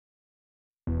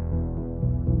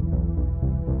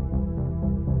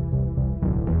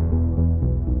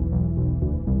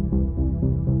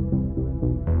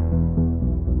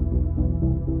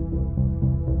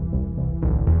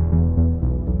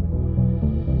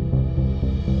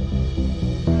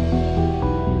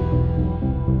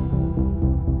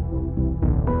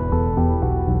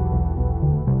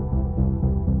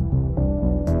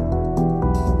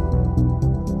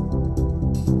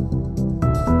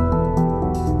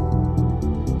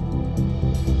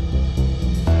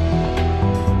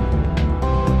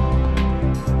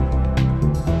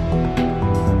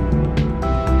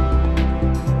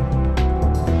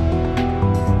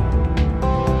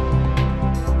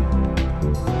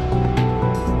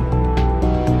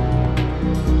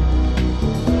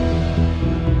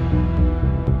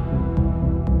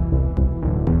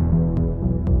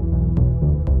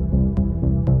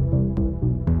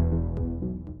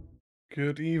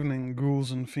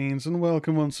and fiends, and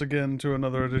welcome once again to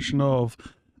another edition of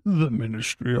the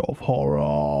Ministry of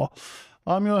Horror.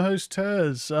 I'm your host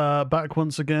Tez, back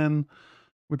once again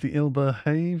with the ill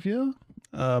behaviour.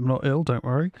 I'm not ill, don't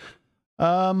worry.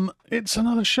 It's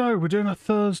another show. We're doing a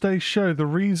Thursday show. The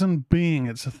reason being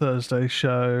it's a Thursday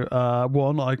show,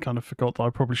 one, I kind of forgot that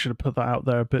I probably should have put that out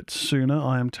there a bit sooner.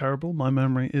 I am terrible. My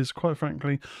memory is, quite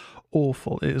frankly,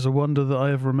 awful. It is a wonder that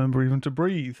I ever remember even to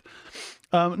breathe.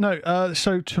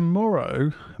 So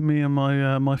tomorrow, me and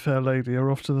my fair lady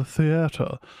are off to the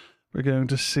theatre. We're going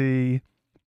to see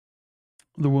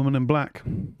The Woman in Black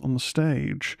on the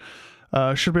stage.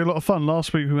 Should be a lot of fun.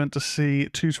 Last week we went to see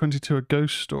 222 A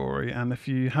Ghost Story, and if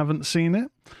you haven't seen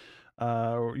it,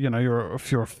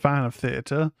 if you're a fan of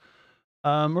theatre,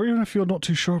 or even if you're not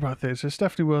too sure about theatre, it's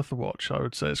definitely worth a watch. I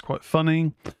would say it's quite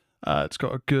funny. It's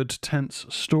got a good, tense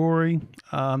story.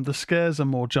 The scares are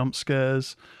more jump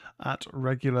scares at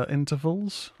regular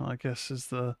intervals, I guess is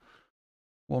the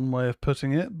one way of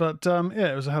putting it. But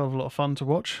it was a hell of a lot of fun to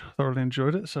watch. Thoroughly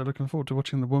enjoyed it. So looking forward to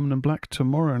watching The Woman in Black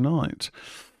tomorrow night.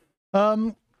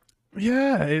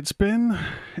 It's been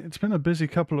a busy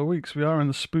couple of weeks. We are in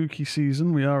the spooky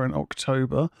season. We are in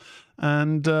October,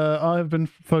 and I've been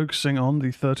focusing on the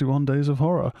 31 Days of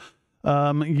Horror.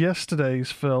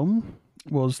 Yesterday's film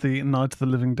was the Night of the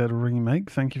Living Dead remake.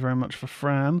 Thank you very much for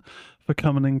Fran for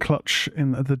coming in clutch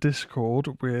in the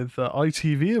Discord with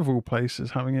ITV of all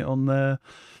places having it on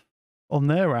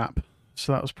their app.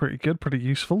 So that was pretty good, pretty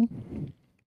useful.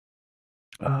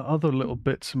 Other little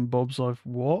bits and bobs I've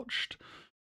watched.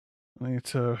 I need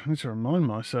to remind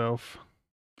myself.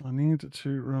 Probably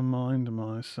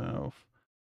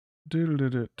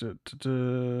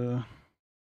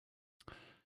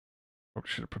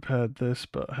should have prepared this,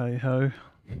 but hey ho.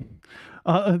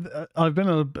 I've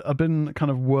been kind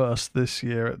of worse this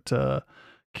year at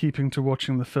keeping to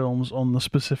watching the films on the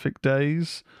specific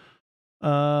days.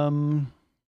 So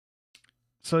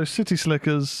City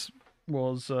Slickers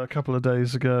was a couple of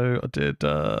days ago. I did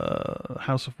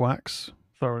House of Wax.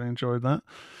 Thoroughly enjoyed that.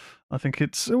 I think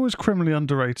it's always criminally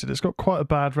underrated. It's got quite a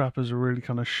bad rap as a really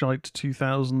kind of shite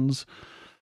 2000s,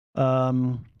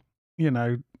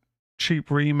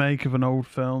 cheap remake of an old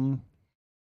film.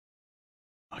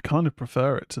 I kind of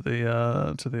prefer it to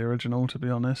the original, to be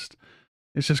honest.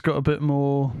 It's just got a bit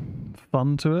more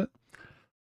fun to it.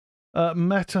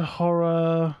 Meta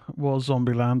horror was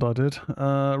Zombieland. I did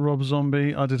Rob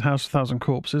Zombie. I did House of 1,000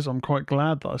 Corpses. I'm quite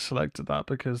glad that I selected that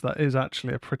because that is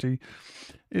actually a pretty.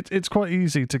 It's quite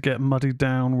easy to get muddied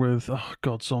down with. Oh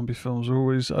God, zombie films are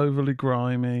always overly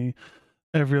grimy.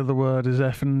 Every other word is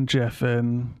effing and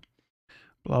jeffing.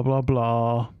 Blah blah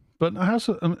blah. But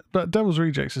Devil's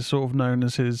Rejects is sort of known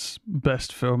as his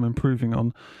best film, improving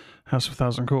on House of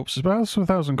 1,000 Corpses. But House of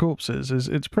 1,000 Corpses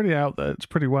it's pretty out there. It's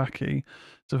pretty wacky.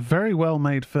 It's a very well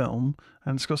made film,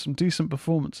 and it's got some decent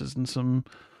performances and some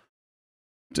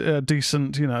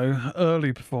decent,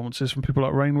 early performances from people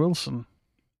like Rainn Wilson.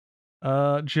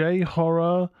 J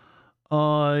horror.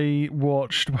 I've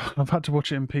had to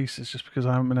watch it in pieces just because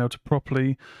I haven't been able to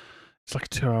properly. It's like a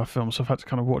 2-hour film, so I've had to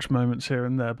kind of watch moments here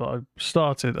and there, but I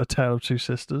started A Tale of Two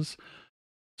Sisters.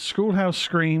 Schoolhouse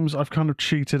Screams, I've kind of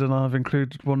cheated and I've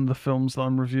included one of the films that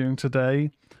I'm reviewing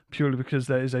today, purely because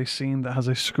there is a scene that has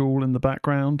a school in the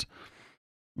background.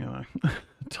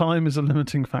 Time is a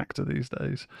limiting factor these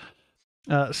days.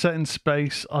 Set in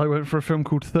space, I went for a film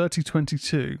called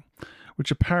 3022,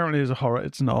 which apparently is a horror.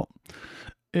 It's not.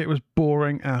 It was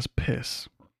boring as piss.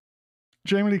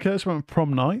 Jamie Lee Curtis went with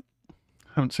Prom Night.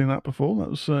 Haven't seen that before. That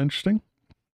was interesting.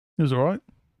 It was alright.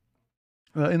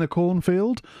 In a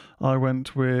Cornfield, I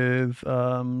went with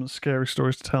Scary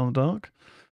Stories to Tell in the Dark,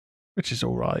 which is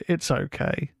alright. It's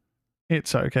okay.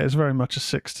 It's okay. It's very much a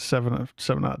 6 to 7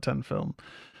 out of 10 film.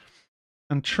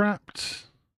 And Trapped,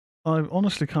 I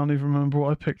honestly can't even remember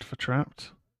what I picked for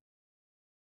Trapped.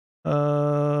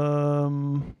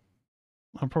 I'm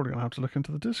probably going to have to look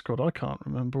into the Discord. I can't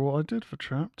remember what I did for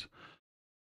Trapped.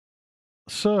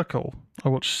 Circle. I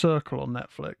watched Circle on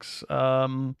Netflix.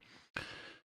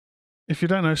 If you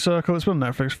don't know Circle, it's been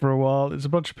on Netflix for a while. It's a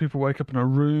bunch of people wake up in a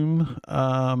room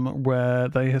where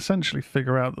they essentially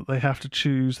figure out that they have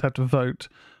to vote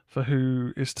for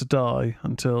who is to die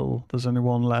until there's only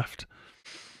one left.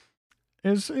 It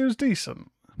was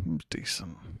decent.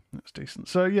 It's decent.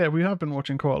 So yeah, we have been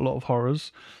watching quite a lot of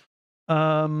horrors.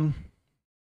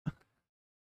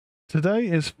 Today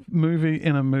is movie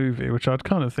in a movie, which I'd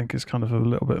kind of think is kind of a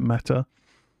little bit meta.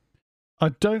 I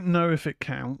don't know if it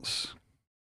counts,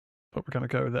 but we're going to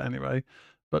go with it anyway.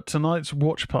 But tonight's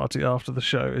watch party after the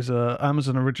show is a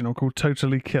Amazon original called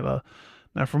Totally Killer.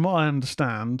 Now, from what I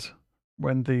understand,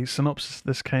 when the synopsis of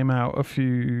this came out a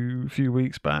few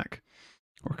weeks back,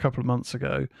 or a couple of months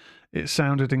ago, it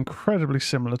sounded incredibly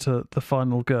similar to The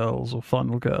Final Girls or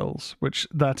Final Girls, which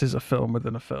that is a film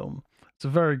within a film. It's a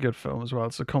very good film as well.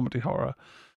 It's a comedy horror.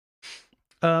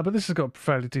 But this has got a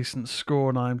fairly decent score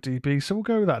on IMDb, so we'll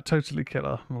go with that. Totally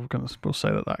Killer. We'll say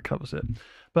that covers it.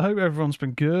 But I hope everyone's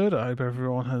been good. I hope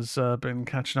everyone has been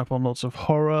catching up on lots of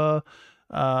horror,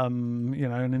 and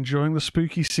enjoying the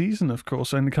spooky season, of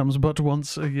course. Only comes but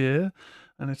once a year,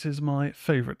 and it is my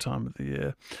favourite time of the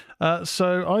year.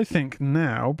 So I think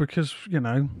now, because,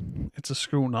 it's a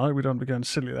school night, we don't want to be going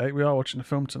silly late, we are watching a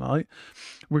film tonight,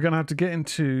 we're going to have to get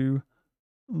into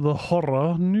the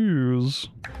horror news.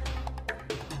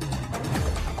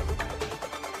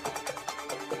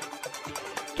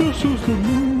 This is the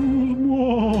news.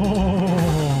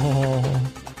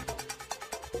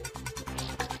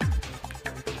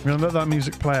 I'm going to let that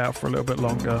music play out for a little bit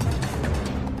longer.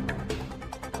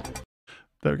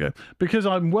 There we go. Because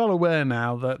I'm well aware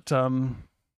now that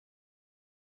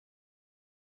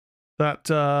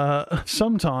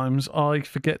sometimes I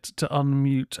forget to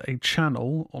unmute a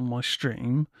channel on my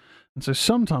stream, and so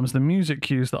sometimes the music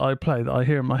cues that I play, that I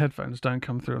hear in my headphones, don't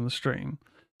come through on the stream.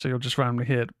 So you'll just randomly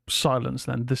hear silence,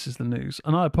 then this is the news.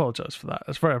 And I apologise for that.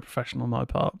 It's very unprofessional on my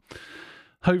part.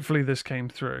 Hopefully this came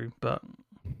through, but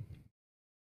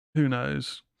who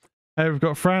knows? Hey, we've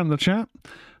got Fran in the chat.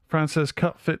 Fran says,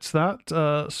 Cut fits that.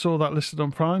 Saw that listed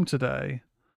on Prime today.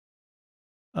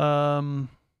 Oh,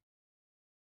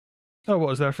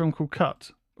 what, is there a film called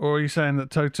Cut? Or are you saying that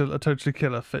Totally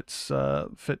Killer fits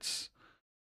the...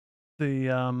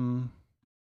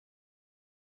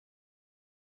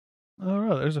 Oh,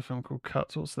 right, there's a film called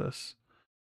Cut. What's this?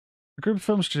 A group of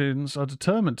film students are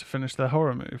determined to finish their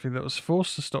horror movie that was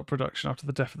forced to stop production after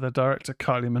the death of their director,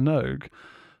 Kylie Minogue.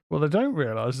 What they don't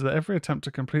realise is that every attempt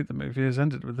to complete the movie has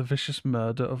ended with the vicious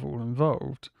murder of all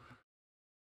involved.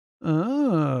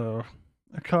 Oh,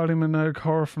 a Kylie Minogue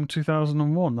horror from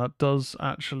 2001. That does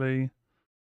actually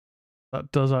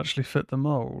fit the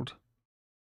mould.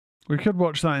 We could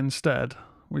watch that instead.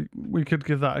 We could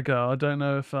give that a go. I don't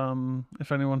know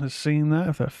if anyone has seen that,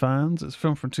 if they're fans. It's a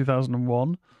film from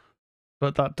 2001,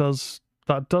 but that does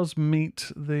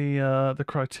meet the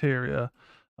criteria,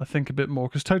 I think, a bit more,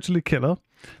 because Totally Killer,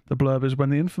 the blurb is, when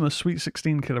the infamous Sweet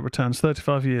 16 killer returns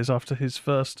 35 years after his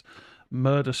first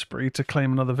murder spree to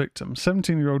claim another victim,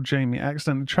 17-year-old Jamie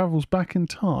accidentally travels back in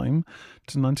time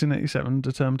to 1987,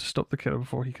 determined to stop the killer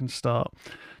before he can start.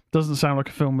 Doesn't sound like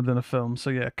a film within a film, so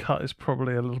yeah, Cut is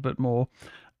probably a little bit more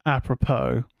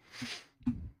apropos.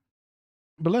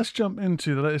 But let's jump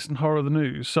into the latest in horror of the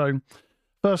news. So,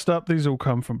 first up, these all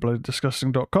come from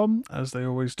bloodydisgusting.com, as they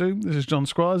always do. This is John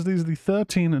Squires. These are the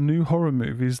 13 new horror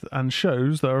movies and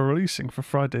shows that are releasing for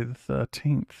Friday the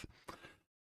 13th.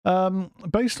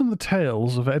 Based on the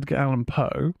tales of Edgar Allan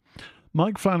Poe,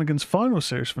 Mike Flanagan's final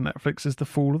series for Netflix is The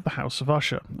Fall of the House of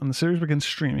Usher, and the series begins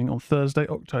streaming on Thursday,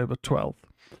 October 12th.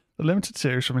 The limited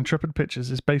series from Intrepid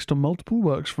Pictures is based on multiple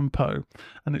works from Poe,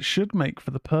 and it should make for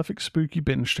the perfect spooky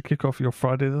binge to kick off your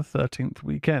Friday the 13th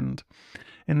weekend.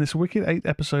 In this wicked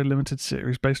 8-episode limited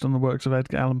series based on the works of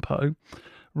Edgar Allan Poe,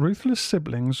 ruthless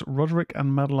siblings Roderick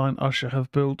and Madeline Usher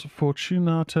have built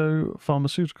Fortunato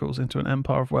Pharmaceuticals into an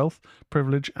empire of wealth,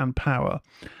 privilege, and power.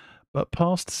 But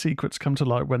past secrets come to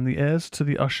light when the heirs to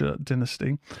the Usher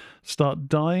dynasty start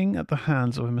dying at the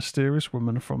hands of a mysterious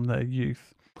woman from their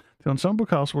youth. The ensemble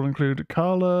cast will include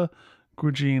Carla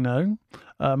Gugino,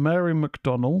 Mary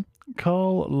McDonnell,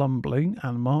 Carl Lumbly,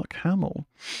 and Mark Hamill.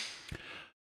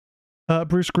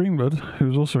 Bruce Greenwood,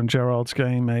 who's also in Gerald's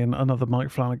Game, another Mike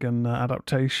Flanagan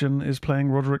adaptation, is playing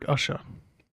Roderick Usher.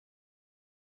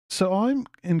 So I'm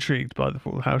intrigued by the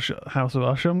full House of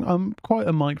Usher. I'm quite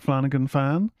a Mike Flanagan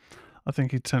fan. I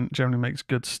think he generally makes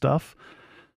good stuff.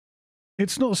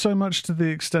 It's not so much to the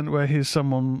extent where he's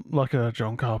someone like a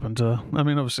John Carpenter. I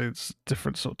mean, obviously it's a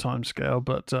different sort of time scale,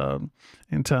 but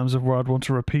in terms of where I'd want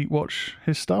to repeat watch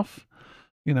his stuff,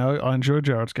 I enjoyed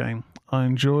Gerald's Game. I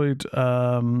enjoyed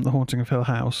The Haunting of Hill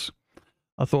House.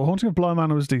 I thought Haunting of Bly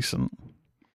Manor was decent.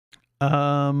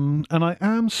 And I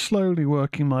am slowly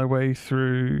working my way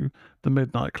through The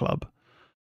Midnight Club.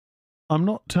 I'm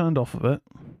not turned off of it,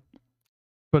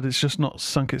 but it's just not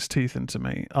sunk its teeth into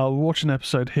me. I'll watch an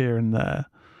episode here and there,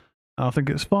 and I think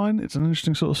it's fine. It's an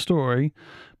interesting sort of story,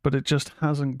 but it just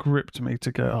hasn't gripped me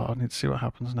to go, I need to see what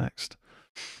happens next.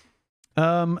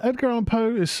 Edgar Allan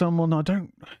Poe is someone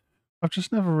I've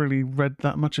just never really read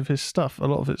that much of his stuff. A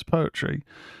lot of it's poetry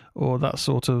or that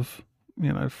sort of,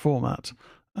 format.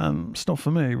 It's not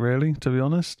for me, really, to be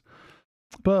honest.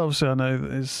 But obviously, I know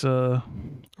that it's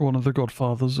one of the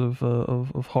godfathers of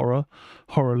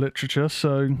horror literature.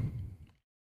 So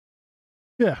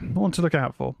yeah, one to look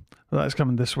out for. That's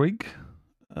coming this week,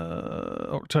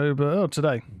 October. Oh,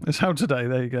 today. It's out today.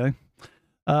 There you go.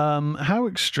 How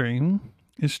extreme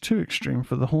is too extreme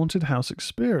for the haunted house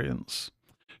experience?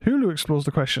 Hulu explores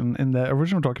the question in their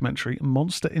original documentary,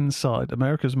 Monster Inside,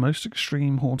 America's Most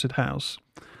Extreme Haunted House.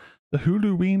 The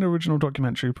Huluween original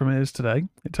documentary premieres today.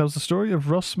 It tells the story of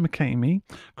Russ McKamey,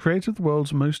 creator of the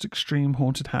world's most extreme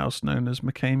haunted house known as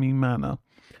McKamey Manor.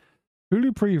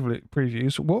 Hulu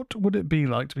previews what would it be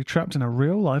like to be trapped in a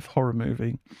real-life horror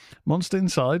movie. Monster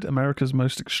Inside, America's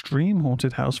Most Extreme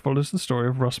Haunted House, follows the story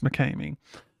of Russ McKamey,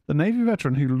 the Navy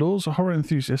veteran who lures horror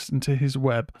enthusiasts into his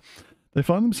web. They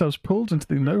find themselves pulled into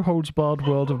the no-holds-barred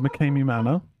world of McKamey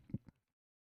Manor.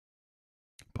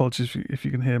 Apologies if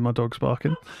you can hear my dogs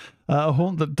barking. A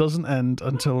haunt that doesn't end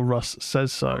until Russ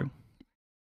says so.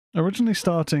 Originally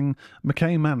starting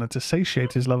McKay Manor to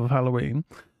satiate his love of Halloween,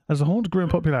 as the haunt grew in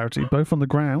popularity both on the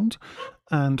ground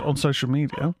and on social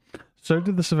media, so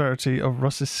did the severity of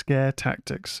Russ's scare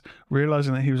tactics,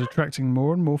 realizing that he was attracting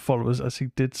more and more followers as he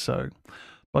did so.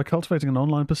 By cultivating an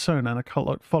online persona and a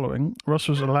cult-like following, Russ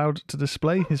was allowed to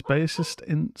display his basest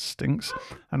instincts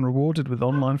and rewarded with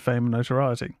online fame and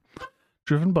notoriety.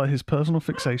 Driven by his personal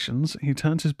fixations, he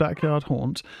turned his backyard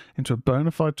haunt into a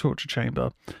bona fide torture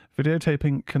chamber,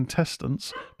 videotaping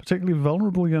contestants, particularly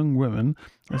vulnerable young women,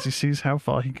 as he sees how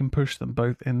far he can push them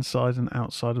both inside and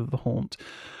outside of the haunt.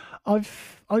 I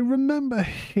remember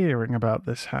hearing about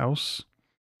this house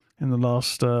in the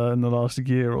last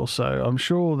year or so. I'm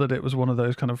sure that it was one of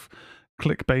those kind of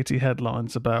clickbaity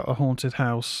headlines about a haunted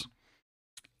house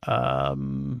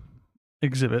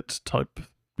exhibit type,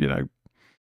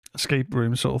 escape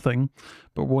room sort of thing,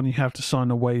 but one you have to sign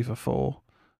a waiver for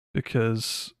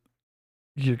because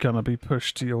you're going to be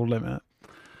pushed to your limit.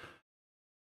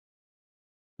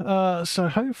 So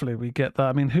hopefully we get that.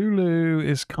 I mean, Hulu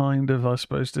is kind of, I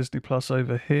suppose, Disney Plus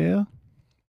over here.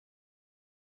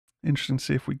 Interesting to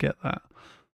see if we get that,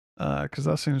 because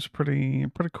that seems pretty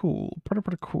cool. Pretty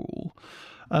cool.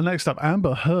 Next up,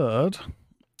 Amber Heard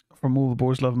from All the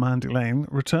Boys Love Mandy Lane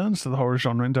returns to the horror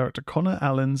genre in director Connor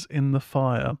Allen's In the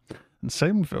Fire, and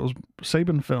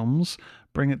Saban Films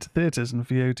bring it to theatres and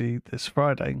VOD this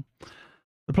Friday.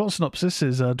 The plot synopsis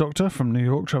is a doctor from New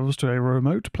York travels to a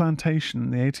remote plantation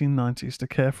in the 1890s to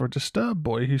care for a disturbed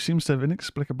boy who seems to have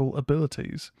inexplicable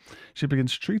abilities. She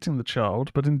begins treating the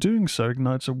child, but in doing so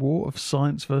ignites a war of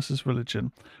science versus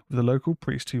religion, with a local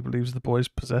priest who believes the boy is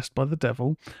possessed by the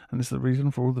devil and is the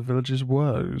reason for all the village's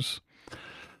woes.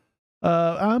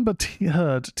 Amber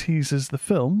Heard teases the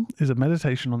film is a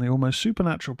meditation on the almost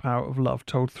supernatural power of love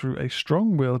told through a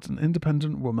strong-willed and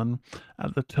independent woman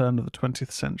at the turn of the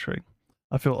 20th century.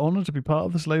 I feel honoured to be part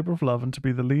of this labour of love and to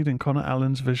be the lead in Connor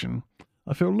Allen's vision.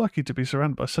 I feel lucky to be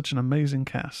surrounded by such an amazing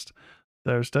cast.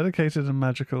 They're as dedicated and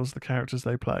magical as the characters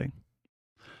they play.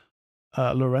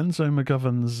 Lorenzo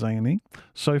McGovern-Zaney,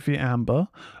 Sophie Amber,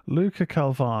 Luca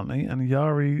Calvani, and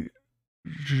Yari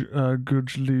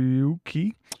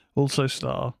Gudliuki also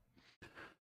star.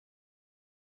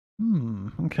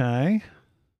 Okay.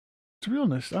 To be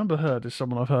honest, Amber Heard is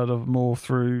someone I've heard of more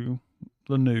through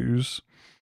the news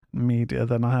media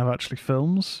than I have actually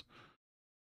films.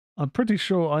 I'm pretty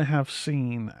sure I have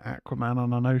seen Aquaman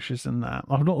and I know she's in that.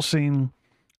 I've not seen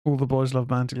All the Boys Love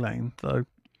Mandy Lane, though.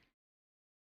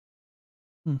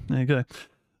 There you go.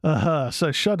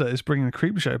 So Shudder is bringing a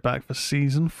Creepshow back for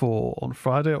season 4 on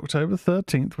Friday, October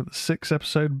 13th, with a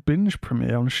 6-episode binge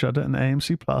premiere on Shudder and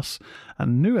AMC Plus,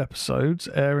 and new episodes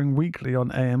airing weekly on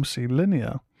AMC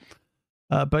Linear.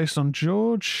 Based on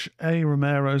George A.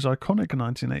 Romero's iconic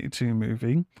 1982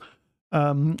 movie,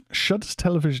 Shudder's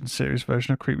television series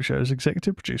version of Creepshow is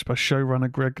executive produced by showrunner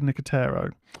Greg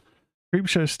Nicotero.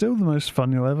 Creepshow is still the most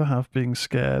fun you'll ever have being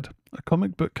scared. A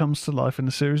comic book comes to life in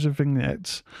a series of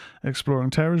vignettes, exploring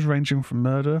terrors ranging from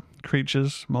murder,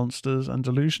 creatures, monsters, and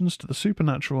delusions to the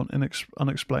supernatural and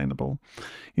unexplainable.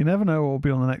 You never know what will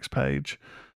be on the next page.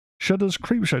 Shudder's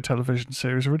Creepshow television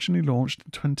series originally launched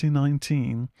in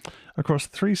 2019. Across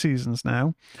 3 seasons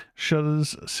now,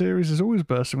 Shudder's series is always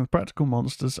bursting with practical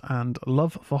monsters and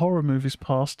love for horror movies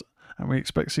past, and we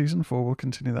expect season 4 will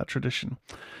continue that tradition.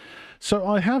 So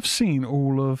I have seen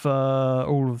all of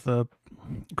the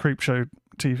Creepshow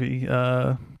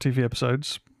TV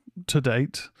episodes to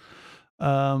date.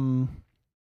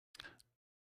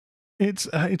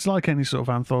 It's like any sort of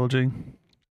anthology,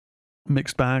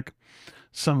 mixed bag.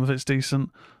 Some of it's decent,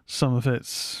 some of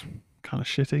it's kind of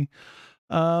shitty.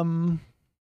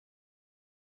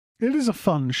 It is a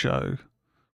fun show,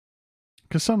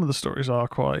 because some of the stories are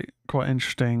quite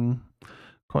interesting,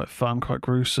 quite fun, quite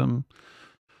gruesome.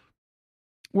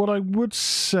 What I would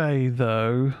say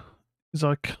though is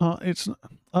it's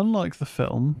unlike the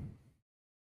film,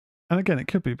 and again it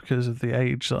could be because of the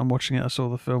age that I'm watching it. I saw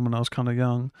the film when I was kind of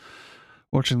young,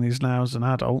 watching these now as an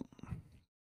adult,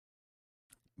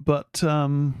 but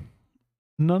none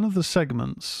of the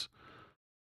segments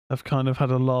have kind of had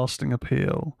a lasting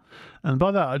appeal. And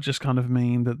by that, I just kind of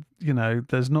mean that, you know,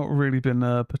 there's not really been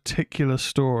a particular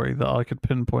story that I could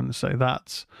pinpoint and say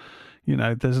that's, you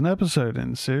know, there's an episode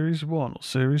in series 1 or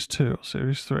series 2 or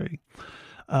series 3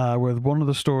 where one of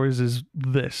the stories is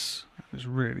this. It's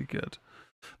really good.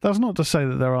 That's not to say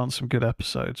that there aren't some good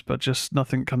episodes, but just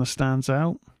nothing kind of stands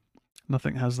out.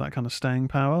 Nothing has that kind of staying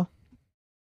power.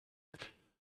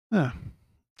 Yeah.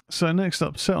 So next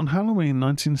up, set on Halloween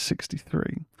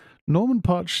 1963, Norman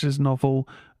Partridge's novel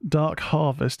Dark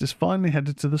Harvest is finally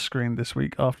headed to the screen this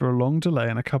week after a long delay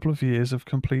and a couple of years of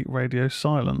complete radio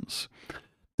silence.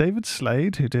 David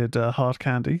Slade, who did Hard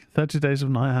Candy, 30 Days of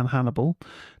Night and Hannibal,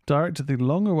 directed the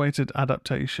long-awaited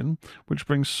adaptation, which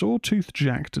brings Sawtooth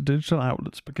Jack to digital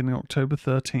outlets beginning October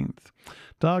 13th.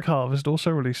 Dark Harvest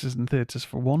also releases in theatres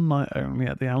for one night only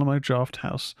at the Alamo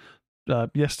Drafthouse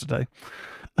yesterday.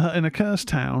 In a cursed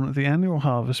town, the annual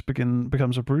harvest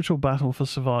becomes a brutal battle for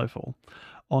survival.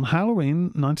 On Halloween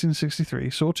 1963,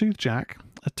 Sawtooth Jack,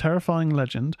 a terrifying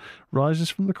legend, rises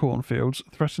from the cornfields,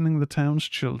 threatening the town's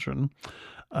children.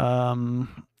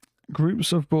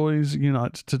 Groups of boys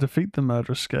unite to defeat the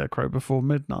murderous scarecrow before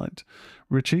midnight.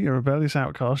 Richie, a rebellious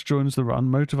outcast, joins the run,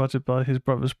 motivated by his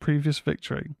brother's previous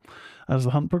victory. As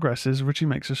the hunt progresses, Richie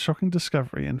makes a shocking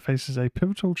discovery and faces a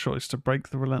pivotal choice to break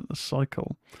the relentless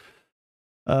cycle.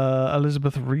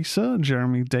 Elizabeth Reeser,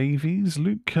 Jeremy Davies,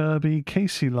 Luke Kirby,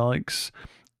 Casey Likes,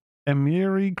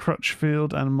 Emiri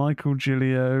Crutchfield, and Michael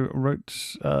Giglio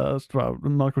wrote.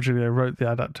 Michael Giglio wrote the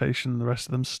adaptation. The rest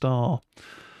of them star.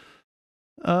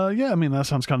 Yeah, I mean that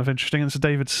sounds kind of interesting. It's a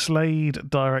David Slade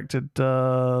directed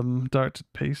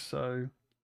piece, so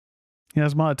he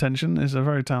has my attention. He's a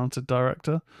very talented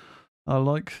director. I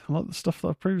like the stuff that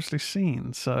I've previously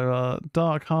seen. So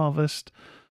Dark Harvest.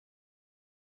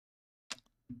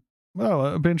 Well,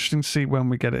 it'll be interesting to see when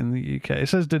we get it in the UK. It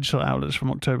says digital outlets from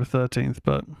October 13th,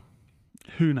 but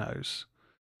who knows?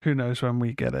 Who knows when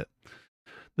we get it?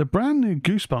 The brand new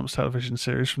Goosebumps television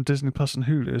series from Disney Plus and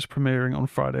Hulu is premiering on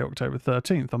Friday, October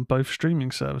 13th on both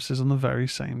streaming services on the very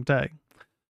same day.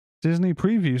 Disney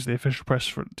previews the official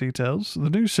press details. The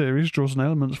new series draws on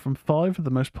elements from 5 of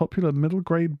the most popular middle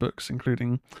grade books,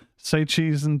 including Say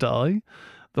Cheese and Die,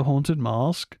 The Haunted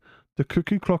Mask, The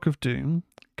Cuckoo Clock of Doom,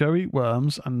 Go Eat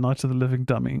Worms, and Night of the Living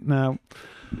Dummy. Now,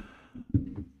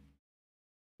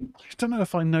 I don't know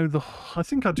if I know I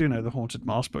think I do know The Haunted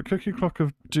Mask, but Cuckoo Clock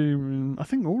of Doom, I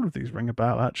think all of these ring a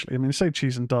bell, actually. I mean, Say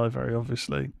Cheese and Die, very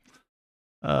obviously.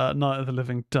 Night of the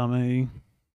Living Dummy,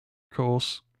 of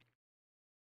course.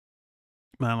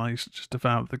 Man, I used to just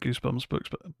devour the Goosebumps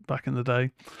books back in the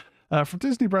day. From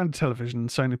Disney branded television and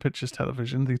Sony Pictures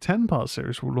Television, the 10-part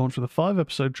series will launch with a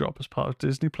 5-episode drop as part of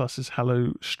Disney Plus's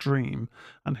Hello Stream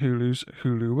and Hulu's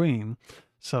Huluween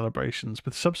celebrations,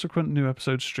 with subsequent new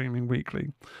episodes streaming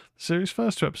weekly. The series'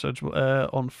 first 2 episodes will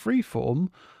air on Freeform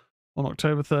on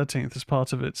October 13th as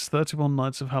part of its 31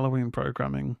 Nights of Halloween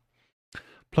programming.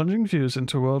 Plunging viewers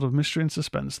into a world of mystery and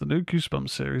suspense, the new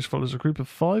Goosebumps series follows a group of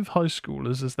 5 high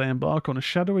schoolers as they embark on a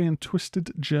shadowy and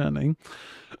twisted journey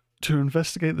to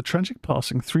investigate the tragic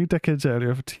passing 3 decades earlier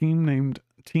of a teen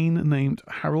named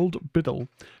Harold Biddle,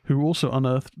 who also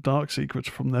unearthed dark secrets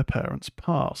from their parents'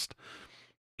 past.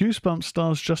 Goosebumps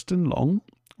stars Justin Long,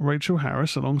 Rachel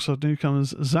Harris, alongside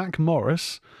newcomers Zach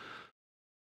Morris.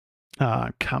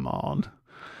 Come on.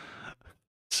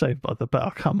 Saved by the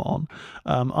Bell, come on.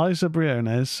 Isa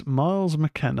Briones, Miles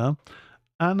McKenna,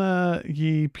 Anna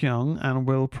Yi Pyong, and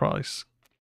Will Price.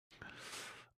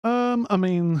 I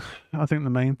mean, I think the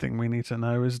main thing we need to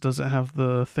know is, does it have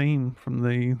the theme from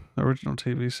the original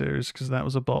TV series? Because that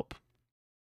was a bop.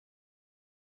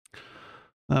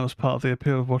 That was part of the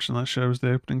appeal of watching that show, was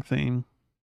the opening theme.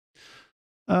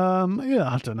 Yeah,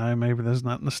 I don't know. Maybe there's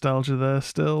that nostalgia there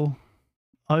still.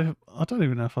 I don't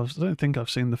even know if I don't think I've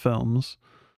seen the films.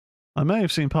 I may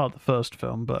have seen part of the first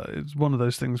film, but it's one of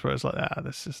those things where it's like,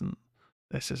 this isn't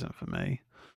for me.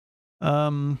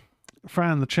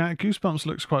 Fran in the chat, Goosebumps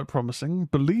looks quite promising.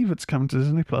 Believe it's coming to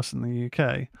Disney Plus in the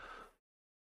UK.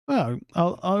 Well,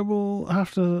 I will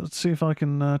have to see if I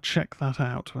can check that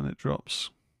out when it drops.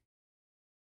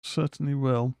 Certainly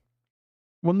will.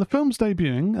 When the film's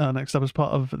debuting, next up as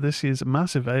part of this year's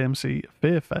massive AMC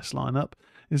Fear Fest lineup,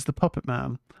 is The Puppet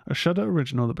Man, a Shudder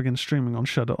original that begins streaming on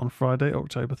Shudder on Friday,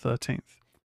 October 13th.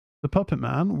 The Puppet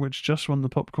Man, which just won the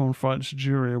Popcorn Frights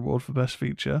Jury Award for Best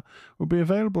Feature, will be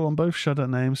available on both Shudder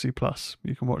and AMC+.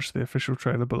 You can watch the official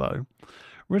trailer below.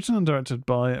 Written and directed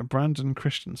by Brandon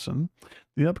Christensen,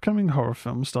 the upcoming horror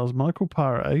film stars Michael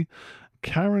Paré,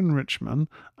 Karen Richman,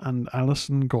 and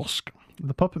Alison Gosk.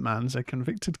 The Puppet Man is a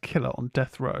convicted killer on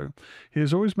death row. He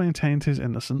has always maintained his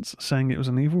innocence, saying it was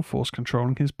an evil force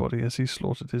controlling his body as he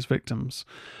slaughtered his victims.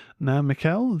 Now,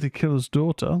 Mikkel, the killer's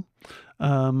daughter,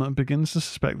 begins to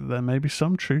suspect that there may be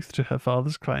some truth to her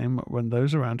father's claim when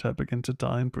those around her begin to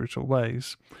die in brutal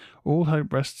ways. All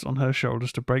hope rests on her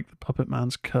shoulders to break the Puppet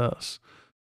Man's curse.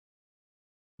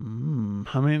 I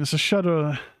mean, it's a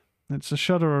Shudder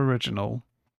original.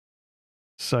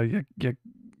 So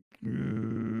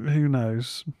who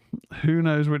knows? Who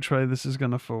knows which way this is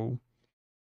going to fall?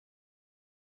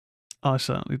 I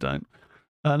certainly don't.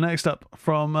 Next up,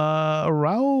 from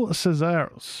Raul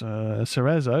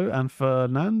Cerezo and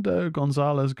Fernando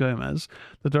Gonzalez Gomez,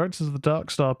 the directors of the Dark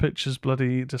Star Pictures'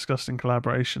 bloody disgusting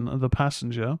collaboration, The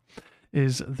Passenger,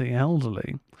 is The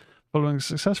Elderly. Following a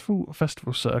successful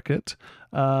festival circuit,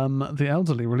 The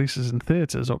Elderly releases in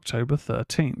theatres October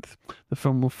 13th. The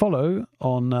film will follow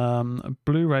on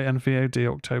Blu-ray and VOD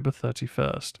October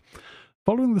 31st.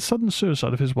 Following the sudden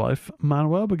suicide of his wife,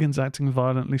 Manuel begins acting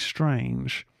violently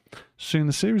strange. Soon,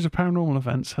 a series of paranormal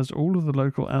events has all of the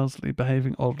local elderly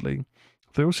behaving oddly.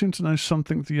 They all seem to know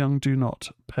something the young do not,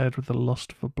 paired with the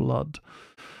lust for blood.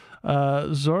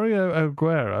 Zorio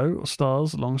Aguero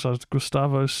stars alongside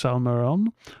Gustavo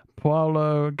Salmeron,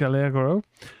 Paulo Gallego,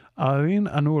 Irene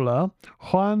Anula,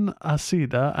 Juan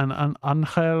Acida, and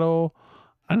Angela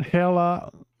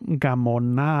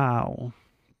Gamonao.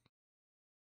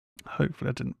 Hopefully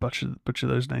I didn't butcher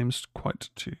those names quite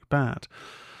too bad.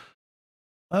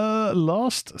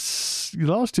 Last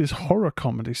year's horror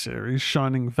comedy series,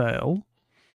 Shining Vale,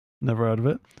 never heard of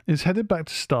it, is headed back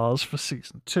to Stars for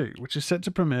season 2, which is set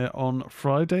to premiere on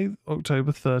Friday,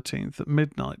 October 13th at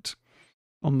midnight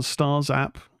on the Stars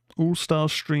app, All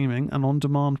Stars streaming and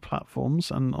on-demand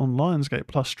platforms, and on Lionsgate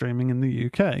Plus streaming in the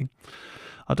UK.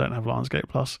 I don't have Lionsgate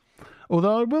Plus.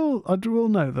 Although I will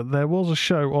know that there was a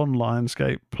show on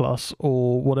Lionsgate Plus,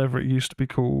 or whatever it used to be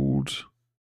called.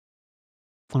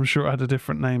 I'm sure it had a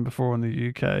different name before in the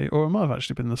UK, or it might have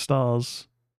actually been the Stars.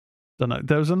 Don't know.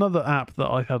 There was another app that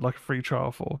I had like a free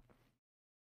trial for,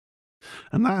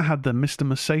 and that had the Mr.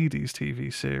 Mercedes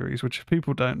TV series, which, if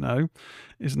people don't know,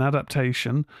 is an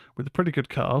adaptation with a pretty good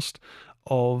cast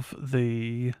of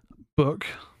the book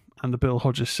and the Bill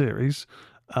Hodges series,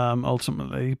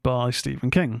 ultimately by Stephen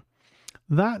King.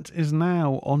 That is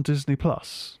now on Disney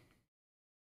Plus.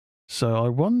 So I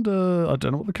wonder, I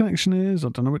don't know what the connection is, I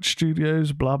don't know which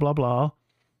studios, blah, blah, blah.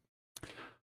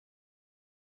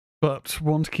 But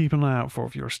one to keep an eye out for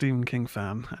if you're a Stephen King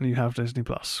fan and you have Disney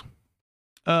Plus.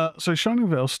 So Shining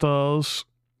Vale stars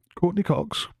Courtney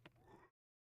Cox.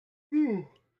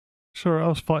 Sorry, I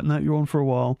was fighting that yawn for a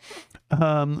while.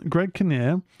 Greg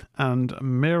Kinnear and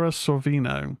Mira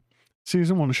Sorvino.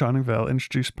 Season 1 of Shining Vale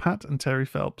introduced Pat and Terry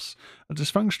Phelps, a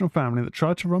dysfunctional family that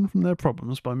tried to run from their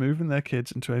problems by moving their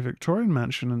kids into a Victorian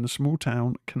mansion in the small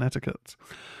town, Connecticut.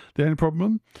 The only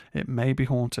problem? It may be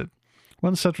haunted.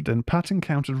 Once settled in, Pat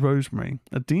encountered Rosemary,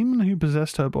 a demon who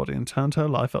possessed her body and turned her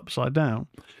life upside down.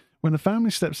 When the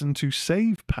family steps in to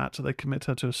save Pat, they commit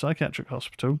her to a psychiatric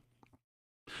hospital,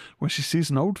 where she sees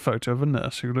an old photo of a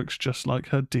nurse who looks just like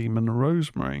her demon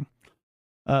Rosemary.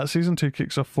 Season 2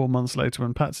 kicks off 4 months later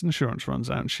when Pat's insurance runs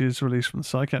out and she is released from the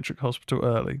psychiatric hospital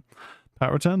early.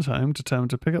 Pat returns home, determined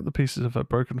to pick up the pieces of her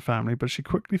broken family, but she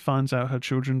quickly finds out her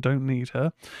children don't need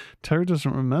her. Terry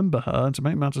doesn't remember her, and to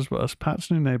make matters worse, Pat's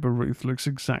new neighbour Ruth looks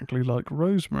exactly like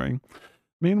Rosemary.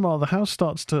 Meanwhile, the house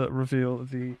starts to reveal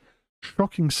the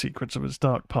shocking secrets of its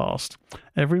dark past.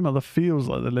 Every mother feels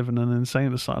like they live in an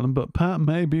insane asylum, but Pat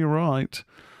may be right.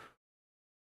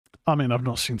 I mean, I've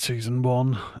not seen season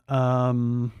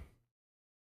 1.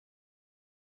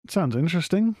 It sounds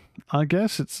interesting. I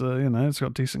guess it's it's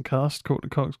got a decent cast. Courtney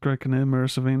Cox, Greg Kinnear, Mira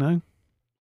Sorvino.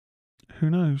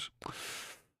 Who knows?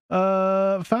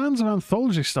 Fans of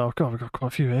anthology style. God, we've got quite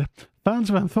a few here. Fans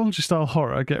of anthology style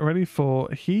horror, get ready for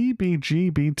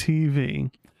Heebie-Jeebie-TV,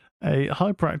 a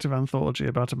hyperactive anthology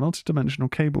about a multi-dimensional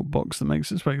cable box that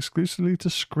makes its way exclusively to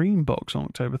Screambox on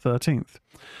October 13th.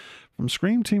 From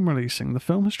Scream Team releasing, the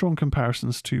film has drawn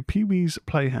comparisons to Pee-wee's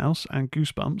Playhouse and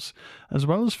Goosebumps, as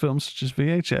well as films such as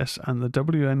VHS and the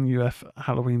WNUF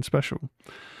Halloween Special.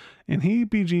 In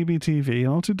Heebie-Jeebie TV,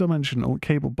 an multi-dimensional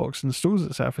cable box installs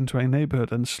itself into a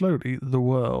neighborhood and slowly the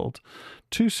world.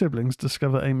 Two siblings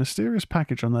discover a mysterious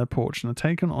package on their porch and are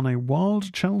taken on a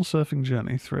wild channel-surfing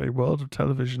journey through a world of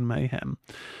television mayhem.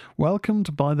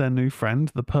 Welcomed by their new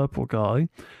friend, the Purple Guy,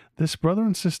 this brother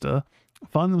and sister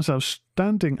find themselves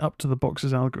standing up to the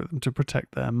box's algorithm to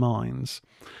protect their minds.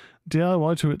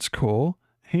 DIY to its core,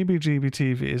 Heebie-Jeebie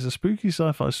TV is a spooky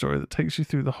sci-fi story that takes you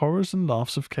through the horrors and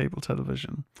laughs of cable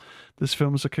television. This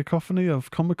film is a cacophony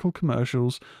of comical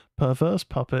commercials, perverse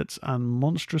puppets, and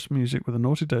monstrous music with a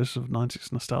naughty dose of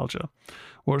 90s nostalgia.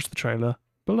 Watch the trailer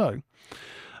below.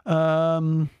 I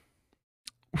mean,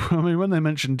 when they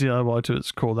mention DIY to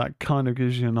its core, that kind of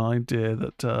gives you an idea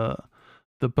that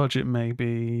the budget may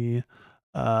be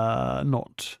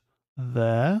not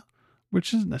there,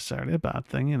 which isn't necessarily a bad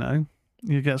thing, you know.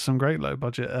 You get some great low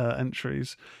budget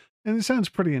entries, and it sounds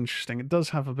pretty interesting. It does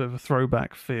have a bit of a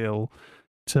throwback feel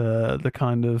to the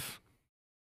kind of,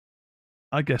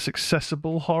 I guess,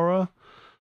 accessible horror.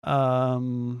 You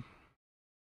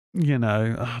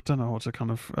know, I don't know what to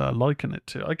kind of liken it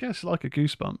to. I guess like a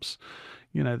Goosebumps,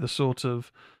 you know, the sort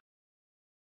of,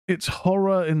 it's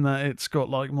horror in that it's got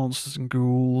like monsters and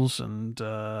ghouls and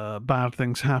bad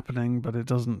things happening, but it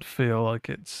doesn't feel like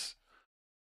it's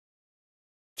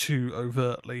too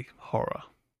overtly horror.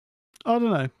 I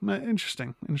don't know.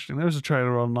 Interesting. There's a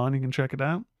trailer online. You can check it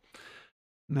out.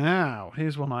 Now,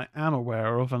 here's one I am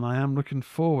aware of and I am looking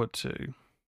forward to.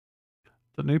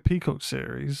 The new Peacock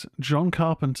series, John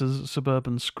Carpenter's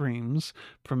Suburban Screams,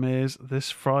 premieres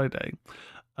this Friday.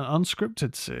 An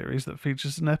unscripted series that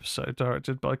features an episode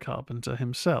directed by Carpenter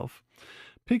himself.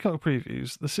 Peacock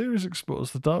previews, the series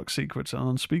explores the dark secrets and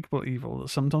unspeakable evil that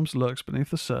sometimes lurks beneath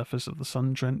the surface of the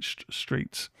sun-drenched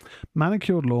streets,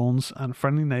 manicured lawns, and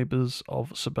friendly neighbours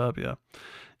of suburbia.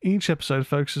 Each episode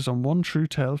focuses on one true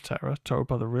tale of terror told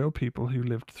by the real people who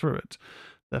lived through it.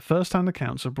 Their first-hand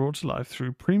accounts are brought to life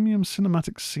through premium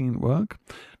cinematic scene work,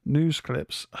 news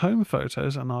clips, home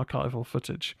photos, and archival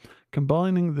footage,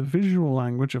 combining the visual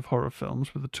language of horror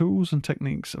films with the tools and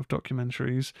techniques of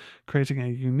documentaries, creating a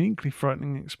uniquely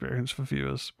frightening experience for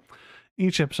viewers.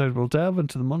 Each episode will delve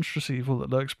into the monstrous evil that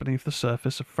lurks beneath the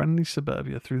surface of friendly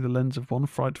suburbia through the lens of one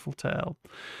frightful tale.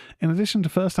 In addition to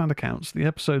first-hand accounts, the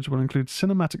episodes will include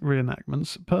cinematic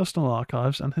reenactments, personal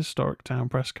archives, and historic town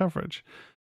press coverage.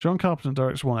 John Carpenter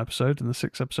directs one episode in the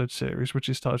 6-episode series, which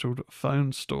is titled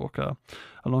Phone Stalker,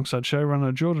 alongside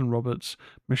showrunner Jordan Roberts,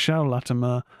 Michelle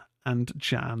Latimer, and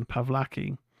Jan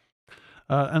Pawlacki.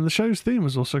 And the show's theme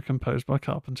was also composed by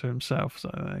Carpenter himself, so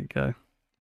there you go.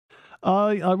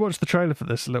 I watched the trailer for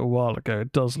this a little while ago.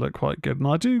 It does look quite good, and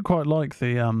I do quite like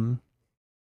the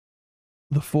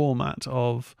format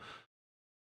of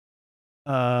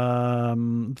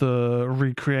the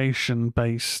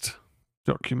recreation-based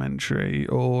documentary,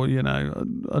 or, you know,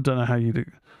 I don't know how you'd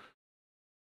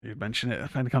mention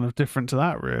it, any kind of different to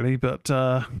that really, but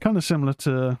kind of similar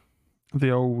to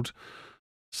the old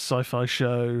sci-fi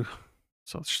show,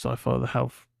 sci-fi the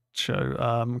health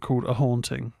show, called A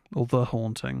Haunting, or The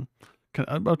Haunting.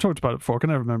 I've talked about it before, I can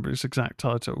never remember its exact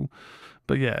title,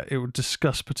 but yeah, it would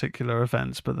discuss particular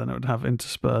events, but then it would have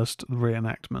interspersed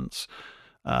reenactments,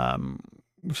 so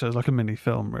it's like a mini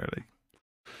film really.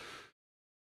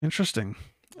 Interesting.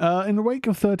 In the wake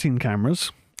of 13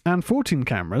 cameras and 14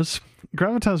 cameras,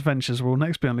 Gravitas Ventures will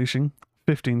next be unleashing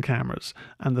 15 cameras,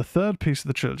 and the third piece of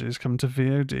the trilogy is coming to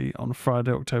VOD on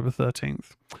Friday, October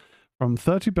 13th. From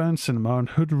 30 Bone Cinema and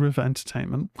Hood River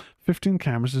Entertainment, 15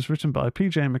 Cameras is written by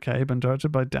PJ McCabe and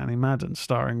directed by Danny Madden,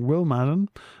 starring Will Madden,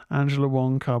 Angela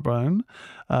Wong Carbone,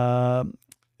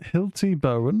 Hilty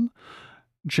Bowen,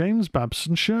 James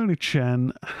Babson, Shirley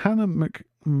Chen, Hannah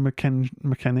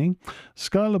McKenney,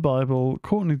 Skylar Bible,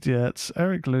 Courtney Dietz,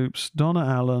 Eric Loops, Donna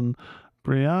Allen,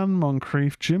 Brianne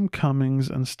Moncrief, Jim Cummings,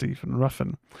 and Stephen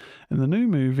Ruffin. In the new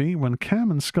movie, when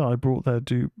Cam and Sky bought their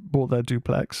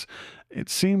duplex, it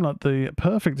seemed like the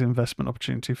perfect investment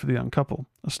opportunity for the young couple.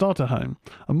 A starter home,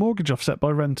 a mortgage offset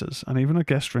by renters, and even a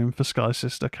guest room for Sky's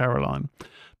sister Caroline.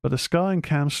 But as Sky and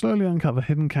Cam slowly uncover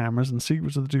hidden cameras and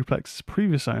secrets of the duplex's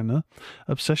previous owner,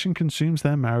 obsession consumes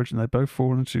their marriage and they both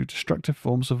fall into destructive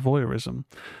forms of voyeurism.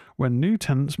 When new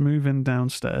tenants move in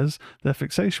downstairs, their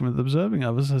fixation with observing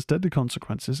others has deadly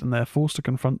consequences and they are forced to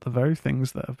confront the very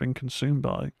things that have been consumed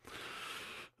by.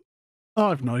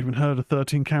 I've not even heard of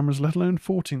 13 cameras, let alone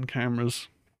 14 cameras.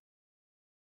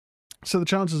 So the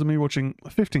chances of me watching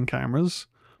 15 cameras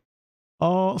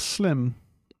are slim,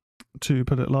 to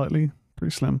put it lightly.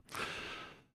 Pretty slim.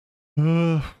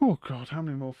 Oh god, how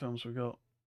many more films we got?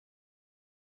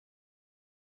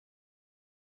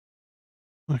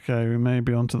 Okay, we may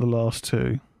be on to the last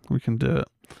two. We can do it.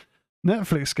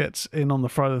 Netflix gets in on the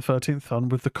Friday the 13th fun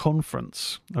with The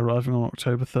Conference, arriving on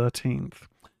October 13th.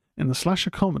 In the slasher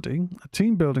comedy, a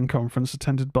team-building conference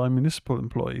attended by municipal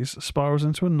employees spirals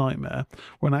into a nightmare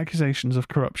when accusations of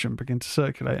corruption begin to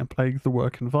circulate and plague the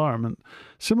work environment.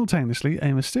 Simultaneously,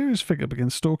 a mysterious figure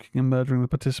begins stalking and murdering the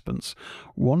participants,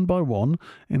 one by one,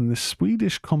 in this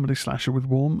Swedish comedy slasher with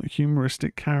warm,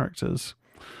 humoristic characters.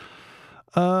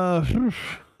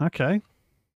 Okay.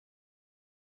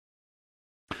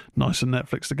 Nice of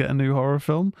Netflix to get a new horror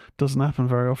film. Doesn't happen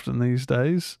very often these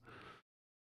days.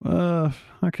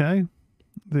 Okay.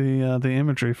 The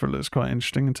imagery for it looks quite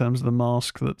interesting in terms of the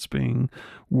mask that's being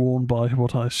worn by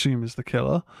what I assume is the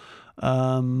killer.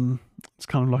 It's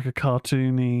kind of like a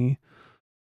cartoony.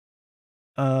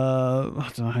 I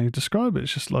don't know how you describe it.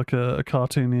 It's just like a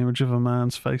cartoony image of a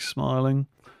man's face smiling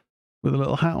with a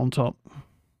little hat on top.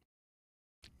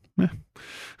 Yeah.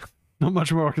 Not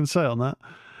much more I can say on that.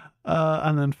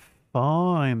 And then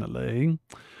finally,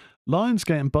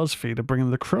 Lionsgate and BuzzFeed are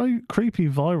bringing the creepy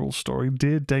viral story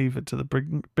Dear David to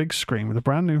the big screen with a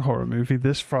brand new horror movie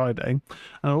this Friday, and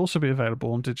it'll also be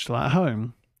available on digital at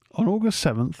home. On August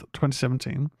 7th,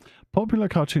 2017, popular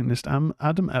cartoonist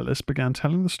Adam Ellis began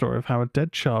telling the story of how a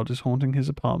dead child is haunting his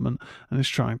apartment and is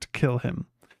trying to kill him.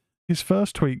 His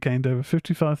first tweet gained over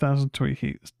 55,000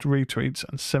 retweets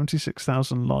and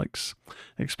 76,000 likes,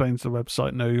 explains the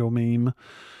website Know Your Meme.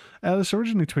 Ellis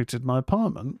originally tweeted, "My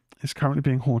apartment is currently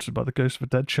being haunted by the ghost of a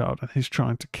dead child and he's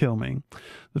trying to kill me."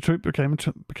 The tweet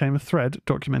became a thread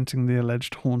documenting the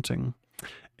alleged haunting.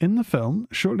 In the film,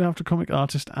 shortly after comic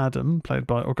artist Adam, played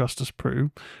by Augustus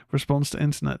Prue, responds to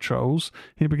internet trolls,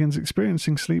 he begins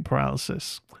experiencing sleep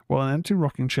paralysis, while an empty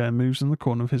rocking chair moves in the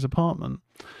corner of his apartment.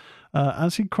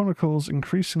 As he chronicles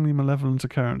increasingly malevolent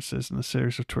occurrences in a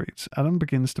series of tweets, Adam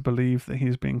begins to believe that he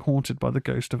is being haunted by the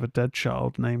ghost of a dead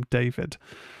child named David.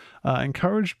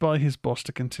 Encouraged by his boss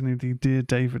to continue the Dear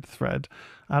David thread,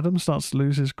 Adam starts to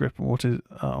lose his grip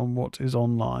on what is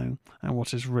online and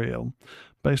what is real,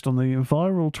 based on the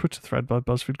viral Twitter thread by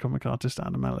BuzzFeed comic artist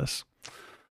Adam Ellis.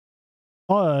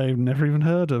 I've never even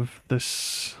heard of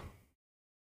this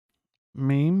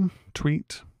meme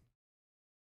tweet.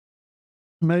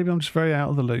 Maybe I'm just very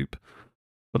out of the loop,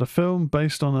 but a film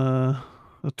based on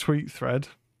a tweet thread,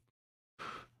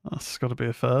 that's got to be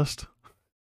a first.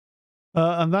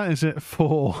 And that is it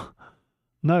for...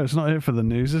 No, it's not it for the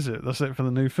news, is it? That's it for the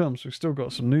new films. We've still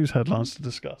got some news headlines to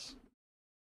discuss.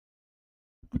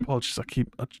 Apologies, I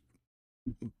keep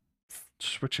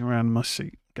switching around in my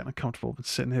seat, getting uncomfortable. I've been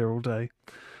sitting here all day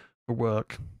for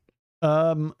work.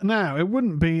 Now, it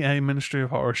wouldn't be a Ministry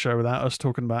of Horror show without us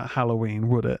talking about Halloween,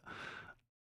 would it?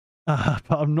 But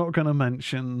I'm not going to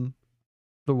mention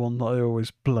the one that I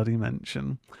always bloody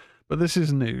mention. But this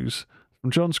is news. From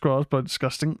John Squires by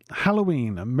Disgusting.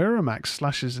 Halloween. Miramax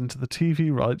slashes into the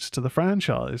TV rights to the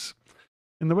franchise.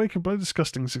 In the wake of Bloody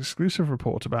Disgusting's exclusive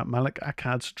report about Malik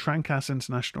Akkad's Trankas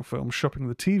International film shopping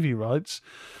the TV rights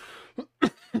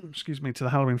to the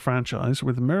Halloween franchise,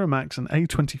 with Miramax and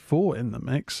A24 in the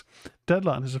mix,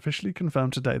 Deadline has officially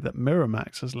confirmed today that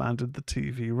Miramax has landed the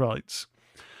TV rights.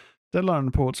 Deadline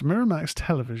reports Miramax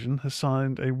Television has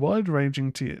signed a wide-ranging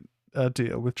deal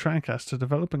with Trankas to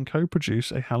develop and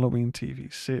co-produce a Halloween TV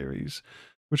series,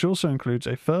 which also includes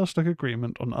a first-look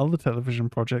agreement on other television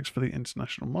projects for the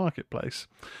international marketplace.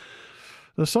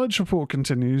 The site's report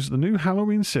continues, the new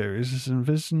Halloween series is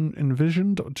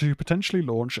envisioned to potentially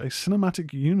launch a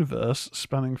cinematic universe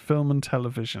spanning film and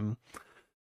television.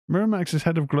 Miramax's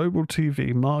head of global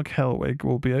TV, Mark Helwig,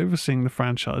 will be overseeing the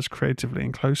franchise creatively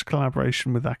in close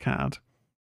collaboration with Akkad.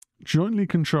 Jointly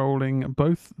controlling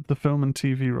both the film and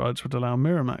TV rights would allow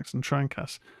Miramax and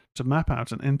Trankas to map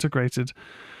out an integrated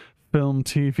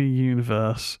film-TV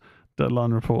universe,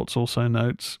 Deadline reports also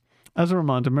notes. As a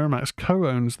reminder, Miramax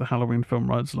co-owns the Halloween film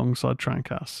rights alongside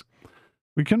Trankas.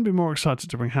 We couldn't be more excited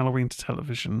to bring Halloween to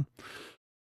television.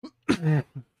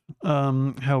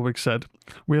 Helwig said,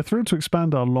 "We are thrilled to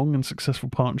expand our long and successful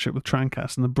partnership with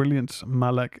Trankas and the brilliant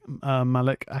Malik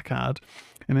Akkad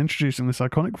in introducing this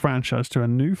iconic franchise to a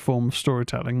new form of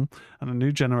storytelling and a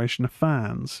new generation of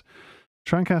fans.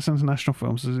 Trankas International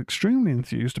Films is extremely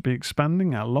enthused to be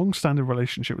expanding our long-standing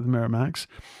relationship with Miramax,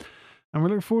 and we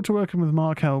look forward to working with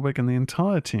Mark Helwig and the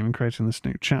entire team in creating this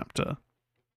new chapter."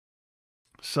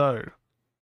 So,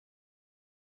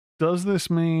 does this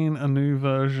mean a new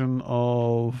version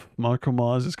of Michael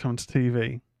Myers is coming to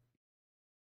TV?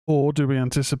 Or do we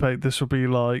anticipate this will be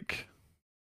like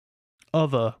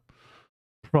other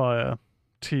prior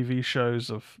TV shows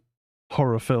of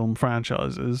horror film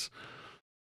franchises,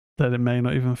 that it may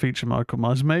not even feature Michael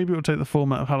Myers? Maybe it will take the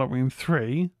format of Halloween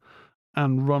 3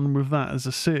 and run with that as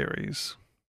a series.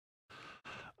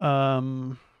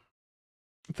 The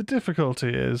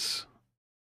difficulty is,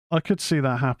 I could see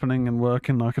that happening and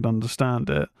working. I could understand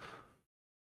it.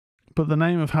 But the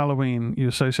name of Halloween you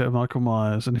associate with Michael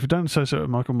Myers, and if you don't associate it with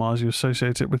Michael Myers, you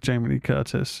associate it with Jamie Lee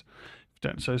Curtis. If you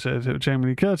don't associate it with Jamie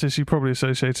Lee Curtis, you probably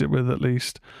associate it with at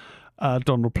least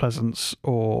Donald Pleasance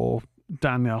or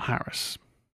Danielle Harris.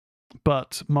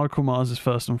 But Michael Myers is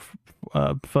first and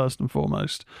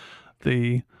foremost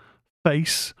the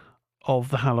face of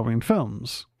the Halloween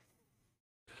films.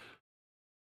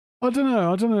 I don't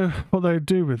know what they would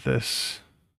do with this.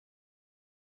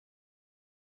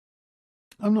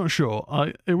 I'm not sure.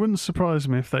 It wouldn't surprise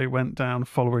me if they went down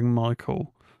following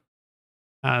Michael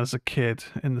as a kid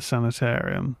in the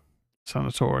sanatorium,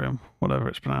 whatever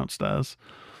it's pronounced as.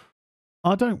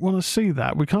 I don't want to see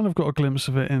that. We kind of got a glimpse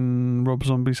of it in Rob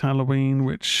Zombie's Halloween,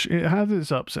 which it had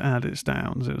its ups, it had its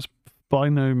downs. It was by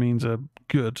no means a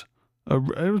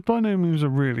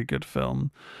really good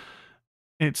film.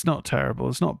 It's not terrible.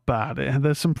 It's not bad.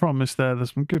 There's some promise there.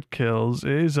 There's some good kills. It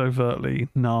is overtly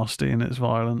nasty in its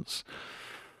violence.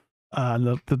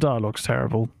 The dialogue's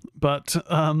terrible, but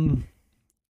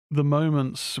the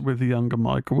moments with the younger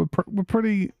Michael were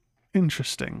pretty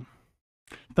interesting.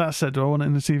 That said, do I want it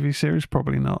in a TV series?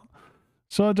 Probably not.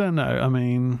 So I don't know. I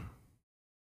mean,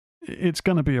 it's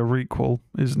going to be a requel,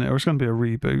 isn't it? Or it's going to be a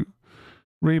reboot.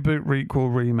 Reboot,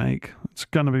 requel, remake. It's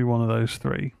going to be one of those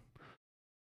three.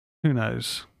 Who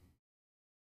knows?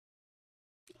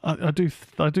 I do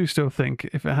still think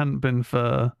if it hadn't been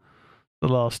for the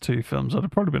last two films, I'd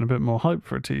have probably been a bit more hyped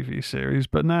for a TV series.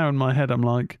 But now in my head, I'm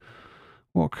like,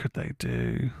 what could they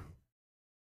do?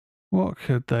 What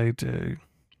could they do?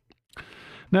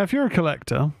 Now, if you're a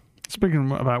collector, speaking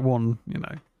about one,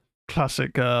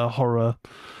 classic horror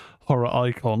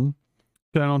icon,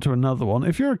 going on to another one.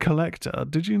 If you're a collector,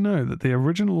 did you know that the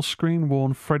original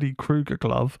screen-worn Freddy Krueger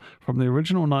glove from the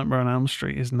original Nightmare on Elm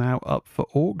Street is now up for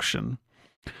auction?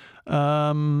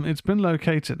 It's been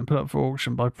located and put up for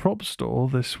auction by Prop Store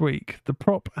this week. The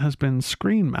prop has been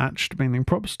screen matched, meaning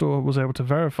Prop Store was able to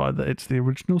verify that it's the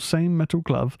original same metal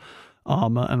glove,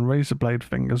 armor, and razor blade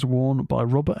fingers worn by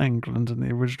Robert Englund in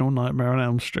the original Nightmare on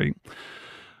Elm Street.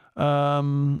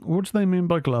 What do they mean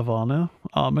by glove armor,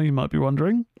 you might be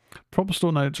wondering? Prop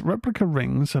Store notes replica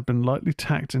rings have been lightly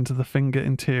tacked into the finger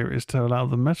interiors to allow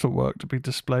the metalwork to be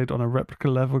displayed on a replica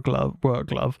work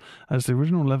glove, as the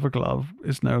original leather glove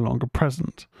is no longer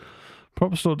present.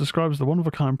 Prop Store describes the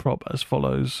one-of-a-kind prop as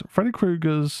follows: Freddy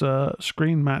Krueger's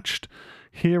screen-matched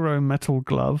hero metal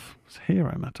glove,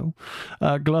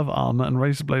 glove armor and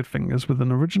razor blade fingers with an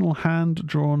original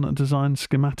hand-drawn design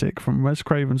schematic from Wes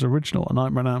Craven's original A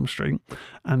Nightmare on Elm Street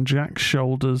and Jack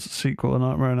Shoulder's sequel A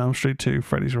Nightmare on Elm Street 2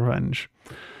 Freddy's Revenge.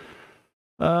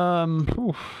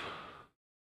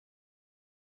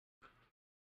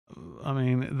 I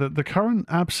mean, the current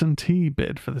absentee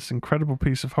bid for this incredible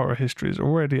piece of horror history is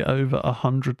already over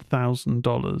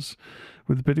 $100,000,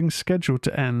 with bidding scheduled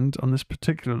to end on this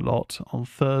particular lot on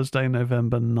Thursday,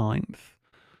 November 9th.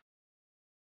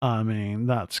 I mean,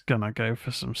 that's going to go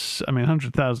for some... I mean,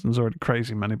 100,000 is already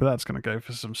crazy money, but that's going to go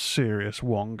for some serious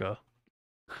wonga.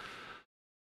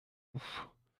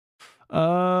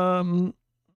 Okay,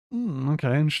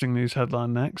 interesting news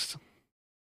headline next.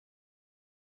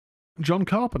 John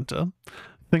Carpenter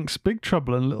thinks Big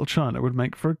Trouble in Little China would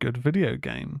make for a good video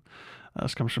game.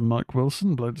 This comes from Mike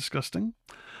Wilson, Blow Disgusting.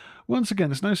 Once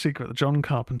again, it's no secret that John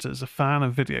Carpenter is a fan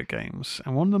of video games,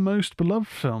 and one of the most beloved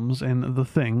films in The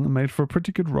Thing made for a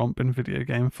pretty good romp in video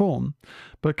game form.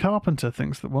 But Carpenter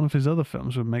thinks that one of his other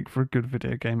films would make for a good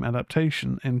video game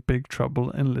adaptation in Big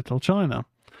Trouble in Little China.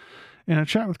 In a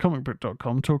chat with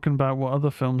comicbook.com, talking about what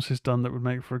other films he's done that would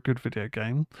make for a good video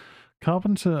game,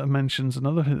 Carpenter mentions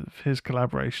another of his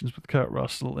collaborations with Kurt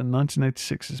Russell in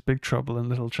 1986's Big Trouble in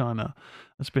Little China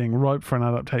as being ripe for an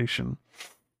adaptation.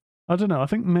 I don't know, I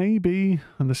think maybe,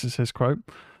 and this is his quote,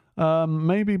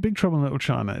 maybe Big Trouble in Little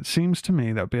China. It seems to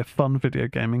me that would be a fun video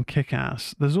game and kick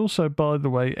ass. There's also, by the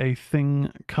way, a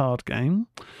Thing card game.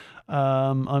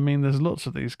 I mean, there's lots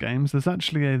of these games. There's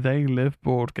actually a They Live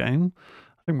board game.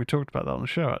 I think we talked about that on the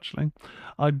show, actually.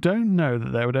 I don't know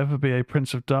that there would ever be a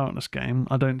Prince of Darkness game.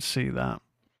 I don't see that.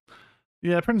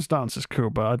 Yeah, Prince of Darkness is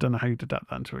cool, but I don't know how you'd adapt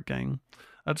that into a game.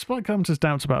 Despite Carpenter's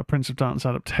doubts about a Prince of Darkness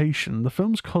adaptation, the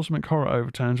film's cosmic horror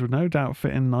overtones would no doubt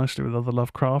fit in nicely with other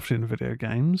Lovecraftian video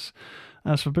games.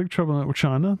 As for Big Trouble in Little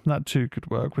China, that too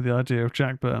could work, with the idea of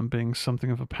Jack Burton being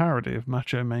something of a parody of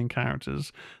macho main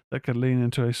characters that could lean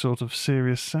into a sort of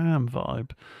Serious Sam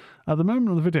vibe. At the moment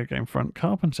on the video game front,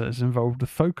 Carpenter is involved with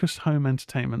Focused Home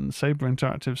Entertainment and Saber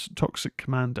Interactive's Toxic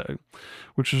Commando,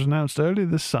 which was announced earlier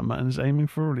this summer and is aiming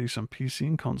for release on PC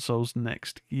and consoles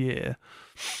next year.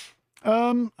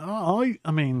 I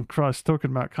mean, Christ,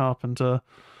 talking about Carpenter,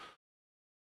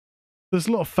 there's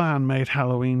a lot of fan-made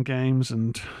Halloween games,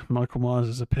 and Michael Myers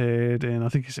has appeared in, I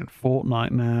think he's in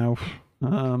Fortnite now.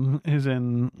 He's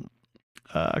in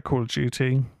Call of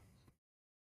Duty.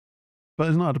 But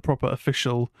it's not had a proper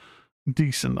official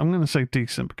decent. I'm going to say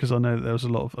decent because I know that there was a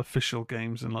lot of official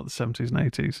games in like the 70s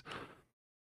and 80s.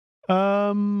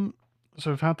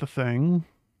 So we've had The Thing.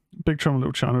 Big Trouble in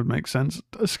Little China would make sense.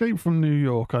 Escape from New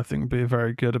York, I think, would be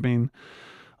very good. I mean,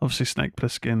 obviously Snake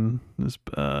Plissken is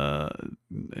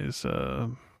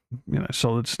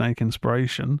solid Snake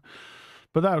inspiration,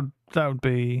 but that would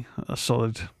be a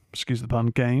solid, excuse the pun,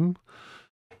 game.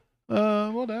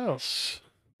 What else?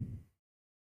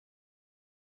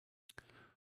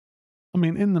 I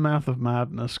mean, In the Mouth of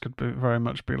Madness could be very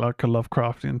much be like a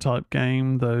Lovecraftian type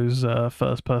game. Those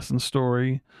first-person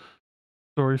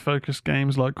story-focused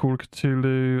games like Call of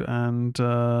Cthulhu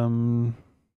and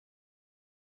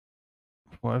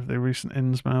whatever the recent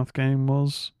Innsmouth game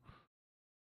was.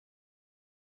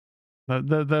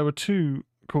 There were two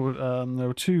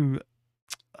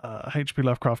H.P.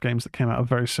 Lovecraft games that came out at a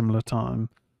very similar time.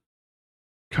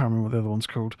 Can't remember what the other one's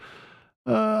called.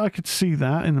 I could see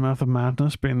that In the Mouth of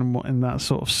Madness being in that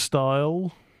sort of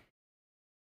style.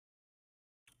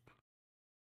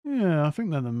 Yeah, I think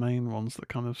they're the main ones that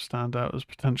kind of stand out as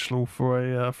potential for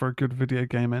a good video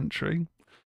game entry.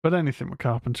 But anything with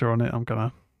Carpenter on it, I'm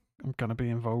gonna be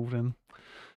involved in.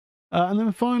 And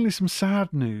then finally, some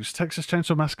sad news. Texas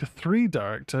Chainsaw Massacre 3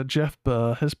 director Jeff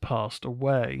Burr has passed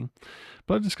away.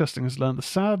 Blood Disgusting has learned the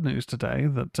sad news today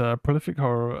that prolific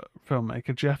horror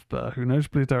filmmaker Jeff Burr, who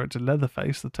notably directed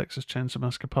Leatherface, the Texas Chainsaw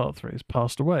Massacre Part 3, has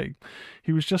passed away.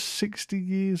 He was just 60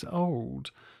 years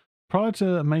old. Prior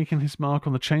to making his mark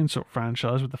on the Chainsaw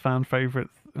franchise with the fan favourite,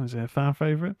 is it a fan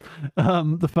favourite?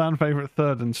 The fan favourite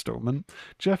third instalment,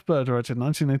 Jeff Burr directed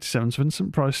 1987's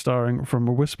Vincent Price starring From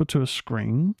a Whisper to a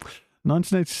Scream,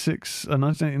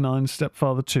 1989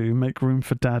 Stepfather 2, Make Room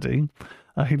for Daddy.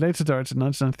 He later directed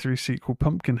 1993 sequel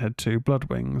Pumpkinhead 2, Blood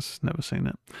Wings. Never seen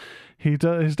it.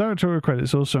 His directorial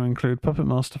credits also include Puppet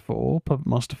Master 4, Puppet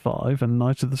Master 5, and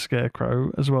Night of the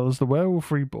Scarecrow, as well as The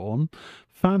Werewolf Reborn,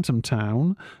 Phantom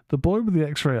Town, The Boy with the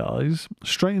X-Ray Eyes,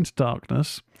 Straight into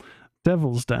Darkness,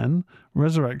 Devil's Den,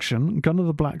 Resurrection, Gun of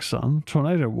the Black Sun,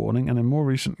 Tornado Warning, and in more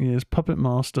recent years, Puppet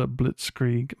Master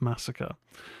Blitzkrieg Massacre.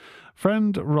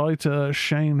 Friend writer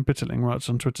Shane Bitterling writes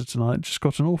on Twitter tonight, just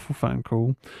got an awful phone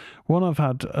call. One I've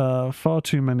had far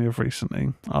too many of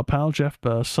recently. Our pal Jeff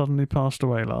Burr suddenly passed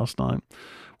away last night.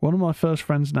 One of my first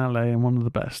friends in LA and one of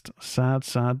the best. Sad,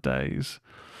 sad days.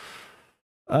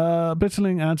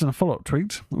 Bitterling adds in a follow-up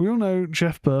tweet, we all know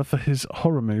Jeff Burr for his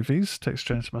horror movies, Texas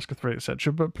Chainsaw Massacre 3,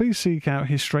 etc., but please seek out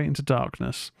his Straight into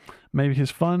Darkness, maybe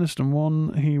his finest and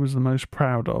one he was the most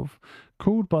proud of.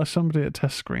 Called by somebody at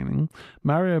test screening,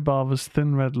 Mario Bava's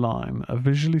Thin Red Line, a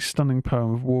visually stunning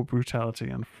poem of war brutality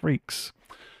and freaks.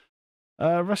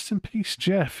 Rest in peace,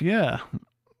 Jeff. Yeah.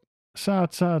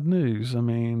 Sad, sad news. I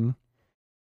mean,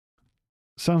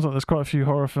 sounds like there's quite a few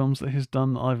horror films that he's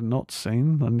done that I've not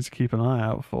seen. I need to keep an eye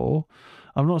out for.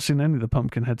 I've not seen any of the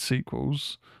Pumpkinhead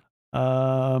sequels.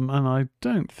 And I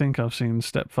don't think I've seen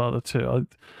Stepfather 2.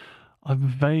 I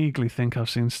vaguely think I've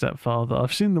seen Stepfather.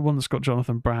 I've seen the one that's got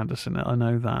Jonathan Brandis in it. I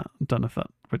know that. I don't know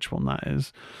which one that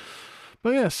is.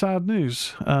 But yeah, sad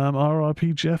news.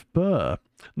 R.I.P. Jeff Burr.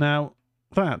 Now,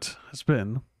 that has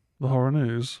been the horror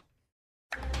news.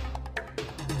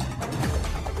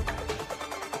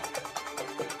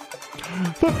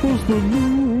 That was the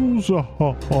news.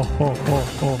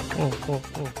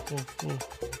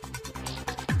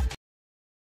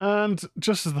 And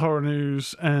just as the horror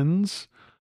news ends,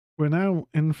 we're now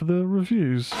in for the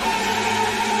reviews.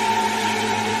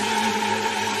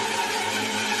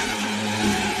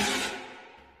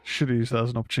 Should use that as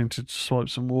an opportunity to swipe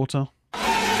some water.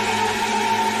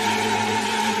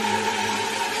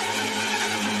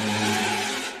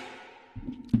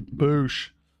 Boosh.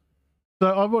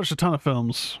 So I've watched a ton of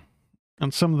films,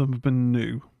 and some of them have been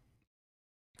new.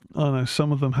 I know,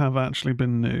 some of them have actually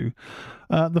been new.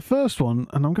 The first one,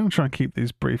 and I'm going to try and keep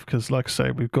these brief because, like I say,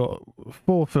 we've got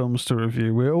 4 films to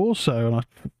review. We're also, and I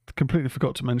completely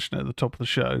forgot to mention it at the top of the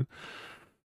show,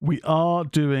 we are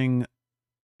doing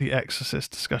the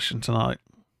Exorcist discussion tonight.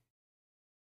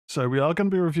 So we are going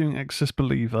to be reviewing Exorcist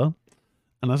Believer.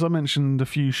 And as I mentioned a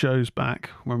few shows back,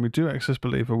 when we do Exorcist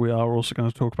Believer, we are also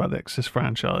going to talk about the Exorcist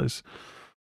franchise.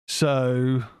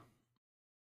 So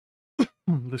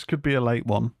This could be a late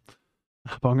one,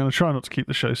 but I'm going to try not to keep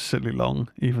the show silly long,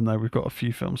 even though we've got a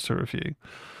few films to review.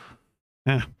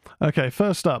 Yeah. Okay,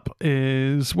 first up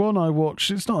is one I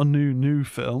watched. It's not a new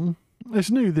film.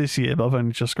 It's new this year, but I've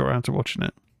only just got around to watching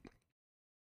it.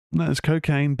 And that is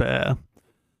Cocaine Bear.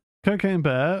 Cocaine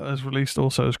Bear, as released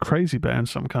also as Crazy Bear in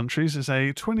some countries, is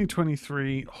a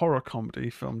 2023 horror comedy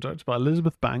film directed by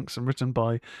Elizabeth Banks and written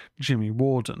by Jimmy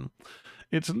Warden.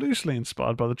 It's loosely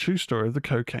inspired by the true story of the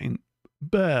Cocaine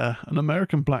Bear, an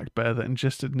American black bear that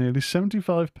ingested nearly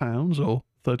 75 pounds or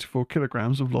 34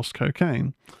 kilograms of lost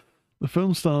cocaine. The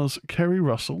film stars Kerry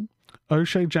Russell,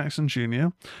 O'Shea Jackson Jr.,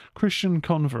 Christian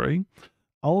Convery,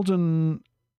 Alden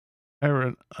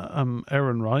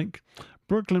Ehrenreich,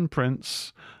 Brooklyn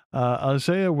Prince,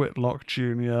 Isaiah Whitlock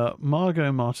Jr.,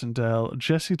 Margot Martindale,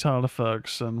 Jesse Tyler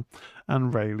Ferguson,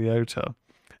 and Ray Liotta.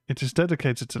 It is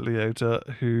dedicated to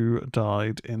Liotta, who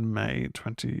died in May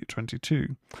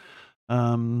 2022.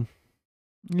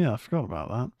 Yeah, I forgot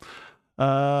about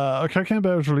that. Cocaine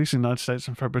Bear was released in the United States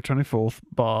on February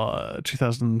 24th,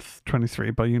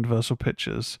 2023 by Universal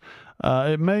Pictures.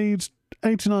 It made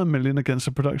 $89 million against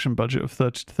a production budget of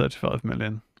 $30 to $35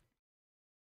 million.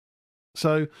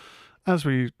 So, as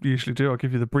we usually do, I'll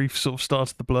give you the brief sort of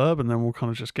start of the blurb, and then we'll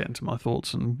kind of just get into my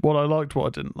thoughts and what I liked, what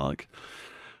I didn't like.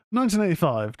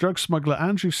 1985, drug smuggler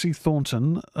Andrew C.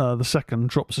 Thornton II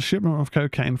drops a shipment of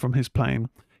cocaine from his plane.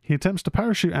 He attempts to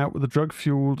parachute out with a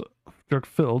drug-filled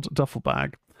duffel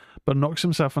bag, but knocks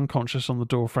himself unconscious on the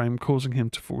doorframe, causing him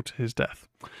to fall to his death.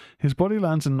 His body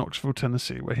lands in Knoxville,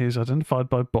 Tennessee, where he is identified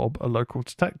by Bob, a local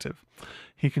detective.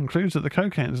 He concludes that the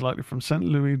cocaine is likely from St.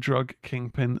 Louis drug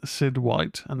kingpin Sid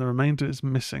White, and the remainder is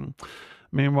missing.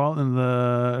 Meanwhile, in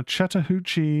the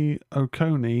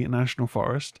Chattahoochee-Oconee National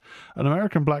Forest, an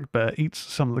American black bear eats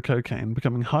some of the cocaine,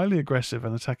 becoming highly aggressive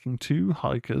and attacking two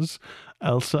hikers,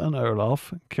 Elsa and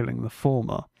Olaf, killing the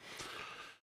former.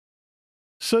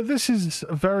 So this is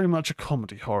very much a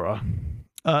comedy horror.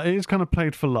 It is kind of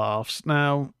played for laughs.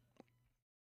 Now,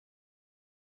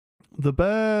 the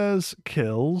bear's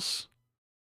kills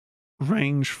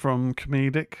range from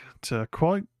comedic to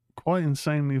quite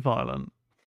insanely violent.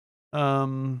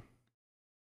 The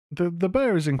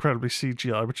bear is incredibly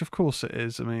CGI, which of course it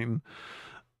is. I mean,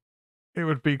 it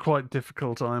would be quite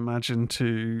difficult, I imagine,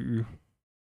 to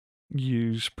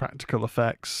use practical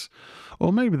effects,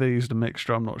 or maybe they used a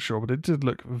mixture, I'm not sure, but it did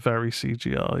look very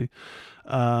CGI.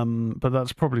 But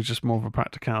that's probably just more of a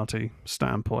practicality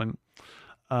standpoint.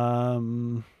 I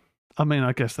mean,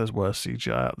 I guess there's worse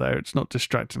CGI out there. It's not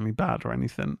distractingly bad or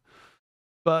anything,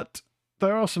 but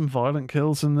there are some violent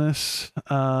kills in this.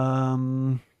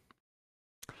 I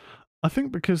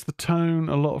think because the tone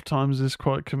a lot of times is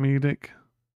quite comedic,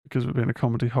 because we're being a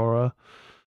comedy horror,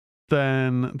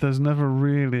 then there's never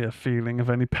really a feeling of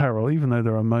any peril, even though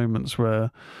there are moments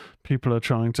where people are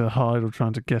trying to hide or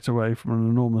trying to get away from an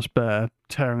enormous bear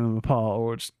tearing them apart,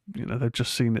 or it's, they've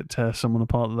just seen it tear someone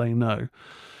apart that they know.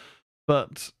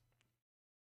 But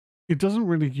it doesn't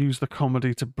really use the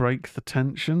comedy to break the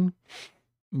tension.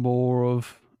 More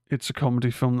of it's a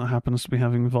comedy film that happens to be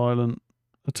having violent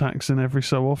attacks in every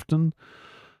so often.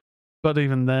 But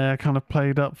even they're kind of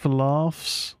played up for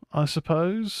laughs, I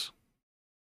suppose.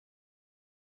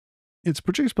 It's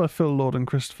produced by Phil Lord and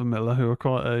Christopher Miller, who are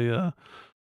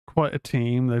quite a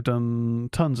team. They've done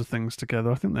tons of things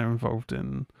together. I think they're involved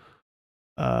in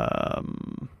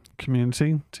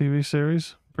Community TV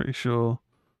series. Pretty sure.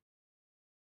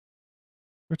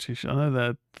 I know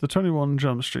they're the 21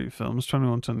 Jump Street films,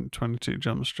 21 to 22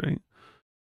 Jump Street.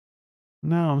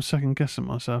 Now I'm second guessing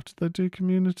myself. Did they do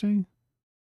Community?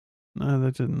 No,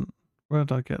 they didn't. Where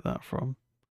did I get that from?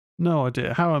 No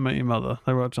idea. How I Met Your Mother.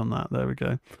 They worked on that. There we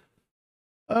go.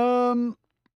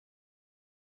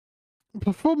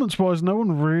 Performance-wise, no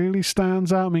one really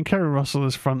stands out. I mean, Kerry Russell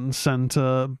is front and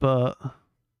center, but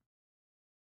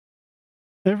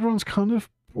everyone's kind of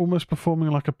almost performing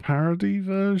like a parody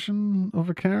version of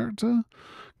a character.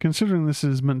 Considering this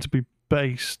is meant to be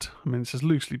based, I mean, this is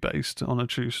loosely based on a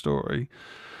true story.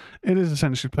 It is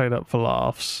essentially played up for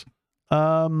laughs.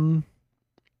 And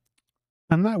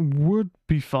that would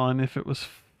be fine if it was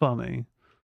funny.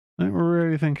 I don't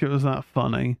really think it was that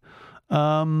funny.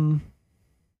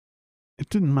 It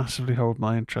didn't massively hold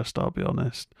my interest, I'll be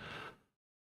honest.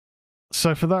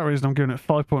 So for that reason, I'm giving it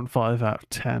 5.5 out of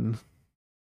 10.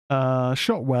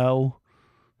 Shot well.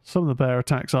 Some of the bear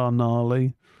attacks are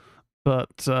gnarly,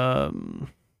 but I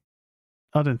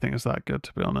didn't think it's that good,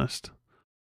 to be honest.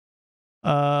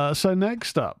 So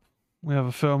next up, we have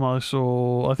a film I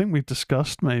saw, I think we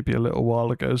discussed maybe a little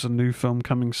while ago. It's a new film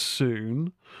coming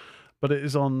soon, but it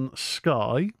is on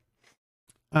Sky.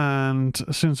 And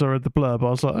as soon as I read the blurb, I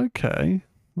was like, okay,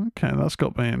 that's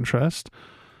got my interest.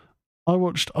 I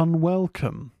watched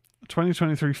Unwelcome, a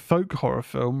 2023 folk horror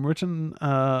film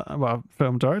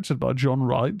film directed by John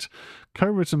Wright,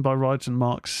 co-written by Wright and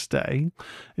Mark Stay.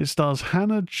 It stars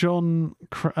Hannah John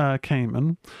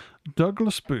Kamen,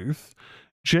 Douglas Booth,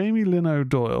 Jamie Lynn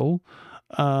O'Doyle,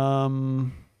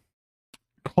 Colm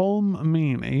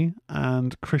Meaney,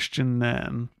 and Christian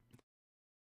Nairn.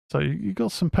 So you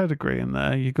got some pedigree in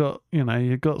there. You got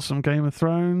some Game of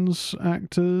Thrones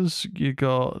actors. You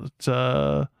got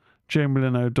Jamie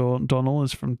Lynn O'Donnell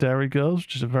is from Derry Girls,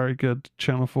 which is a very good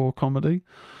Channel 4 comedy.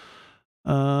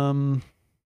 I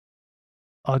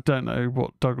don't know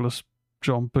what Douglas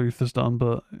John Booth has done,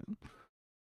 but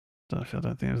I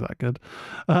don't think it was that good.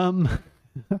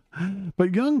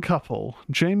 But young couple,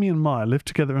 Jamie and Maya, live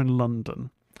together in London.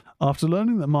 After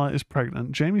learning that Maya is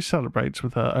pregnant, Jamie celebrates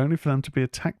with her only for them to be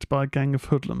attacked by a gang of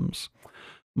hoodlums.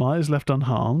 Maya is left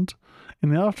unharmed. In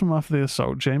the aftermath of the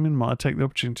assault, Jamie and Maya take the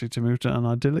opportunity to move to an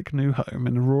idyllic new home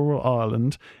in rural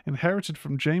Ireland, inherited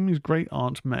from Jamie's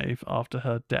great-aunt Maeve after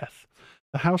her death.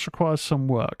 The house requires some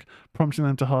work, prompting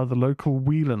them to hire the local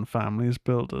Whelan family as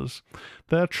builders.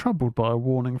 They are troubled by a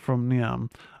warning from Niam,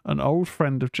 an old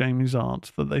friend of Jamie's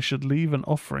aunt, that they should leave an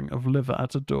offering of liver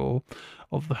at a door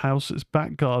of the house's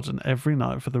back garden every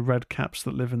night for the red caps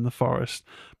that live in the forest,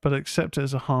 but accept it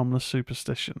as a harmless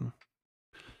superstition.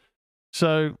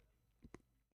 So,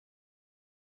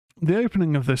 the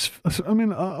opening of this, I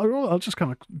mean, I'll just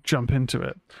kind of jump into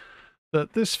it.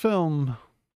 That this film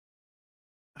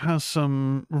has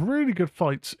some really good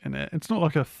fights in it. It's not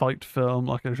like a fight film,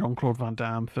 like a Jean-Claude Van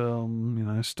Damme film,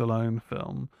 Stallone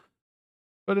film.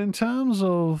 But in terms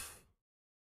of,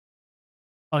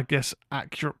 I guess,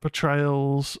 accurate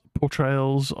portrayals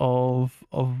of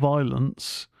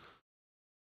violence,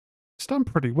 it's done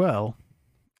pretty well.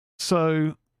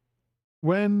 So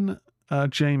when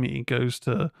Jamie goes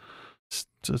to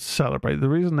celebrate, the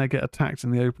reason they get attacked in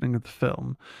the opening of the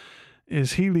film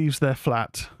is he leaves their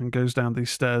flat and goes down these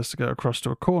stairs to go across to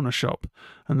a corner shop,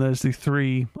 and there's the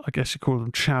three, I guess you call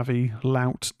them chavvy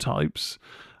lout types,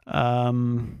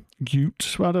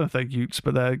 utes. Well, I don't know if they're utes,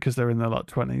 but they're in their like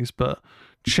 20s, but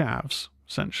chavs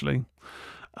essentially,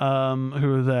 who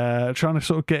are there trying to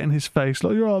sort of get in his face,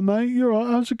 like, "You're all right, mate. You're all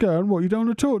right. How's it going? What, you don't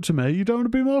want to talk to me? You don't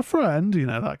want to be my friend?"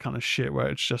 That kind of shit. Where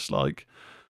it's just like,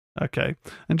 okay.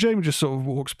 And Jamie just sort of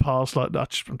walks past like, "I'm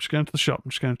just going to the shop.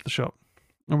 I'm just going to the shop."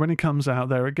 And when he comes out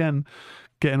there again,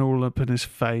 getting all up in his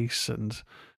face, and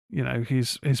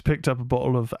he's picked up a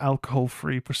bottle of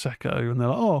alcohol-free prosecco, and they're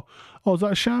like, "Oh, is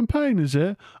that champagne? Is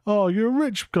it? Oh, you're a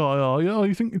rich guy, are you? Oh,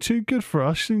 you think you're too good for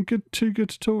us? You think too good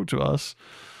to talk to us?"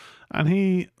 And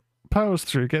he powers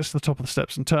through, gets to the top of the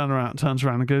steps, and turns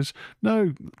around and goes,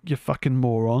 "No, you fucking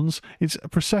morons! It's a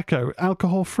prosecco,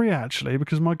 alcohol-free actually,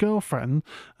 because my girlfriend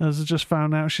has just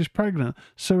found out she's pregnant,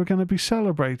 so we're going to be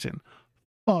celebrating."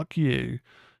 Fuck you.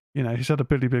 He's had a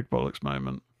Billy Big Bollocks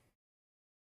moment.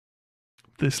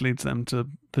 This leads to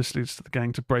the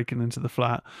gang to breaking into the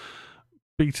flat,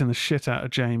 beating the shit out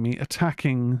of Jamie,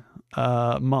 attacking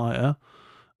Maya. I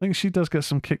think she does get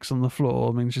some kicks on the floor.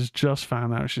 I mean, she's just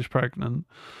found out she's pregnant.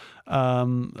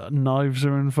 Knives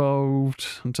are involved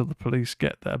until the police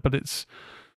get there, but it's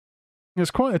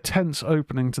quite a tense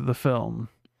opening to the film.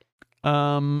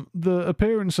 The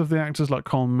appearance of the actors like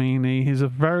Colm Meaney, he's a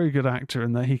very good actor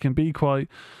in that he can be quite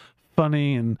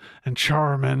funny and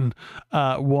charming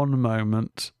at one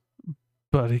moment,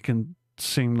 but he can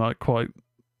seem like quite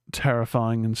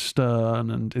terrifying and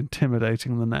stern and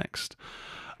intimidating the next.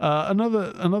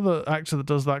 Another actor that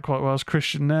does that quite well is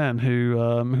Christian Nairn, who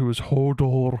was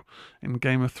Hodor in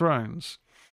Game of Thrones.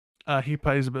 He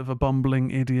plays a bit of a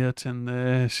bumbling idiot in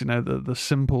this, the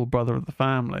simple brother of the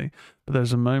family. But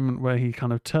there's a moment where he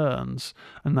kind of turns,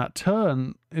 and that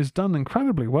turn is done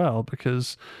incredibly well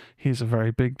because he's a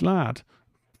very big lad,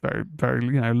 very,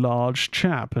 very, large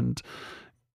chap. And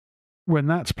when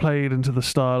that's played into the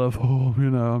style of,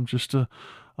 I'm just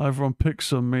everyone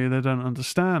picks on me, they don't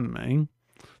understand me,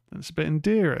 it's a bit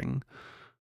endearing.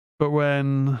 But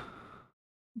when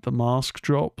the mask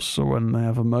drops, or when they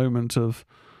have a moment of,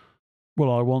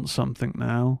 well, I want something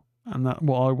now, and that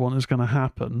what I want is going to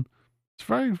happen, it's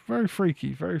very, very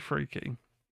freaky, very freaky.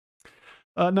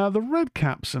 Now, the red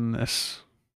caps in this,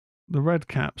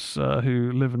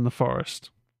 who live in the forest,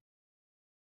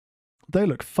 they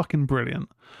look fucking brilliant.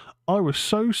 I was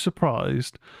so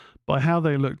surprised by how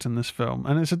they looked in this film,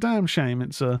 and it's a damn shame.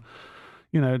 It's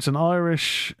it's an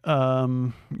Irish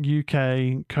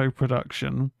UK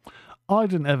co-production. I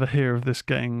didn't ever hear of this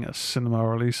getting a cinema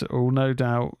release at all. No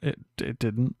doubt it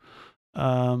didn't.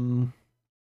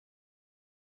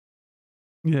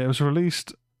 Yeah, it was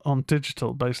released on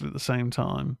digital basically at the same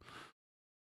time.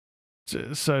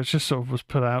 So it just sort of was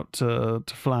put out to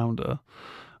flounder.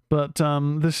 But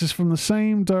this is from the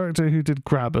same director who did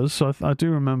Grabbers, so I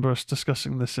do remember us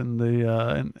discussing this in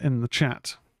the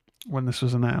chat when this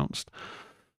was announced.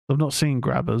 I've not seen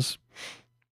Grabbers,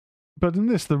 but in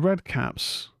this, the red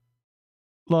caps,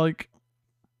 like,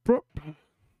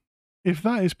 if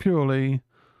that is purely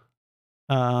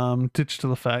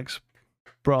digital effects,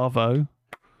 bravo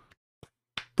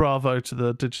to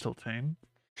the digital team.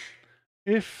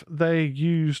 If they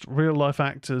used real life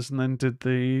actors and then did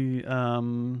the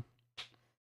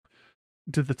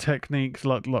techniques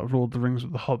like Lord of the Rings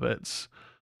with the hobbits,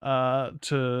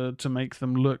 to make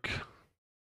them look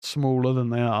smaller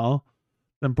than they are,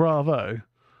 then bravo.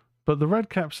 But the red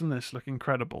caps in this look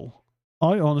incredible.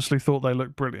 I honestly thought they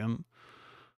looked brilliant.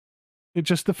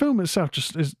 The film itself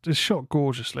just is shot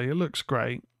gorgeously. It looks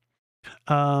great.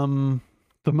 The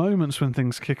moments when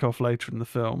things kick off later in the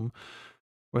film,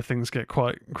 where things get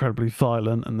quite incredibly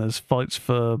violent and there's fights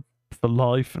for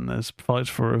life and there's fights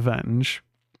for revenge,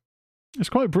 it's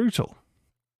quite brutal.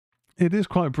 It is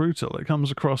quite brutal. It comes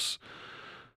across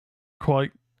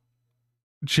quite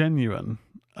genuine.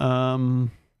 Do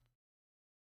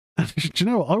you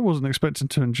know what? I wasn't expecting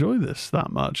to enjoy this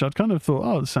that much. I'd kind of thought,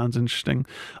 oh, this sounds interesting.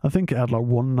 I think it had like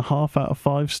 1.5 out of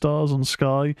 5 stars on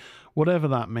Sky, whatever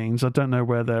that means. I don't know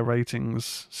where their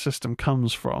ratings system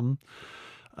comes from.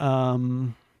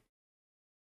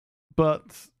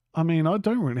 But I mean, I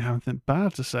don't really have anything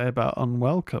bad to say about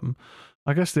Unwelcome.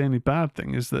 I guess the only bad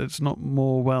thing is that it's not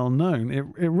more well known.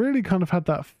 It really kind of had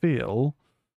that feel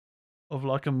of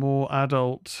like a more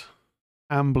adult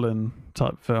Amblin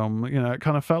type film. You know, it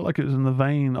kind of felt like it was in the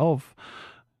vein of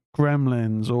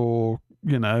Gremlins or,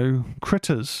 you know,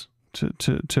 Critters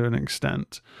to an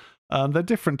extent. They're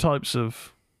different types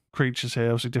of creatures here,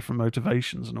 obviously different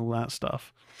motivations and all that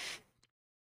stuff.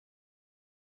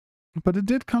 But it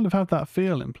did kind of have that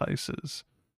feel in places,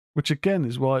 which again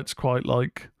is why it's quite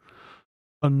like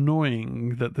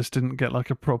annoying that this didn't get like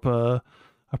a proper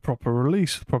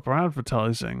release with proper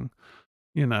advertising.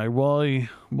 You know,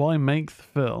 why make the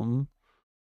film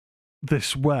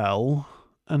this well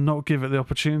and not give it the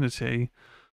opportunity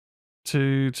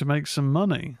to make some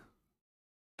money?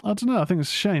 I don't know. I think it's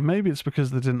a shame. Maybe it's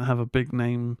because they didn't have a big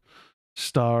name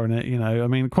star in it. You know, I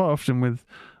mean, quite often with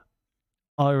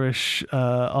Irish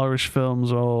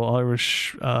films or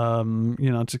Irish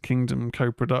United Kingdom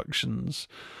co-productions,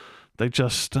 they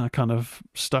just kind of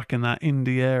stuck in that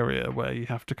indie area where you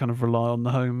have to kind of rely on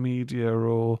the home media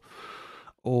or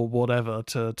whatever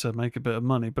to make a bit of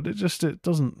money. But it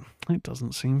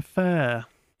doesn't seem fair.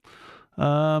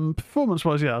 Performance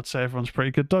wise, yeah, I'd say everyone's pretty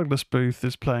good. Douglas Booth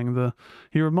is playing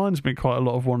he reminds me quite a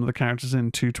lot of one of the characters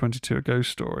in 222 A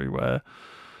Ghost Story, where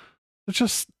it's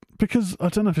just because I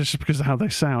don't know if it's just because of how they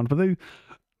sound, but they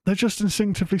just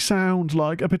instinctively sound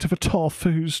like a bit of a toff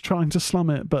who's trying to slum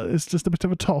it, but it's just a bit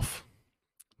of a toff.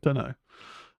 Don't know.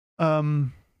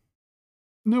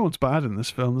 No one's bad in this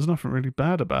film. There's nothing really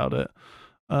bad about it.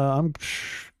 I'm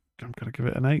gonna give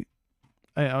it an 8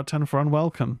 out of 10 for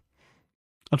Unwelcome.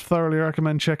 I'd thoroughly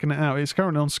recommend checking it out. It's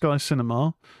currently on Sky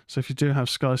Cinema, so if you do have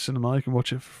Sky Cinema, you can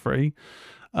watch it for free.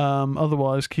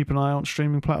 Otherwise, keep an eye out on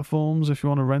streaming platforms. If you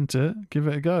want to rent it, give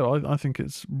it a go. I think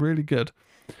it's really good.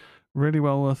 Really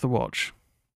well worth the watch.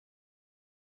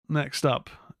 Next up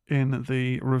in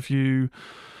the review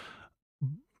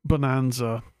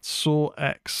bonanza, Saw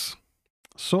X.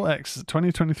 Saw X is a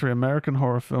 2023 American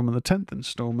horror film and the 10th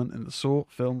installment in the Saw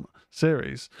film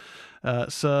series.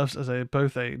 Serves as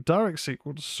both a direct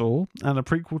sequel to Saw and a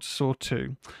prequel to Saw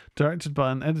 2, directed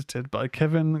by and edited by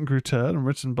Kevin Grutter and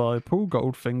written by Paul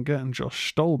Goldfinger and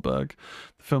Josh Stolberg.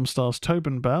 The film stars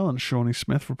Tobin Bell and Shawnee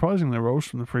Smith reprising their roles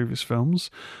from the previous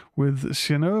films, with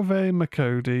Synnøve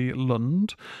Macody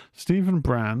Lund, Stephen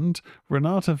Brand,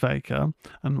 Renata Vega,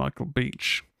 and Michael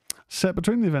Beach. Set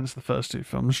between the events of the first two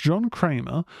films, John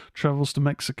Kramer travels to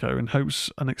Mexico in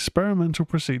hopes an experimental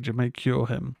procedure may cure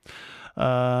him.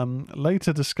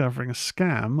 Later discovering a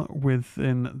scam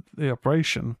within the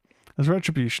operation, as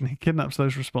retribution, he kidnaps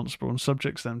those responsible and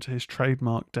subjects them to his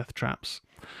trademark death traps.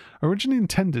 Originally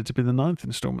intended to be the 9th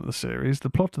installment of the series, the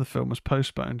plot of the film was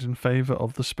postponed in favour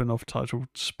of the spin-off titled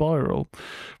Spiral,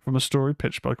 from a story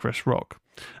pitched by Chris Rock.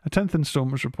 A 10th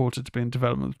installment was reported to be in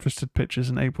development with Twisted Pictures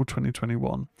in April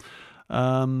 2021.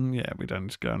 Yeah, we don't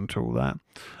need to go into all that.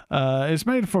 It's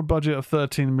made for a budget of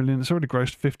 13 million. It's already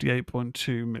grossed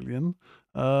 58.2 million,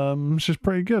 which is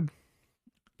pretty good.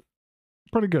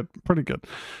 Pretty good.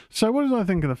 So what did I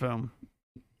think of the film?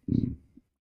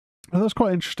 Well, that's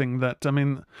quite interesting that, I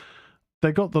mean,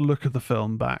 they got the look of the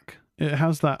film back It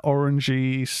has that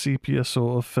orangey sepia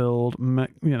sort of filled,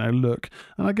 look,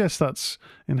 and I guess that's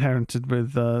inherited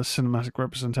with cinematic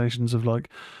representations of like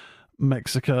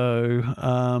Mexico.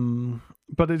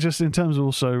 But it just, in terms of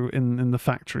also in the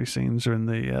factory scenes or in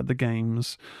the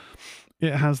games,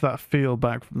 it has that feel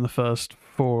back from the first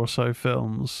 4 or so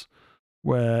films,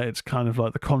 where it's kind of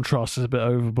like the contrast is a bit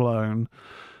overblown.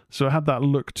 So it had that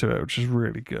look to it, which is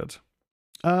really good.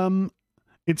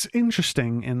 It's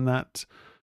interesting in that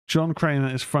John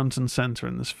Kramer is front and center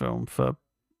in this film for,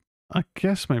 I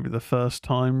guess, maybe the first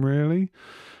time, really,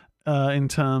 in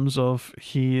terms of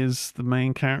he is the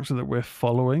main character that we're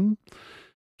following.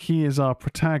 He is our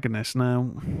protagonist.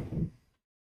 Now,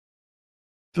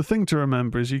 the thing to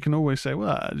remember is you can always say,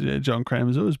 well, John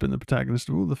Kramer's always been the protagonist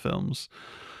of all the films.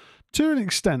 To an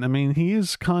extent, I mean, he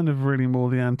is kind of really more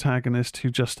the antagonist who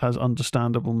just has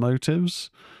understandable motives.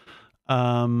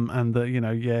 And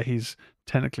that, he's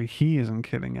technically, he isn't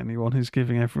killing anyone. He's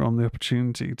giving everyone the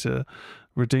opportunity to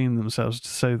redeem themselves, to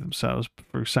save themselves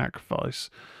through sacrifice.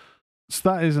 So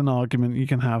that is an argument you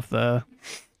can have there.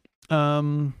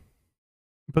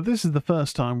 But this is the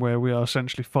first time where we are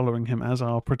essentially following him as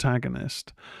our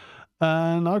protagonist.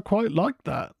 And I quite like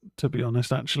that, to be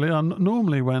honest, actually.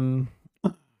 Normally when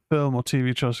film or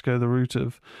TV tries to go the route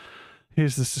of,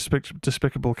 here's this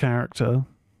despicable character,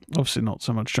 obviously not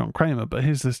so much John Kramer, but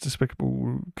here's this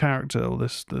despicable character or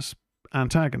this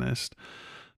antagonist,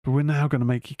 but we're now going to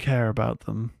make you care about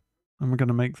them, and we're going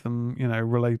to make them,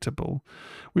 relatable.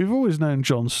 We've always known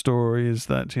John's story is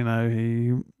that, he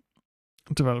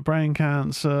developed brain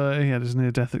cancer, he had his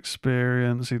near-death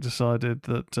experience, he decided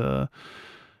that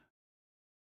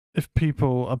if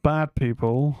people are bad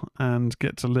people and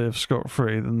get to live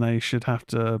scot-free, then they should have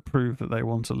to prove that they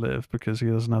want to live because he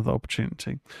doesn't have the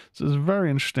opportunity. So it's a very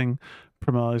interesting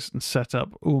premise and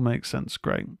setup, all makes sense,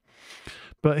 great.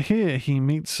 But here he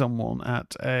meets someone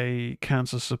at a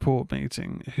cancer support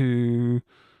meeting who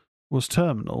was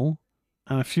terminal,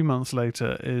 and a few months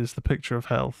later is the picture of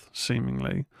health,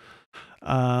 seemingly,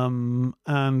 and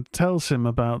tells him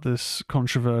about this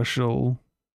controversial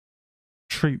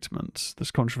treatment, this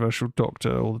controversial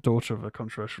doctor, or the daughter of a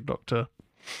controversial doctor,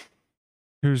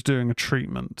 who's doing a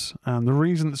treatment. And the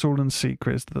reason it's all in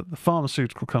secret is that the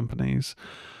pharmaceutical companies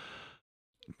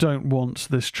don't want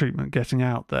this treatment getting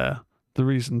out there. The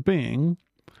reason being,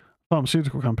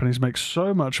 pharmaceutical companies make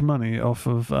so much money off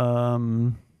of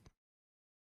the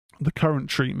current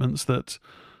treatments that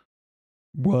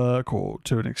work, or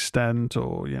to an extent,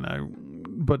 or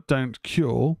but don't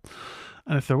cure.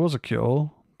 And if there was a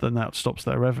cure, then that stops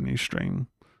their revenue stream,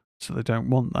 so they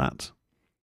don't want that.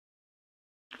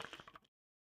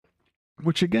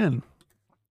 Which again,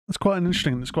 it's quite an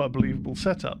interesting, it's quite a believable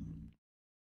setup.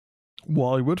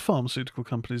 Why would pharmaceutical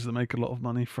companies that make a lot of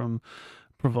money from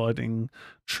providing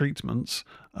treatments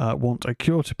want a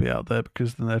cure to be out there?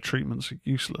 Because then their treatments are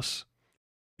useless,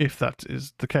 if that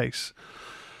is the case.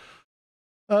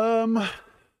 But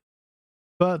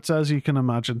as you can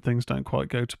imagine, things don't quite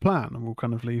go to plan, and we'll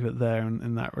kind of leave it there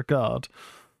in that regard.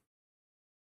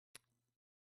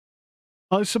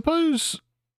 I suppose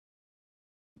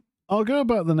I'll go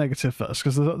about the negative first,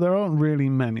 because there aren't really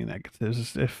many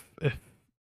negatives. If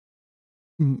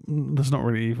there's not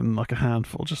really even like a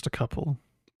handful, just a couple.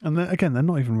 And then, again, they're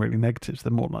not even really negatives.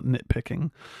 They're more like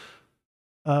nitpicking.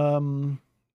 I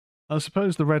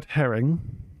suppose the red herring,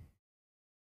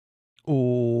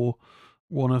 or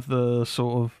one of the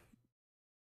sort of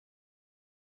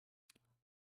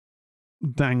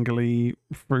dangly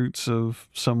fruits of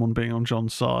someone being on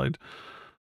John's side,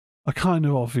 are kind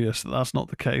of obvious that that's not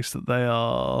the case, that they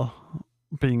are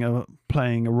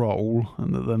playing a role,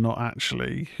 and that they're not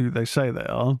actually who they say they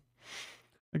are.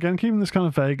 Again, keeping this kind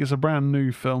of vague, it's a brand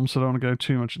new film, so I don't want to go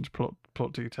too much into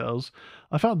plot details.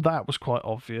 I found that was quite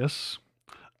obvious.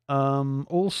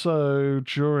 Also,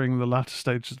 during the latter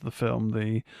stages of the film,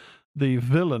 the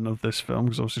villain of this film,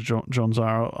 because obviously John's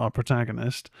our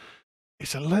protagonist,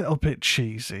 it's a little bit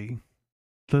cheesy.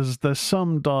 There's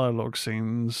some dialogue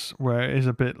scenes where it is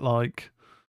a bit like,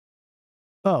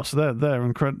 oh, so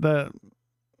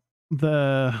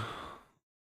they're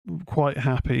quite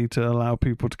happy to allow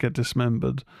people to get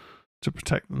dismembered to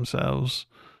protect themselves.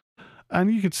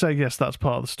 And you could say, yes, that's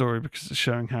part of the story, because it's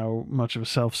showing how much of a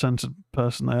self-centered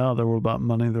person they are. They're all about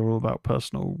money. They're all about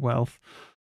personal wealth.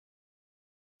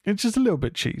 It's just a little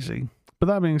bit cheesy. But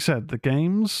that being said, the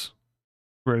game's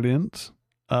brilliant.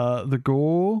 The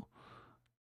gore,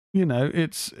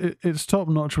 it's top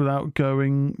notch without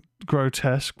going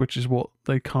grotesque, which is what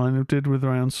they kind of did with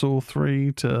around Saw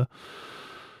 3 to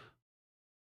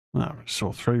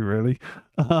Saw 3 really.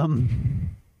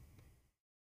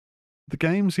 The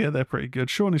games, yeah, they're pretty good.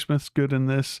 Shawnee Smith's good in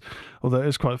this, although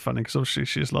it's quite funny because obviously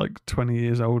she's like 20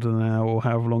 years older now, or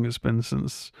however long it's been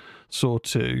since Saw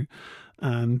 2.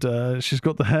 And she's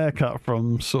got the haircut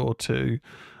from Saw 2,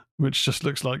 which just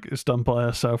looks like it's done by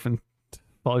herself in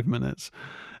 5 minutes.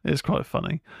 It's quite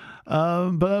funny.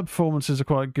 But her performances are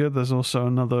quite good. There's also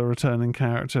another returning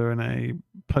character in a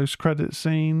post-credit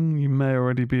scene. You may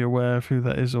already be aware of who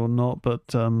that is or not,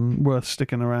 but worth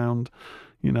sticking around,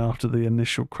 after the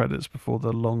initial credits before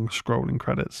the long scrolling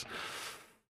credits.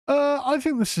 I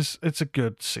think it's a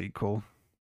good sequel.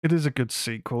 It is a good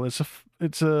sequel. It's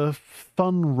a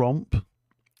fun romp.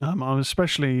 I'm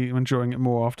especially enjoying it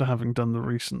more after having done the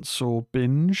recent Saw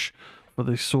binge for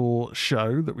the Saw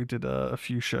show that we did a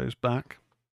few shows back.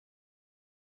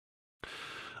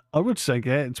 I would say,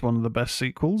 yeah, it's one of the best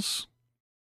sequels.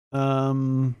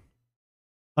 I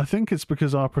think it's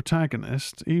because our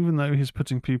protagonist, even though he's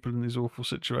putting people in these awful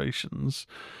situations,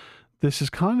 this has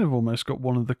kind of almost got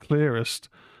one of the clearest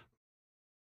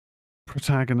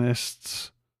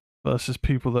protagonists versus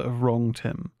people that have wronged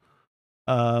him.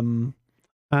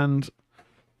 And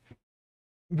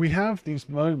we have these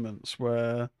moments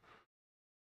where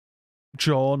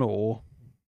John, or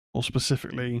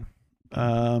specifically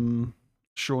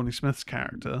Shawnee Smith's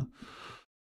character,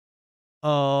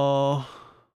 are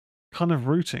kind of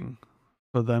rooting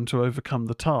for them to overcome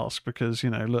the task because,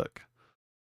 look,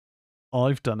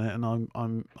 I've done it and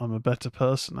I'm a better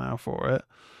person now for it.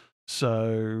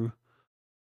 So,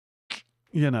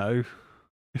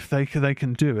 if they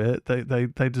can do it,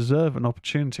 they deserve an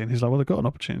opportunity. And he's like, well, they've got an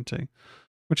opportunity,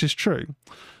 which is true.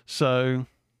 So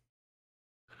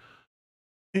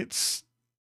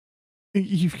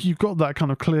you've got that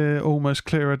kind of almost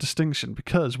clearer distinction,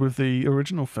 because with the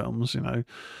original films,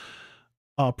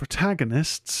 our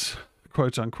protagonists,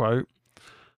 quote unquote,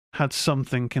 had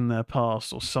something in their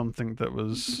past, or something that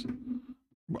was,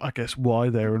 I guess, why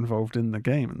they were involved in the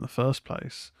game in the first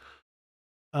place.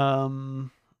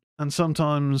 And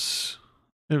sometimes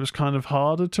it was kind of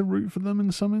harder to root for them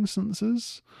in some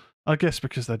instances. I guess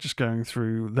because they're just going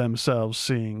through themselves,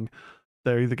 seeing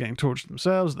they're either getting tortured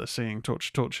themselves, they're seeing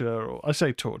torture, or I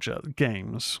say torture,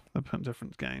 games. They're put in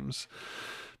different games.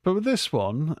 But with this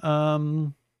one,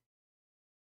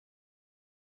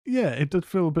 yeah, it did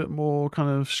feel a bit more kind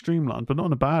of streamlined, but not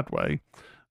in a bad way.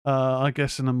 I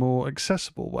guess in a more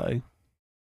accessible way.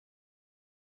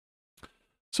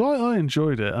 So I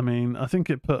enjoyed it. I mean, I think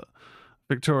it put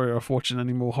Victoria off watching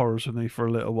any more horrors with me for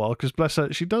a little while, because bless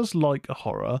her, she does like a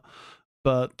horror,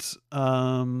 but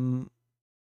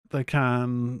they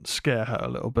can scare her a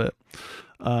little bit,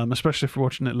 especially if you're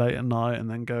watching it late at night and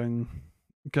then going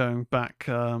back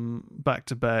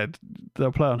to bed.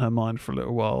 They'll play on her mind for a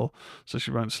little while, so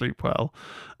she won't sleep well.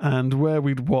 And where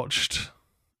we'd watched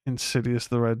Insidious,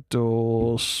 The Red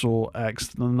Door, Saw X,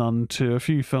 The Nun 2, a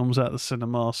few films at the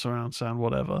cinema, surround sound,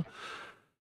 whatever,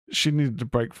 she needed a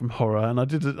break from horror. And I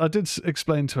did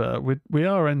explain to her, we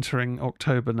are entering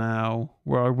October now,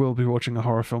 where I will be watching a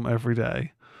horror film every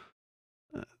day.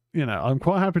 I'm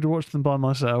quite happy to watch them by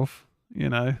myself,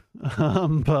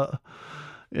 but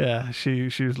yeah, she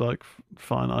was like,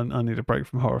 fine, I need a break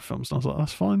from horror films. And I was like,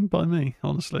 that's fine by me,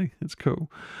 honestly. It's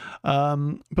cool.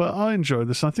 But I enjoyed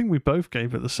this. I think we both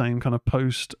gave it the same kind of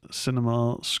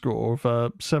post-cinema score of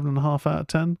 7.5 out of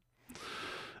 10.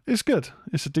 It's good.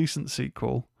 It's a decent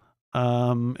sequel.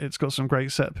 It's got some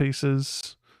great set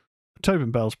pieces.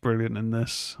 Tobin Bell's brilliant in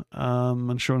this.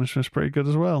 And Shawnee Smith's pretty good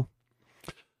as well.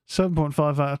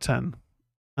 7.5 out of 10.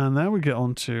 And now we get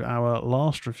on to our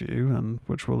last review, and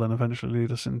which will then eventually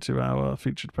lead us into our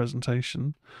featured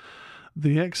presentation.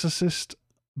 The Exorcist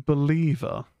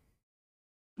Believer.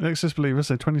 The Exorcist Believer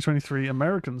is a 2023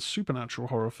 American supernatural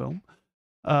horror film,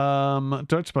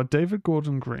 directed by David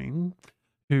Gordon Green,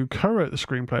 who co-wrote the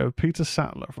screenplay with Peter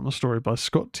Sattler from a story by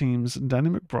Scott Teems, Danny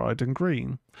McBride, and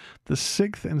Green. The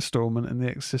 6th installment in the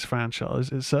Exorcist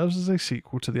franchise, it serves as a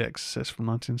sequel to The Exorcist from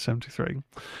 1973.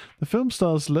 The film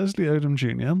stars Leslie Odom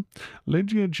Jr.,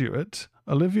 Lydia Jewett,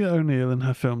 Olivia O'Neill in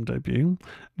her film debut,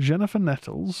 Jennifer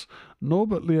Nettles,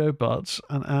 Norbert Leo Butz,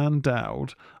 and Anne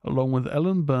Dowd, along with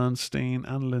Ellen Bernstein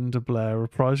and Linda Blair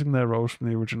reprising their roles from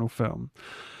the original film.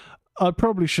 I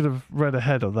probably should have read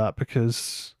ahead of that,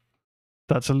 because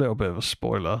that's a little bit of a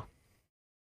spoiler.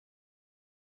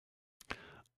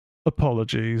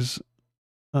 Apologies.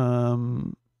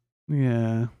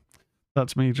 Yeah,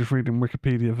 that's me just reading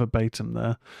Wikipedia verbatim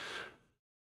there.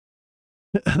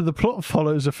 The plot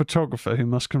follows a photographer who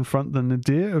must confront the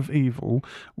nadir of evil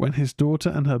when his daughter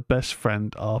and her best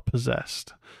friend are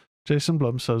possessed. Jason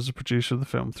Blum serves as the producer of the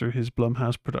film through his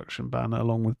Blumhouse production banner,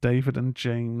 along with David and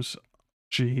James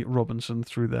G. Robinson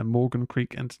through their Morgan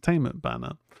Creek Entertainment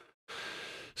banner.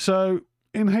 So,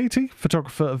 in Haiti,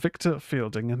 photographer Victor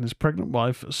Fielding and his pregnant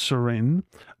wife, Serene,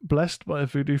 blessed by a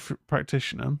voodoo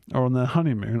practitioner, are on their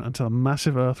honeymoon until a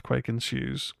massive earthquake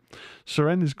ensues.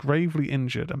 Serene is gravely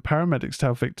injured, and paramedics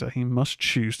tell Victor he must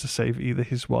choose to save either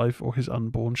his wife or his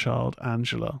unborn child,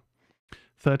 Angela.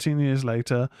 13 years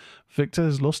later, Victor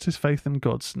has lost his faith in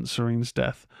God since Serene's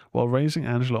death, while raising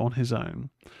Angela on his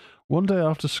own. One day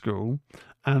after school,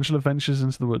 Angela ventures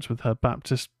into the woods with her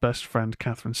Baptist best friend,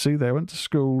 Catherine. See, they went to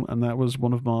school, and that was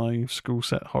one of my school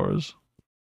set horrors.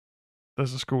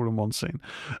 There's a school in one scene.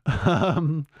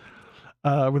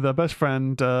 With her best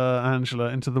friend, Angela,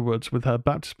 into the woods with her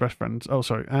Baptist best friend...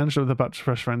 Angela with her Baptist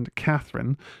best friend,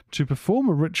 Catherine, to perform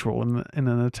a ritual in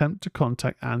an attempt to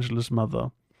contact Angela's mother.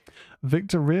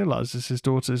 Victor realizes his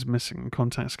daughter is missing and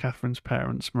contacts Catherine's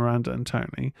parents, Miranda and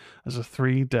Tony, as a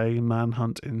 3-day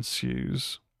manhunt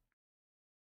ensues.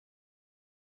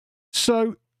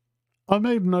 So, I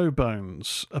made no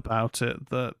bones about it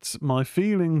that my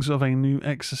feelings of a new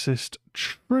Exorcist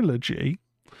trilogy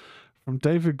from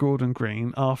David Gordon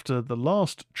Green, after the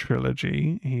last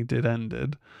trilogy he did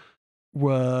ended,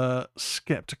 were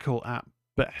skeptical at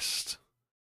best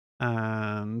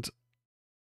and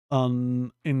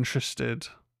uninterested,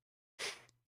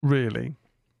 really,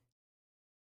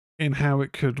 in how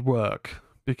it could work,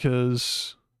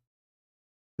 because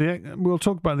we'll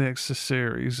talk about the Exorcist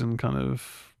series and kind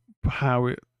of how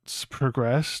it's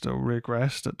progressed or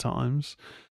regressed at times,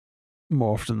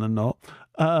 more often than not.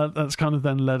 That's kind of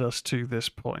then led us to this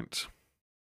point.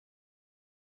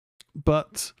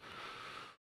 But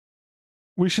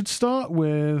we should start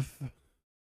with...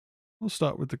 We'll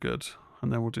start with the good,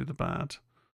 and then we'll do the bad.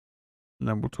 And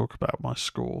then we'll talk about my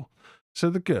score. So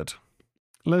the good.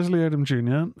 Leslie Odom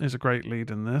Jr. is a great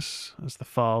lead in this as the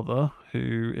father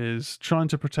who is trying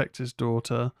to protect his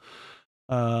daughter,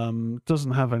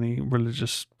 doesn't have any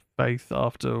religious faith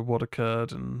after what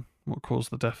occurred and what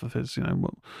caused the death of his,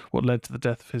 what led to the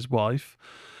death of his wife,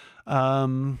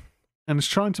 and is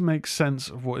trying to make sense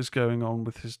of what is going on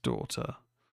with his daughter.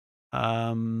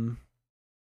 And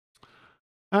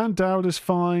Dowd is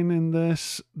fine in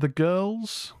this. The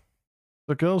girls'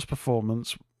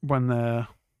 performance when they're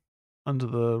under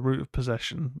the root of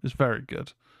possession is very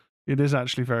good. It is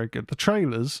actually very good. The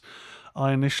trailers,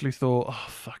 I initially thought,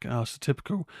 it's a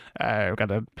typical,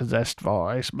 got a possessed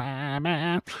voice,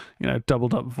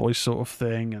 doubled up voice sort of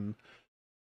thing, and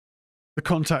the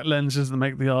contact lenses that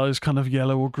make the eyes kind of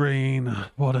yellow or green,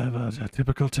 whatever,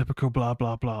 typical, blah,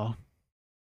 blah, blah.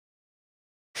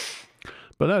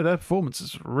 But no, their performance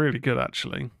is really good,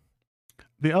 actually.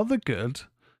 The other good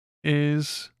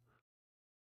is...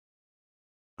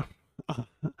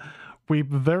 we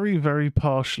very, very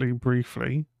partially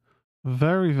briefly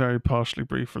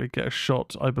get a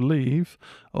shot, I believe,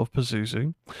 of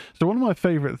Pazuzu. So one of my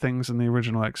favourite things in the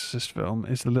original Exorcist film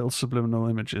is the little subliminal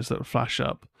images that would flash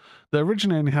up. They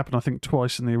originally only happened, I think,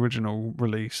 twice in the original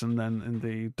release, and then in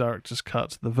the director's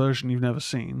cut, the version you've never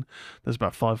seen, there's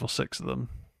about 5 or 6 of them.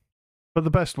 But the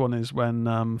best one is when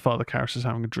Father Karras is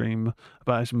having a dream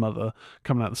about his mother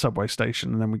coming out of the subway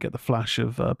station, and then we get the flash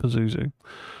of Pazuzu.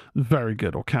 Very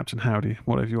good, or Captain Howdy,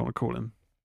 whatever you want to call him.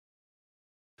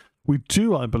 We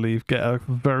do, I believe, get a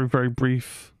very, very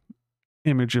brief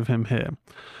image of him here.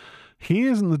 He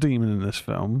isn't the demon in this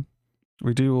film.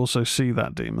 We do also see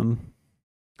that demon,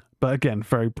 but again,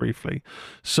 very briefly.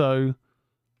 So,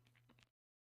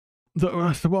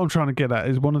 what I'm trying to get at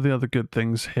is one of the other good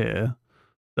things here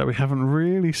that we haven't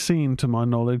really seen, to my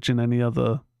knowledge, in any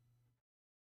other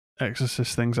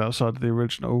Exorcist things outside of the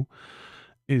original,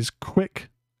 is quick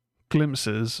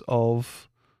glimpses of,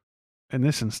 in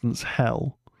this instance,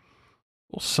 hell,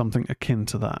 or something akin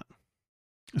to that.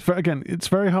 It's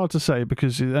very hard to say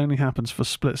because it only happens for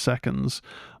split seconds,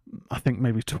 I think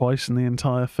maybe twice in the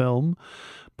entire film,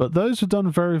 but those are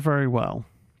done very, very well.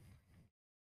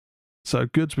 So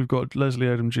goods, we've got Leslie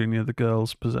Odom Jr., the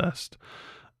girls possessed,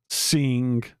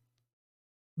 seeing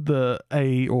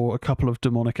or a couple of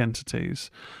demonic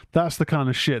entities. That's the kind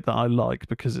of shit that I like,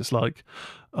 because it's like,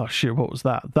 oh shit, what was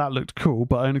that? That looked cool,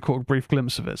 but I only caught a brief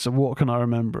glimpse of it, so what can I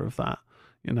remember of that?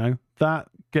 That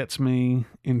gets me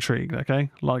intrigued, okay?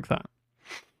 Like that.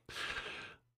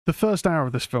 The first hour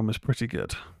of this film is pretty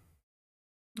good.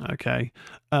 Okay.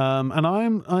 And I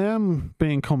am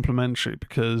being complimentary,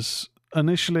 because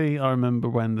initially I remember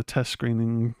when the test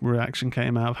screening reaction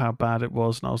came out, how bad it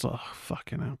was, and I was like, oh,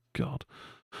 fucking hell, God.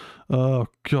 Oh,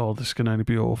 God, this can only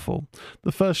be awful.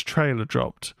 The first trailer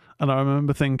dropped, and I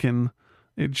remember thinking,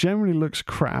 it generally looks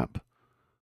crap.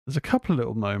 There's a couple of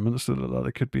little moments that look like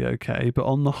they could be okay, but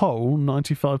on the whole,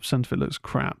 95% of it looks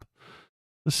crap.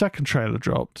 The second trailer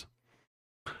dropped.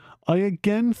 I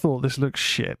again thought this looks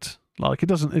shit. Like, it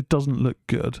doesn't look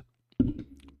good.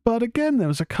 But again, there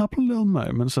was a couple of little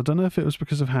moments. I don't know if it was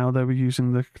because of how they were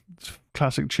using the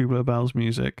classic Tubular Bells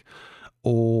music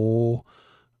or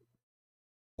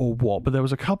what, but there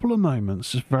was a couple of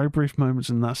moments, just very brief moments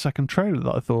in that second trailer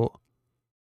that I thought,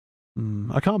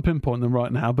 I can't pinpoint them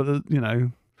right now, but, you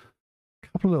know, a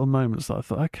couple of little moments that I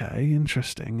thought, okay,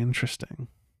 interesting.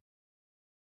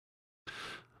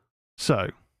 So,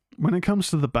 when it comes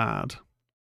to the bad,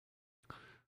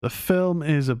 the film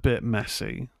is a bit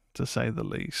messy, to say the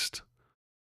least.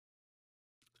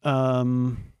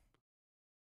 The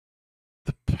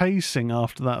pacing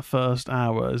after that first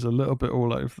hour is a little bit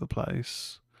all over the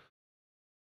place.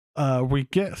 We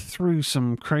get through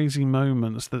some crazy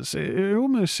moments it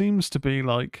almost seems to be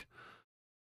like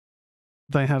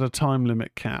they had a time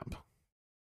limit cap.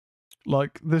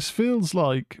 Like, this feels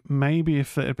like maybe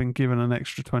if it had been given an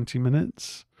extra 20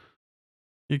 minutes,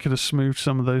 you could have smoothed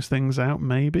some of those things out,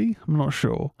 maybe? I'm not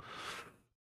sure.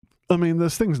 I mean,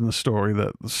 there's things in the story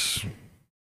that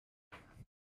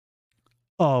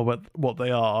are what they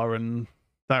are, and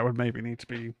that would maybe need to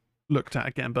be looked at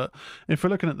again. But if we're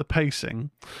looking at the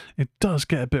pacing, it does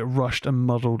get a bit rushed and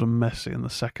muddled and messy in the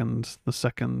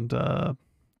second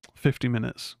 50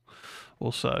 minutes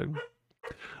or so.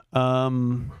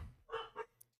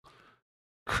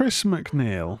 Chris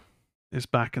McNeil is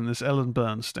back in this. Ellen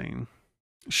Bernstein.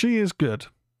 She is good.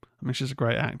 I mean, she's a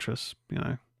great actress, you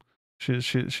know.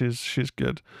 She's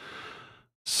good.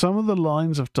 Some of the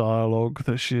lines of dialogue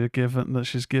that she's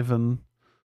given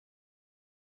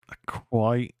are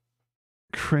quite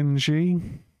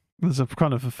cringy. There's a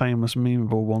kind of a famous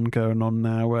memeable one going on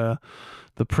now where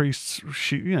the priest,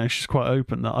 she's quite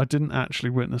open that I didn't actually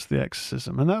witness the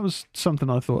exorcism, and that was something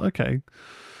I thought, okay,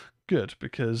 good,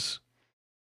 because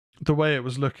the way it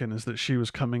was looking is that she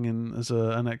was coming in as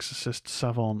an exorcist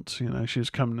savant. You know, she was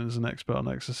coming in as an expert on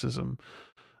exorcism,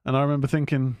 and I remember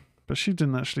thinking, but she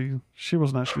wasn't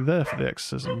actually there for the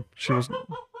exorcism. She wasn't.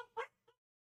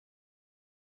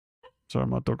 Sorry,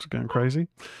 my dogs are going crazy.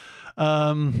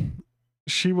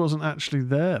 She wasn't actually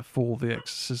there for the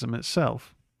exorcism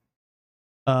itself.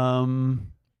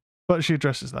 But she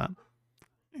addresses that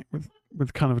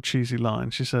with kind of a cheesy line.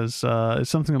 She says it's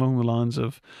something along the lines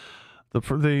of the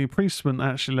priest wouldn't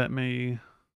actually let me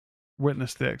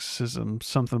witness the exorcism.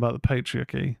 Something about the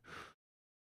patriarchy.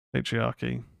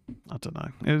 I don't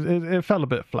know. It fell a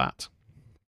bit flat.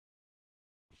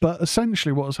 But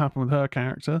essentially, what has happened with her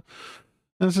character,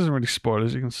 and this isn't really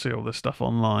spoilers. You can see all this stuff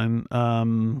online.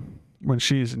 When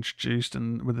she is introduced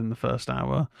and within the first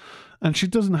hour, and she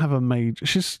doesn't have a major.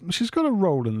 She's got a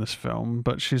role in this film,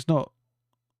 but she's not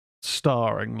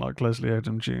starring like Leslie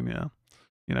Odom Jr.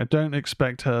 You know, don't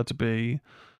expect her to be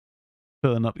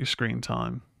filling up your screen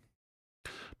time.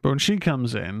 But when she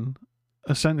comes in,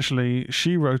 essentially,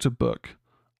 she wrote a book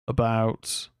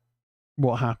about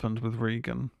what happened with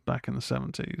Regan back in the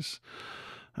 70s.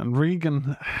 And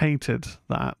Regan hated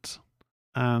that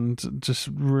and just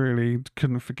really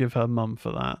couldn't forgive her mum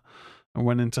for that and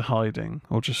went into hiding,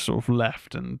 or just sort of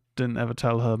left and didn't ever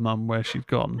tell her mum where she'd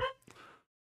gone.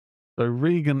 So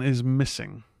Regan is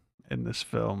missing in this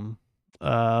film.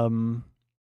 And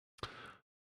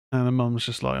the mum's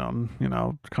just like,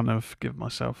 I'll kind of forgive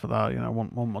myself for that. I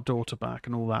want my daughter back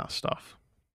and all that stuff.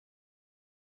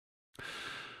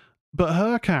 But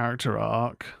her character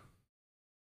arc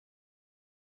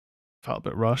felt a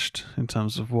bit rushed in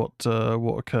terms of what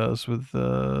occurs with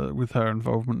her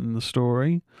involvement in the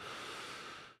story.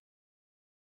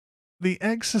 The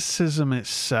exorcism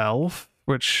itself,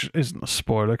 which isn't a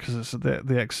spoiler because it's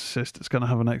the Exorcist, it's going to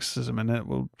have an exorcism in it.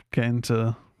 We'll get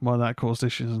into why that caused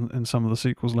issues in some of the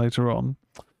sequels later on.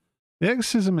 The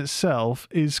exorcism itself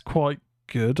is quite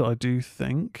good, I do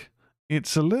think.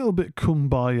 It's a little bit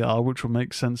kumbaya, which will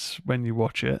make sense when you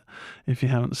watch it, if you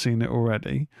haven't seen it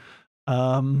already.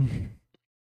 But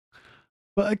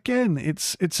again,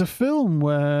 it's a film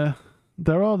where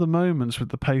there are the moments with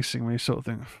the pacing where you sort of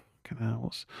think, fucking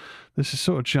hell, this is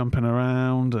sort of jumping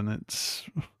around and it's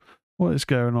what is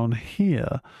going on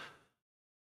here?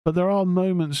 But there are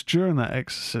moments during that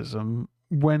exorcism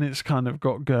when it's kind of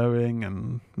got going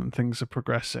and things are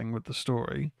progressing with the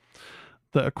story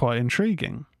that are quite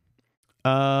intriguing.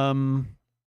 And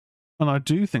I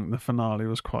do think the finale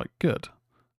was quite good,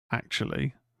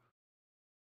 actually.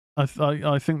 I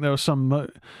think there were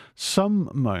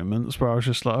some moments where I was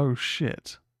just like, oh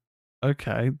shit,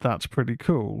 okay, that's pretty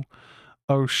cool.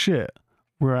 Oh shit,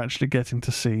 we're actually getting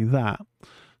to see that.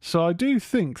 So I do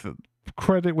think that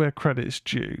credit where credit's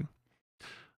due.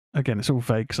 again, it's all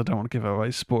vague because I don't want to give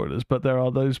away spoilers, but there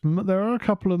are a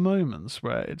couple of moments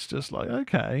where it's just like,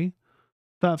 okay,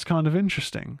 that's kind of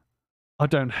interesting. I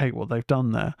don't hate what they've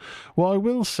done there. What I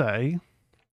will say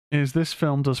is this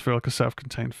film does feel like a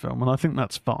self-contained film, and I think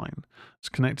that's fine. It's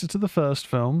connected to the first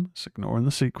film, it's ignoring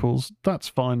the sequels, that's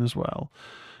fine as well.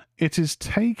 It is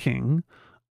taking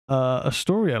a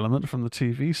story element from the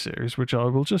TV series, which I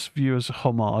will just view as a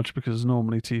homage because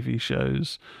normally TV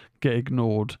shows get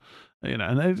ignored,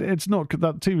 and it's not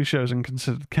that TV show isn't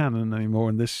considered canon anymore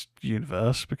in this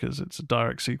universe because it's a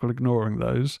direct sequel ignoring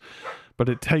those, but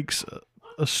it takes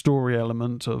a story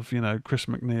element of Chris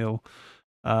McNeil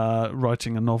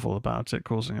writing a novel about it,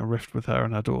 causing a rift with her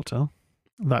and her daughter.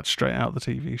 That's straight out the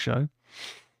TV show.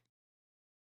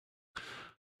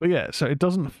 But yeah, so it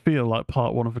doesn't feel like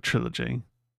part one of a trilogy,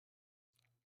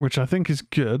 which I think is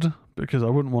good because I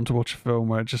wouldn't want to watch a film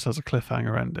where it just has a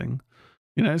cliffhanger ending.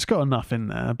 It's got enough in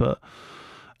there, but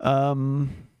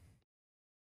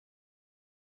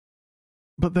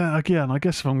then again, I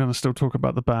guess if I'm going to still talk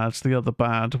about the bads, the other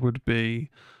bad would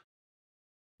be,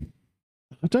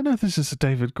 I don't know if this is a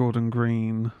David Gordon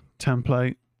Green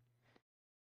template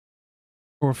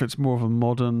or if it's more of a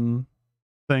modern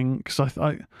thing, because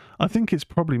I think it's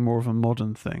probably more of a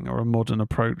modern thing or a modern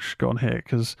approach gone here,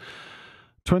 because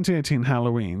 2018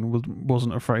 Halloween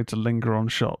wasn't afraid to linger on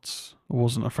shots,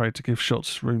 wasn't afraid to give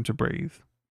shots room to breathe.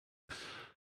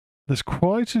 There's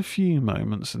quite a few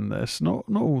moments in this, not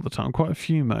all the time, quite a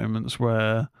few moments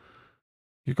where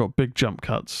you've got big jump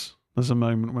cuts. There's a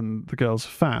moment when the girl's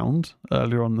found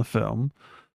earlier on in the film.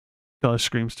 Guy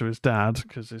screams to his dad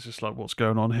because it's just like, what's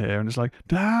going on here? And it's like,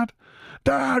 Dad,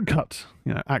 cut.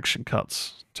 Action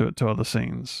cuts to other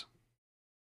scenes.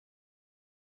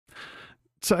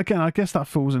 So again, I guess that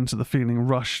falls into the feeling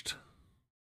rushed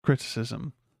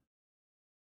criticism.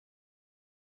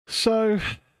 So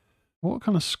what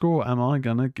kind of score am I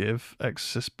going to give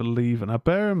Exorcist Believer? Now,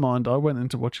 bear in mind, I went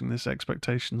into watching this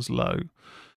expectations low.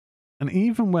 And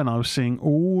even when I was seeing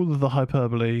all of the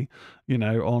hyperbole,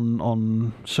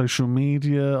 on social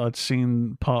media, I'd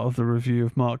seen part of the review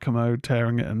of Mark Commode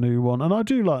tearing it a new one. And I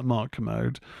do like Mark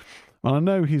Commode. And I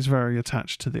know he's very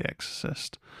attached to The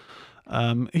Exorcist.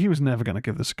 He was never going to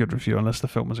give this a good review unless the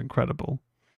film was incredible.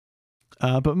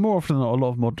 But more often than not, a lot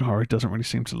of modern horror he doesn't really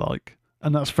seem to like.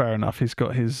 And that's fair enough. He's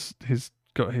got his his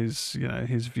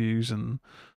views, and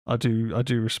I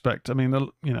do respect. I mean,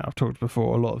 I've talked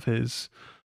before, a lot of his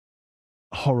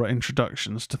horror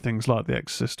introductions to things like The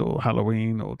Exorcist or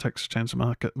Halloween or Texas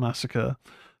Chainsaw Massacre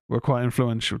were quite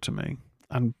influential to me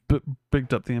and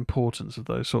bigged up the importance of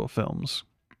those sort of films.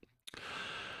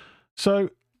 So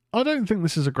I don't think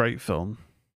this is a great film.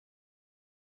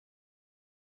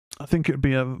 I think it would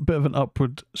be a bit of an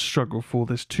upward struggle for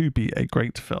this to be a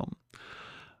great film.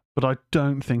 But I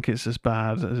don't think it's as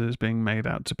bad as it's being made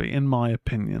out to be, in my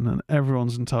opinion. And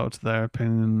everyone's entitled to their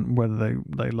opinion, whether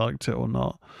they liked it or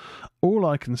not. All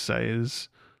I can say is,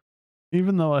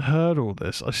 even though I heard all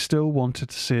this, I still wanted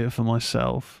to see it for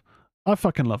myself. I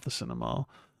fucking love the cinema.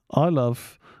 I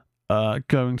love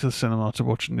going to the cinema to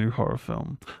watch a new horror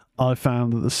film. I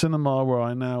found that the cinema where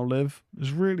I now live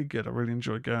is really good. I really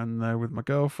enjoy going there with my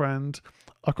girlfriend.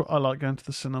 I like going to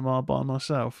the cinema by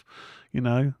myself.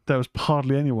 There was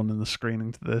hardly anyone in the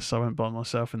screening to this. I went by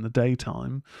myself in the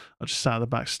daytime. I just sat at the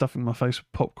back, stuffing my face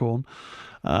with popcorn,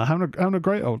 having a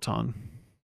great old time.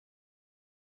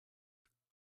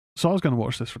 So I was going to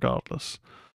watch this regardless,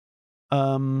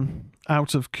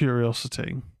 out of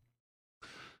curiosity.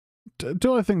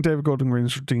 Do I think David Gordon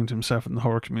Green's redeemed himself in the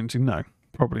horror community? No,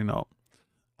 probably not.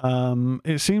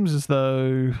 It seems as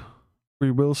though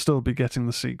we will still be getting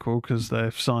the sequel because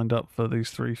they've signed up for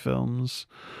these 3 films.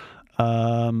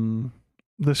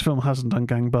 This film hasn't done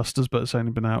gangbusters, but it's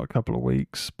only been out a couple of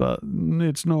weeks. But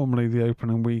it's normally the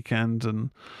opening weekend, and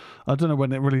I don't know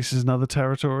when it releases in other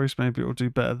territories. Maybe it will do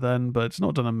better then, but it's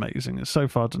not done amazing. It's so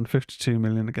far done 52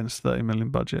 million against 30 million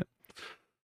budget.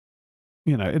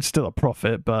 It's still a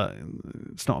profit, but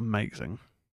it's not amazing.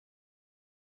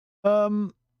 But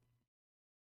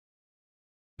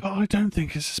I don't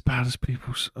think it's as bad as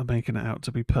people are making it out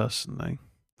to be personally.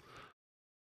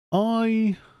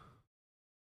 I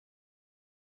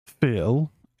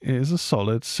feel it is a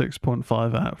solid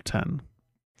 6.5 out of 10.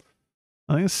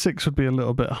 I think a 6 would be a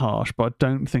little bit harsh, but I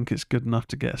don't think it's good enough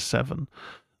to get a 7.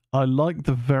 I liked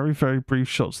the very, very brief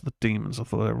shots of the demons. I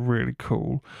thought they were really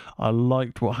cool. I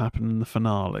liked what happened in the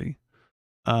finale.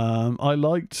 I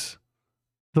liked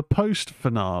the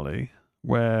post-finale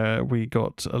where we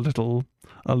got a little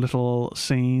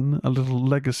scene, a little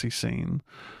legacy scene.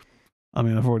 I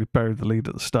mean, I've already buried the lead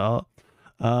at the start.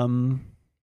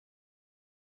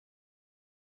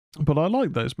 But I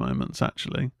like those moments,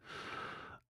 actually.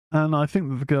 And I think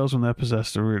that the girls when they're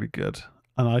possessed are really good.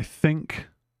 And I think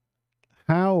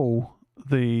how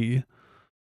the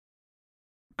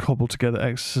cobbled together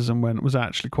exorcism went was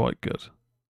actually quite good.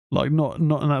 Like not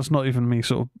and that's not even me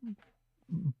sort of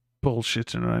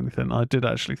bullshitting or anything. I did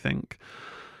actually think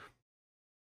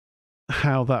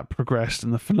how that progressed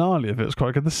in the finale of it was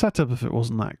quite good. The setup of it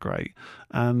wasn't that great.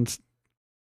 And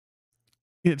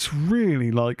it's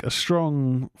really like a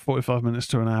strong 45 minutes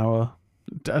to an hour.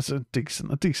 As a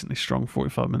decently strong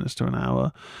 45 minutes to an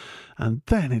hour. And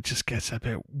then it just gets a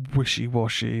bit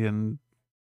wishy-washy and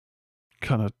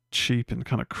kind of cheap and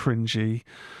kind of cringy.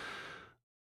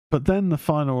 But then the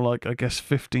final, like, I guess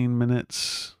 15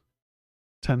 minutes,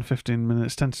 10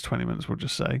 to 20 minutes, we'll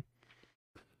just say,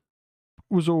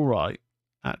 was all right.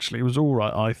 Actually, it was all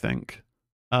right, I think.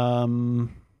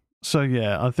 So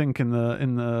yeah, I think in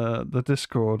the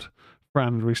Discord,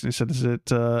 Brand recently said, is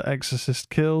it Exorcist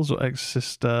kills or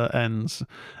Exorcist ends?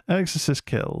 Exorcist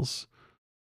kills.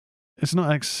 It's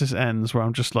not Exorcist ends where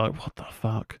I'm just like, what the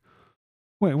fuck?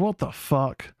 Wait, what the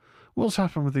fuck? What's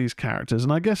happened with these characters?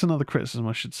 And I guess another criticism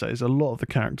I should say is a lot of the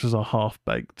characters are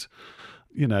half-baked.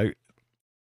 You know,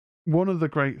 one of the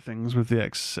great things with The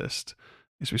Exorcist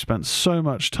is we spent so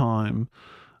much time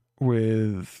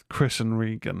with Chris and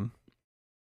Regan.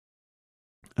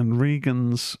 And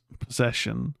Regan's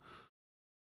possession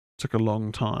took a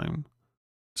long time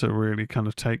to really kind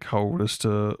of take hold as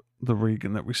to the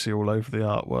Regan that we see all over the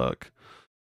artwork.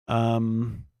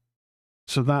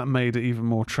 So that made it even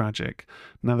more tragic.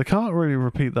 Now, they can't really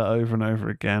repeat that over and over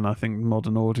again. I think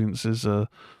modern audiences,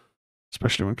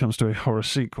 especially when it comes to a horror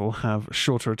sequel, have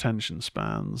shorter attention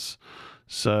spans.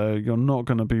 So you're not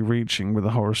going to be reaching with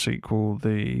a horror sequel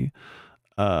the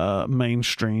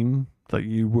mainstream that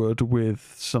you would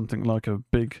with something like a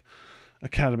big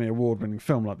Academy Award-winning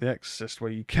film like The Exorcist,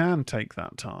 where you can take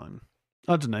that time.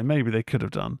 I don't know, maybe they could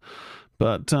have done.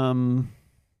 But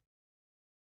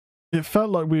it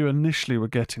felt like we initially were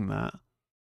getting that.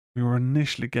 We were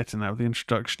initially getting that with the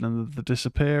introduction and the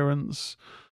disappearance.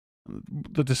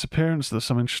 The disappearance, there's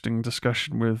some interesting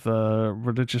discussion with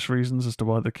religious reasons as to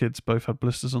why the kids both had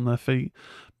blisters on their feet,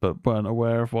 but weren't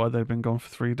aware of why they'd been gone for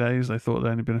 3 days. They thought they'd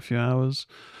only been a few hours.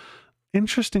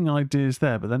 Interesting ideas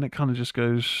there, but then it kind of just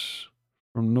goes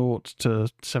from 0 to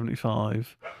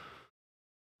 75.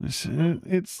 It's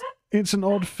an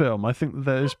odd film. I think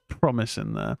there's promise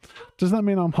in there. Does that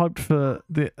mean I'm hyped for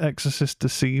The Exorcist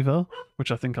Deceiver,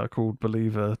 which I think I called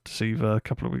Believer Deceiver a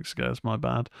couple of weeks ago? It's my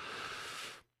bad.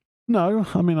 No,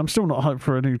 I mean, I'm still not hyped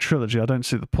for a new trilogy. I don't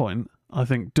see the point. I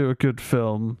think do a good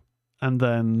film and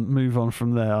then move on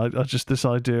from there. I just, this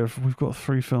idea of we've got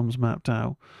 3 films mapped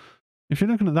out. If you're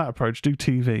looking at that approach, do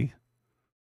TV.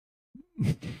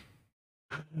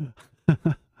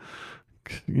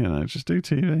 Just do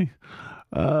TV.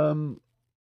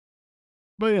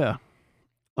 But yeah,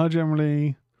 I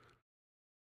generally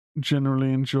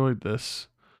enjoyed this.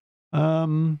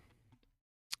 6.5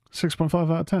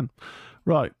 out of 10.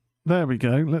 Right, there we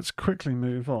go. Let's quickly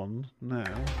move on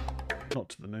now, not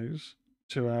to the news,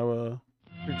 to our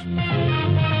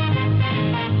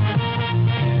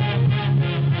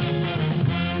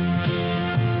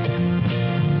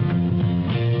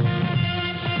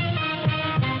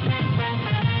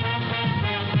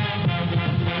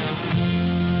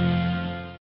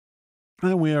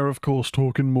and we are, of course,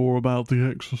 talking more about The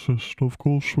Exorcist. Of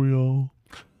course we are.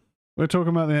 We're talking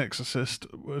about The Exorcist.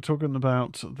 We're talking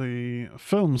about the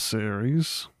film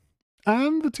series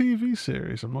and the TV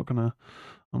series. I'm not gonna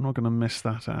miss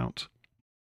that out.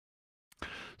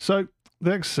 So,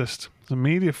 The Exorcist is a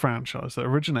media franchise that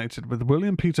originated with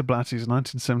William Peter Blatty's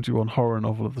 1971 horror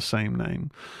novel of the same name,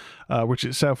 which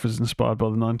itself was inspired by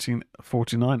the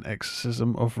 1949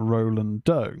 exorcism of Roland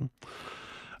Doe.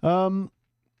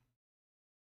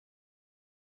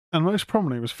 And most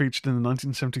prominently was featured in the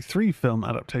 1973 film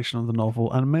adaptation of the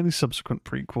novel and many subsequent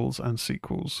prequels and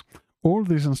sequels. All of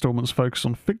these installments focus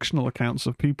on fictional accounts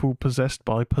of people possessed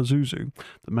by Pazuzu,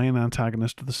 the main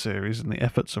antagonist of the series, and the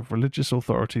efforts of religious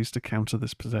authorities to counter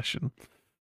this possession.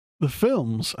 The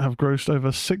films have grossed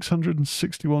over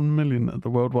 661 million at the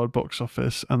worldwide box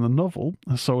office, and the novel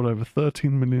has sold over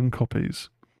 13 million copies.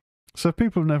 So if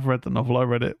people have never read the novel, I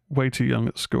read it way too young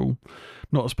at school.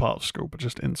 Not as part of school, but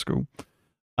just in school.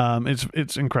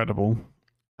 It's incredible,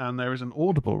 and there is an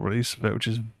Audible release of it, which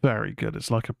is very good.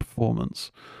 It's like a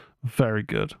performance, very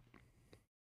good.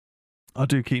 I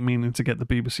do keep meaning to get the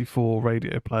BBC 4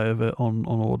 radio play of it on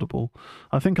Audible.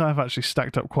 I think I have actually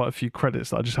stacked up quite a few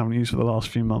credits that I just haven't used for the last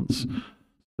few months.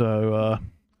 So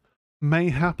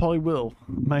mayhap I will.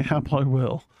 Mayhap I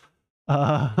will.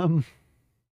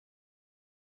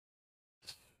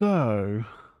 So,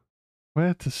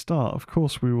 where to start? Of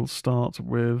course, we will start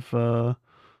with well,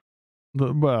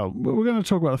 we're going to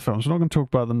talk about the films. We're not going to talk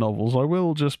about the novels. I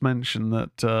will just mention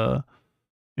that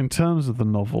in terms of the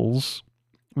novels,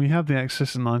 we had The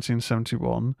Exorcist in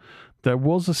 1971. There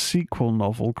was a sequel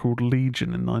novel called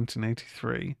Legion in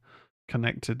 1983,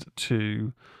 connected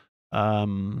to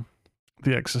The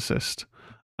Exorcist,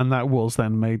 and that was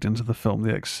then made into the film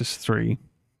The Exorcist 3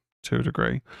 to a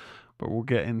degree. But we'll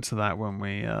get into that when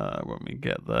we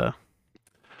get there.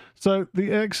 So,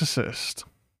 The Exorcist,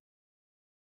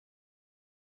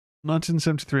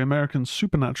 1973 American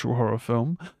supernatural horror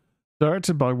film,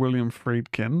 directed by William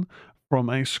Friedkin, from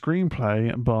a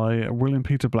screenplay by William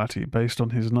Peter Blatty, based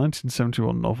on his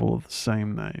 1971 novel of the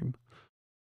same name.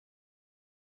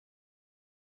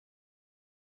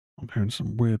 I'm hearing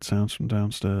some weird sounds from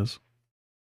downstairs.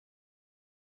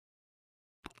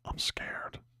 I'm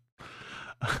scared.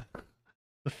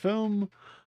 The film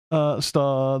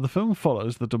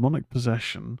follows the demonic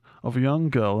possession of a young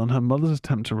girl and her mother's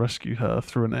attempt to rescue her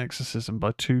through an exorcism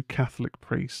by two Catholic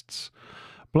priests.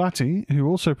 Blatty, who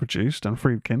also produced, and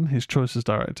Friedkin, his choice as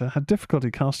director, had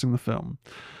difficulty casting the film.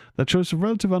 Their choice of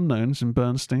relative unknowns in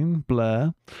Bernstein,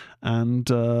 Blair, and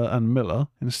Miller,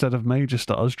 instead of major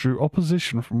stars, drew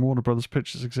opposition from Warner Brothers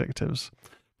Pictures executives.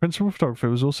 Principal photography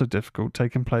was also difficult,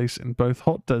 taking place in both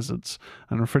hot deserts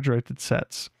and refrigerated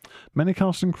sets. Many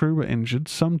cast and crew were injured,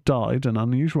 some died, and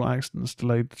unusual accidents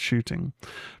delayed the shooting.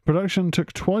 Production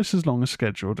took twice as long as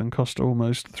scheduled and cost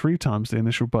almost 3 times the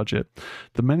initial budget.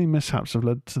 The many mishaps have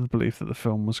led to the belief that the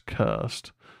film was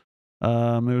cursed.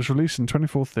 It was released in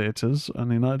 24 theatres in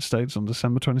the United States on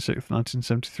December 26,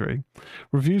 1973.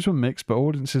 Reviews were mixed, but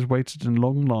audiences waited in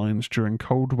long lines during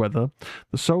cold weather.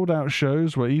 The sold-out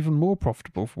shows were even more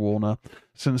profitable for Warner,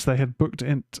 since they had booked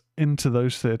into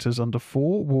those theatres under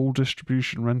 4-wall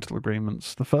distribution rental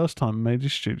agreements, the first time a major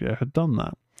studio had done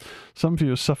that. Some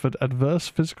viewers suffered adverse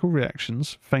physical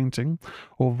reactions, fainting,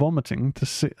 or vomiting to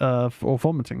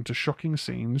shocking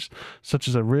scenes, such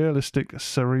as a realistic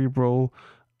cerebral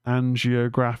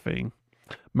angiography.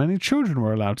 Many children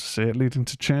were allowed to see it, leading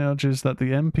to charges that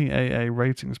the MPAA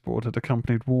ratings board had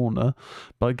accompanied Warner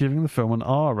by giving the film an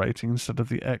R rating instead of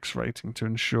the X rating to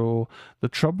ensure the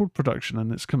troubled production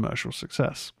and its commercial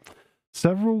success.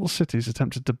 Several cities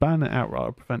attempted to ban it outright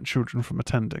or prevent children from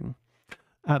attending.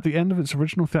 At the end of its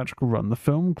original theatrical run, the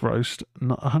film grossed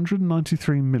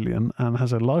 $193 million and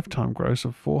has a lifetime gross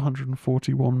of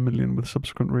 $441 million with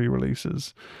subsequent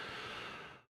re-releases.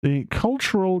 The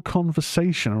cultural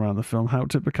conversation around the film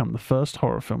helped it become the first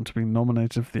horror film to be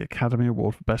nominated for the Academy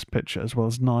Award for Best Picture, as well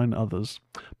as 9 others.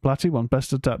 Blatty won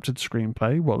Best Adapted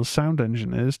Screenplay, while the sound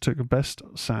engineers took Best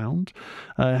Sound.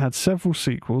 It had several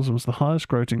sequels and was the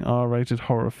highest-grossing R-rated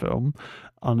horror film,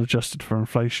 unadjusted for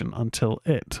inflation, until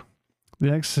It.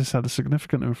 The Exorcist had a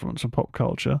significant influence on pop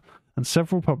culture, and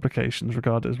several publications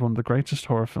regard it as one of the greatest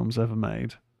horror films ever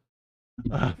made.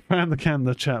 Around the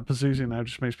camera chat, Pazuzu now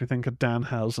just makes me think of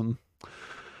Danhausen.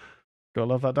 Gotta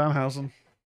love that Danhausen.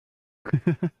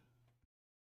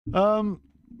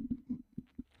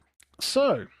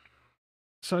 So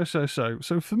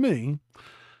for me,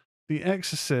 The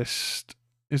Exorcist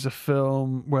is a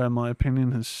film where my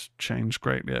opinion has changed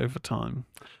greatly over time.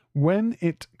 When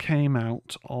it came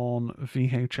out on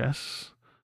VHS,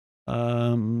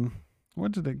 when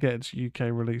did it get its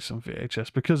UK release on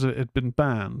VHS? Because it had been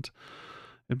banned.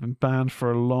 It had been banned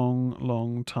for a long,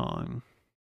 long time.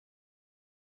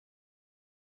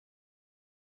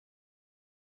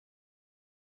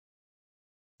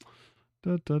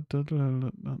 God,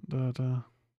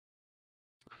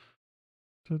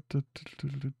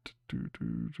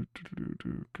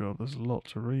 there's a lot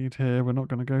to read here. We're not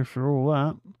going to go through all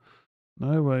that.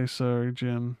 No way, sorry,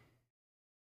 Jim.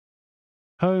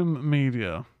 Home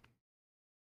media.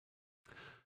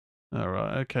 All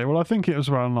right, okay. Well, I think it was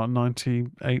around like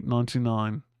 98,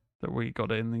 99 that we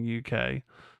got it in the UK.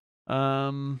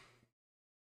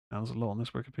 There's a lot on this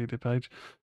Wikipedia page.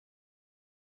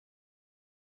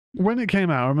 When it came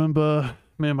out, I remember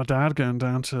me and my dad going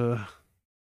down to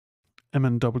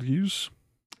MNW's,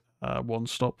 One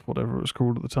Stop, whatever it was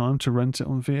called at the time, to rent it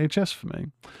on VHS for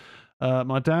me.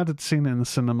 My dad had seen it in the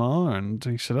cinema, and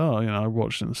he said, I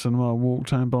watched it in the cinema, I walked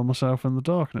home by myself in the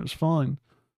dark, and it was fine.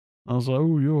 I was like,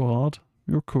 oh, you're hard.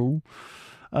 You're cool.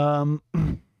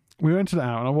 We rented it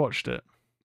out, and I watched it.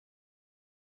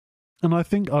 And I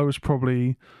think I was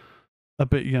probably a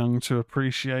bit young to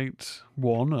appreciate,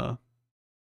 one, a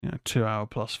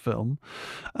 2-hour-plus film,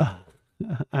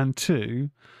 and 2,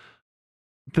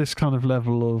 this kind of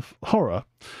level of horror.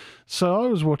 So I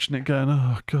was watching it going,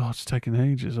 oh, God, it's taking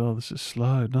ages. Oh, this is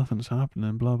slow. Nothing's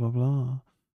happening, blah, blah, blah.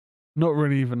 not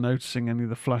really even noticing any of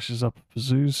the flashes up of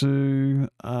Pazuzu,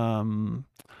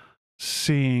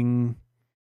 seeing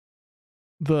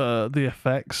the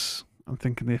effects. I'm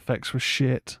thinking the effects were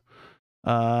shit.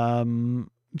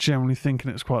 Generally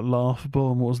thinking it's quite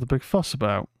laughable, and what was the big fuss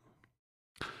about?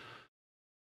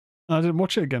 I didn't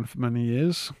watch it again for many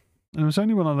years. And it was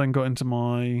only when I then got into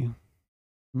my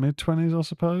mid-20s, I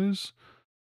suppose,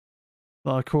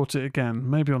 that I caught it again,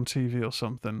 maybe on TV or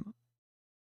something.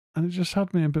 And it just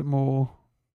had me a bit more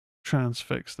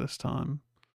transfixed this time.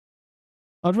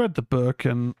 I'd read the book,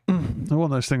 and one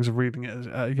of those things of reading it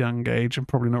at a young age and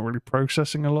probably not really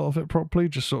processing a lot of it properly,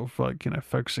 just sort of like,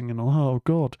 focusing in on, oh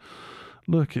God,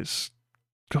 look, it's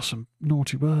got some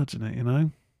naughty words in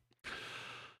it.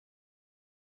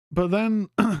 But then,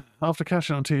 after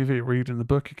catching on TV, reading the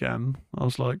book again, I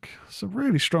was like, it's a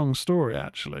really strong story,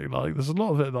 actually. Like, there's a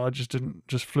lot of it that I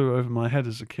just flew over my head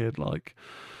as a kid. Like,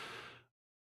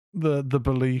 the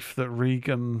belief that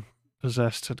Regan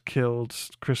possessed had killed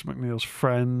Chris McNeil's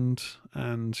friend,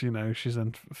 and, she's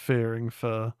then fearing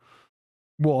for,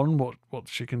 one, what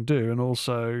she can do, and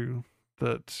also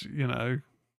that,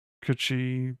 could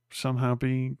she somehow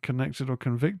be connected or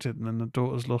convicted, and then the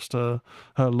daughter's lost her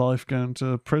life going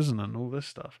to prison and all this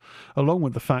stuff, along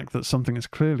with the fact that something is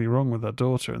clearly wrong with her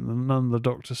daughter and none of the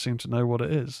doctors seem to know what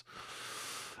it is.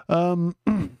 All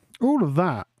of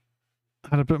that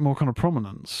had a bit more kind of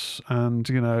prominence, and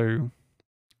the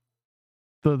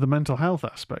mental health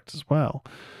aspect as well,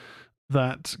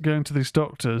 that going to these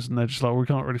doctors and they're just like, we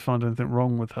can't really find anything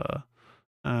wrong with her,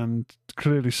 and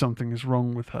clearly something is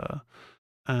wrong with her.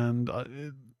 And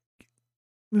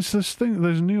there's this thing,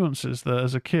 those nuances that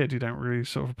as a kid you don't really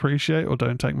sort of appreciate or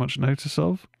don't take much notice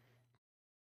of.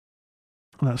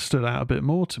 And that stood out a bit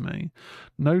more to me.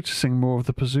 Noticing more of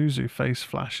the Pazuzu face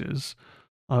flashes,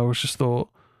 I always just thought,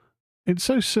 it's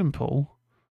so simple,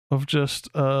 of just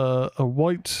a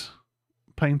white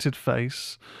painted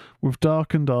face with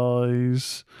darkened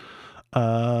eyes,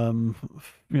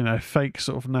 fake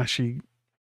sort of gnashy,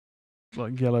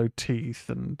 like yellow teeth,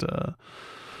 and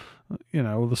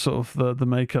all the sort of the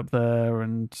makeup there,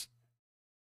 and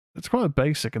it's quite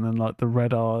basic. And then like the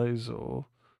red eyes or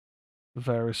the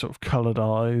various sort of coloured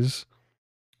eyes,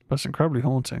 but it's incredibly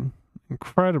haunting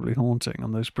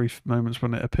on those brief moments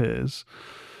when it appears.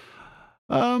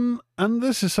 And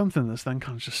this is something that's then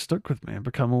kind of just stuck with me and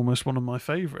become almost one of my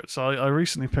favourites. I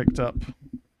recently picked up.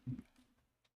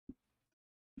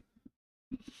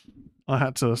 I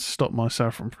had to stop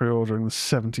myself from pre-ordering the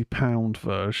 £70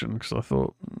 version because I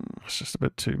thought it's just a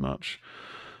bit too much.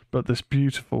 But this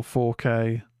beautiful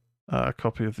 4K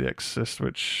copy of The Exorcist,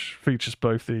 which features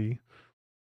both the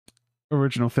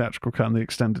original theatrical cut and the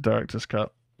extended director's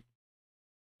cut.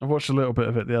 I watched a little bit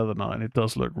of it the other night, and it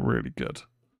does look really good.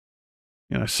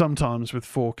 Sometimes with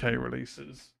 4K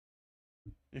releases,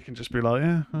 you can just be like,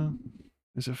 yeah,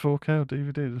 is it 4K or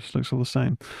DVD? It just looks all the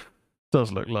same.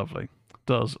 Does look lovely.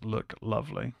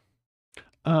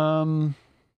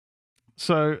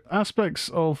 So aspects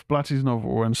of Blatty's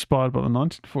novel were inspired by the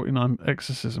 1949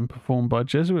 exorcism performed by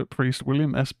Jesuit priest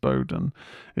William S. Bowden.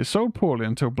 It sold poorly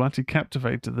until Blatty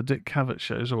captivated the Dick Cavett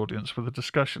Show's audience with a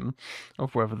discussion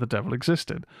of whether the devil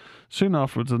existed. Soon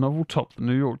afterwards, the novel topped the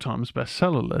New York Times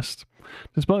bestseller list.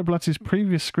 Despite Blatty's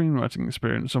previous screenwriting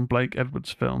experience on Blake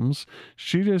Edwards films,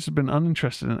 studios had been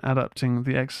uninterested in adapting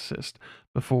The Exorcist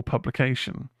before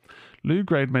publication. Lou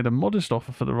Grade made a modest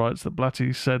offer for the rights that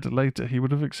Blatty said later he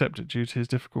would have accepted due to his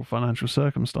difficult financial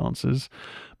circumstances,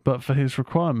 but for his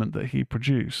requirement that he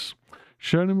produce.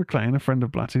 Shirley MacLaine, a friend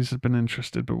of Blatty's, had been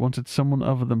interested but wanted someone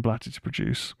other than Blatty to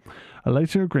produce. A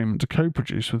later agreement to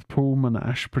co-produce with Paul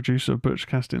Monash, producer of Butch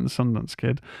Cassidy and the Sundance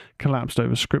Kid, collapsed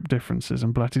over script differences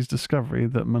and Blatty's discovery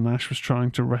that Monash was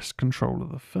trying to wrest control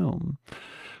of the film.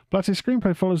 Blatty's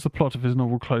screenplay follows the plot of his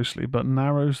novel closely, but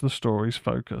narrows the story's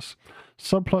focus.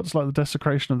 Subplots like the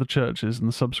desecration of the churches and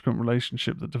the subsequent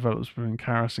relationship that develops between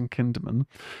Karras and Kinderman,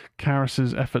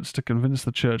 Karras's efforts to convince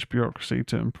the church bureaucracy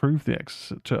to approve the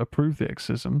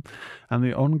exorcism, and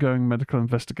the ongoing medical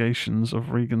investigations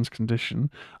of Regan's condition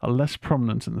are less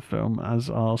prominent in the film, as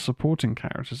are supporting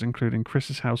characters, including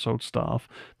Chris's household staff,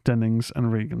 Dennings,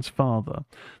 and Regan's father.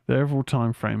 The overall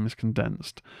time frame is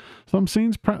condensed. Some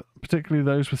scenes, particularly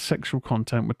those with sexual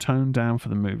content, were toned down for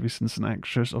the movie since an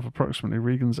actress of approximately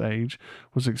Regan's age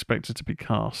was expected to be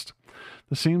cast.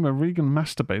 The scene where Regan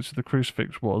masturbates with the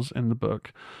crucifix was, in the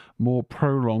book, more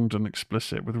prolonged and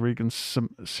explicit, with Regan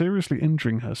seriously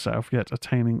injuring herself yet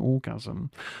attaining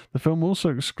orgasm. The film also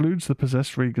excludes the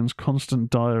possessed Regan's constant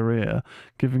diarrhea,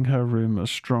 giving her room a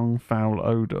strong foul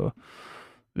odour.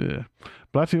 Yeah.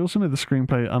 Blatty also made the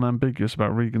screenplay unambiguous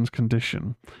about Regan's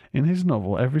condition. In his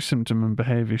novel, every symptom and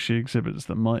behaviour she exhibits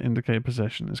that might indicate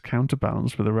possession is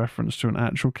counterbalanced with a reference to an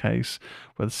actual case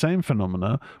where the same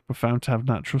phenomena were found to have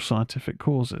natural scientific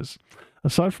causes.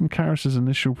 Aside from Karras'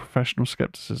 initial professional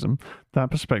scepticism, that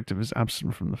perspective is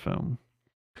absent from the film.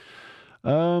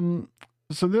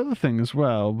 So the other thing as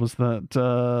well was that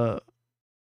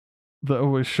that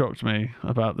always shocked me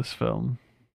about this film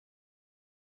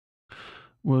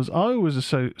was I always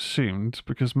assumed,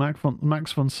 because Max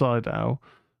von Sydow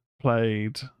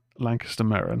played Lancaster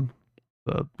Merrin,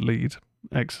 the lead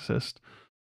exorcist,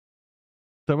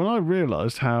 that when I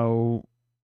realised how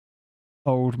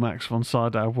old Max von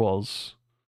Sydow was,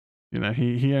 you know,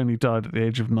 he only died at the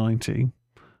age of 90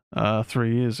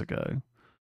 3 years ago.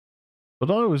 But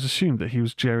I always assumed that he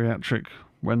was geriatric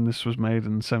when this was made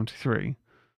in 73.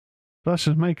 But that's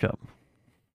just makeup.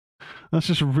 That's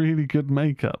just really good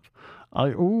makeup.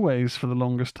 I always, for the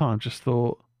longest time, just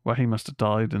thought, well, he must have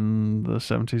died in the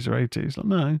 70s or 80s. Like,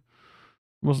 no,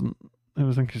 wasn't.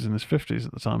 I think he was in his 50s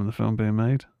at the time of the film being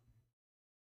made.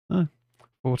 No,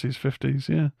 40s, 50s,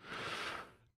 yeah.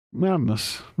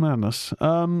 Madness. Well,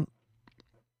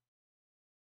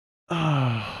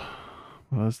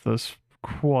 there's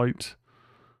quite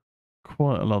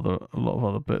a lot of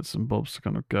other bits and bobs to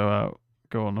kind of go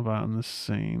on about in this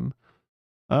scene.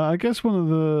 I guess one of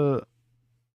the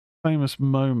famous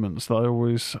moments that I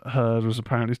always heard was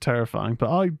apparently terrifying,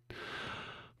 but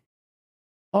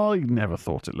I never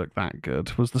thought it looked that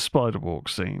good, was the spider walk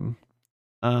scene.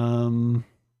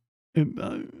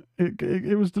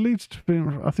 It was deleted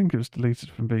from, I think it was deleted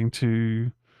from being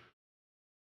too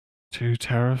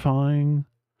terrifying.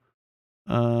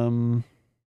 No.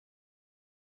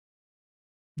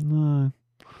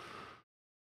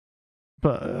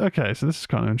 But, okay, so this is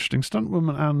kind of interesting.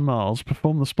 Stuntwoman Anne Miles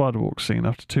performed the spider walk scene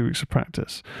after 2 weeks of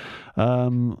practice.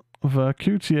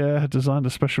 Vercoutier had designed a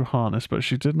special harness, but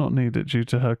she did not need it due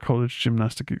to her college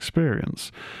gymnastic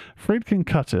experience. Friedkin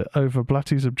cut it over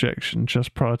Blatty's objection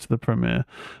just prior to the premiere,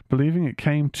 believing it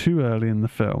came too early in the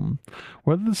film.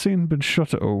 Whether the scene had been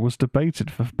shot at all was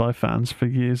debated by fans for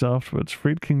years afterwards.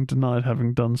 Friedkin denied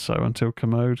having done so until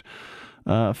Commode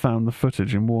found the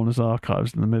footage in Warner's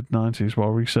archives in the mid-90s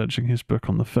while researching his book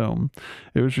on the film.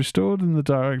 It was restored in the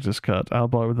director's cut,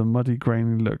 albeit with a muddy,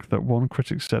 grainy look that one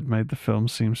critic said made the film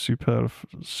seem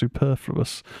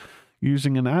superfluous,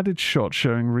 using an added shot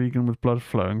showing Regan with blood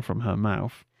flowing from her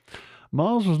mouth.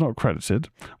 Miles was not credited.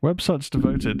 Websites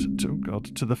devoted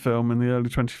to the film in the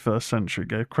early 21st century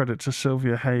gave credit to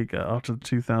Sylvia Hager after the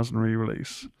 2000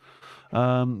 re-release.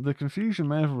 The confusion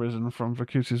may have arisen from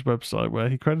Vercoutier's website, where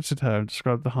he credited her and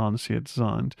described the harness he had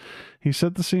designed. He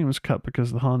said the scene was cut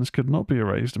because the harness could not be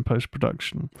erased in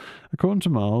post-production. According to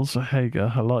Miles, Hager,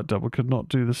 her light double, could not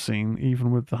do the scene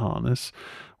even with the harness,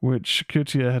 which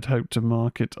Coutier had hoped to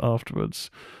market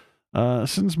afterwards.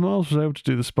 Since Miles was able to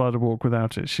do the spider walk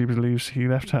without it, she believes he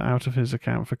left her out of his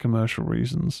account for commercial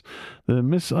reasons. The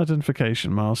misidentification,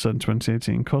 Miles said in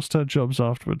 2018, cost her jobs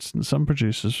afterwards, and some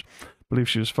producers believe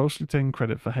she was falsely taking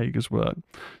credit for Hager's work.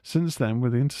 Since then,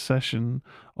 with the intercession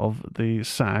of the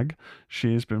SAG,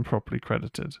 she has been properly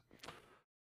credited.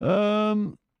 We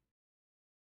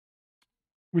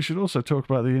should also talk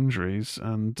about the injuries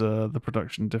and the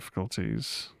production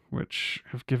difficulties, which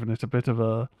have given it a bit of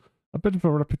a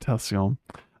reputation.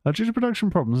 Due to production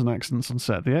problems and accidents on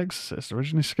set, The Exorcist,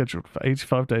 originally scheduled for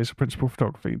 85 days of principal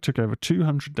photography, took over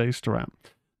 200 days to wrap.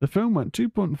 The film went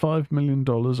 $2.5 million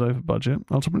over budget,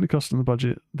 ultimately costing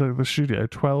the studio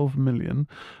 $12 million,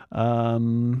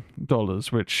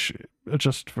 which,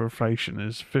 adjusted for inflation,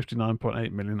 is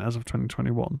 $59.8 million as of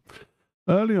 2021.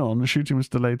 Early on, the shooting was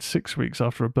delayed 6 weeks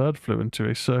after a bird flew into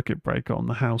a circuit breaker on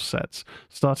the house sets,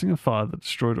 starting a fire that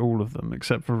destroyed all of them,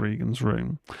 except for Regan's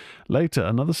room. Later,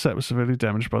 another set was severely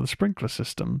damaged by the sprinkler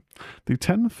system. The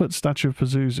 10-foot statue of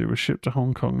Pazuzu was shipped to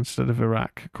Hong Kong instead of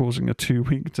Iraq, causing a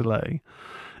 2-week delay.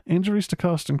 Injuries to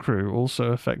cast and crew also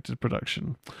affected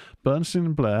production. Bernstein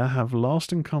and Blair have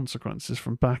lasting consequences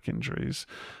from back injuries.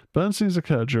 Bernstein's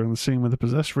occurred during the scene where the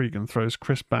possessed Regan throws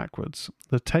Chris backwards.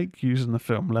 The take used in the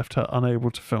film left her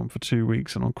unable to film for 2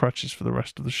 weeks and on crutches for the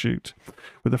rest of the shoot,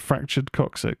 with a fractured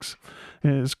coccyx. It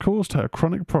has caused her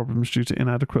chronic problems due to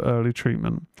inadequate early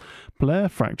treatment. Blair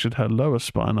fractured her lower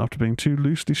spine after being too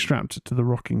loosely strapped to the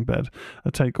rocking bed, a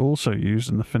take also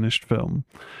used in the finished film.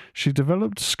 She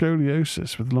developed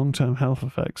scoliosis with long-term health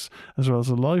effects, as well as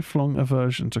a lifelong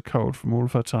aversion to cold from all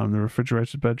of her time in the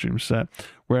refrigerated bedroom set,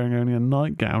 wearing only a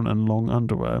nightgown and long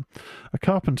underwear. A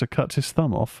carpenter cut his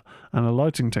thumb off, and a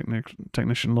lighting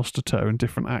technician lost a toe in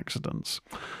different accidents.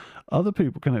 Other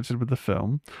people connected with the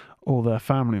film, or their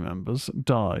family members,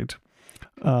 died.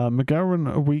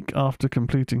 McGowan, a week after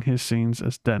completing his scenes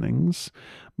as Dennings.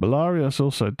 Belarius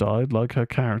also died, like her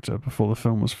character, before the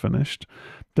film was finished.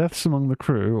 Deaths among the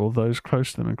crew, or those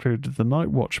close to them, included the night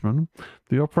watchman,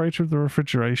 the operator of the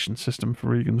refrigeration system for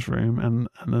Regan's room, and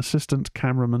an assistant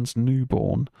cameraman's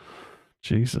newborn.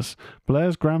 Jesus.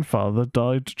 Blair's grandfather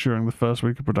died during the first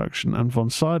week of production, and von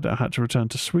Sydow had to return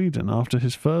to Sweden after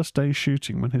his first day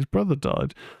shooting when his brother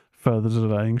died, further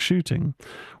delaying shooting.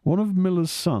 One of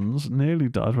Miller's sons nearly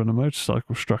died when a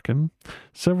motorcycle struck him.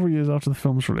 Several years after the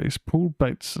film's release, Paul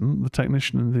Bateson, the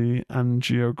technician in the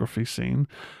angiography scene,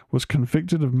 was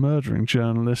convicted of murdering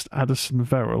journalist Addison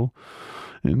Verrill.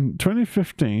 In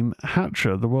 2015,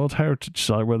 Hatra, the World Heritage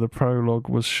Site where the prologue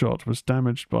was shot, was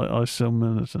damaged by ISIL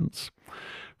militants.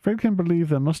 Friedkin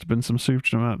believed there must have been some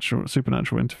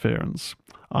supernatural interference.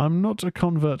 I'm not a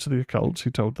convert to the occult, he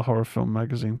told the horror film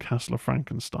magazine Castle of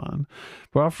Frankenstein,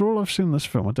 but after all I've seen in this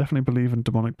film, I definitely believe in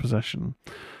demonic possession.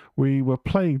 We were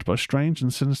plagued by strange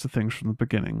and sinister things from the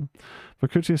beginning.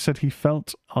 Vacutia said he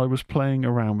felt I was playing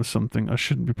around with something I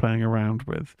shouldn't be playing around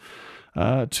with.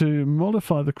 To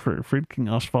mollify the crew, Friedkin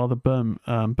asked Father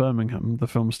Birmingham, the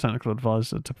film's technical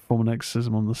advisor, to perform an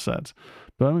exorcism on the set.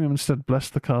 Birmingham instead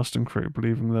blessed the cast and crew,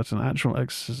 believing that an actual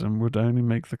exorcism would only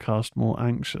make the cast more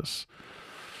anxious.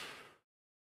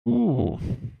 Ooh.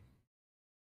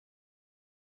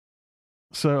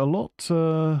 So a lot...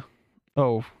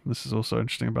 Oh, this is also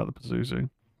interesting about the Pazuzu.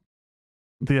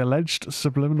 The alleged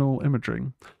subliminal imagery.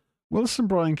 Wilson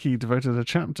Brian Key devoted a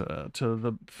chapter to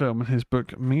the film in his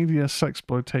book Media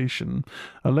Sexploitation,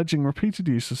 alleging repeated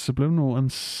use of subliminal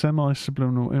and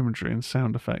semi-subliminal imagery and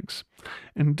sound effects.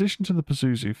 In addition to the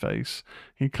Pazuzu face,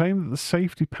 he claimed that the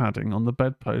safety padding on the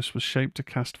bedpost was shaped to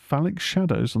cast phallic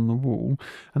shadows on the wall,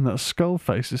 and that a skull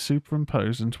face is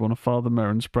superimposed into one of Father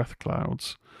Merrin's breath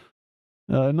clouds.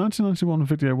 A 1991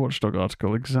 Video Watchdog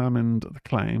article examined the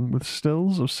claim with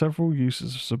stills of several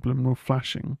uses of subliminal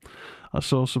flashing. I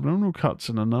saw subliminal cuts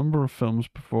in a number of films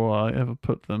before I ever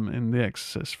put them in The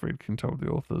Exorcist, Friedkin told the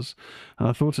authors, and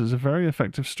I thought it was a very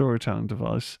effective storytelling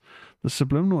device. The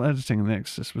subliminal editing in The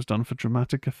Exorcist was done for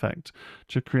dramatic effect,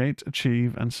 to create,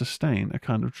 achieve, and sustain a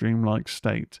kind of dreamlike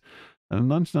state. In a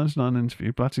 1999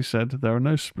 interview, Blatty said, "There are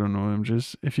no subliminal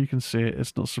images. If you can see it,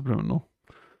 it's not subliminal."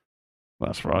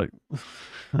 That's right.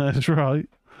 That's right.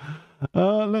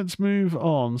 Let's move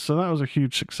on. So that was a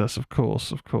huge success, of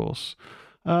course.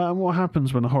 And what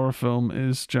happens when a horror film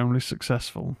is generally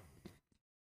successful?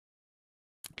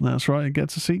 That's right, it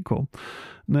gets a sequel.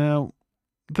 Now,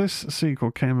 this sequel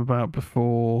came about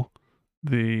before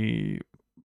the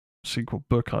sequel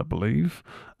book, I believe,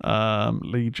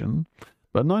 Legion.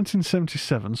 But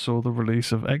 1977 saw the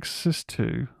release of Exorcist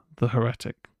II, The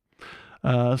Heretic.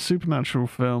 A supernatural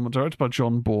film directed by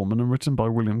John Borman and written by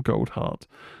William Goldhart.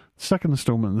 The second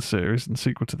installment in the series and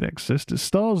sequel to The Exorcist. It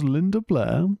stars Linda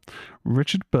Blair,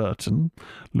 Richard Burton,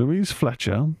 Louise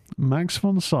Fletcher, Max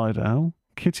von Sydow,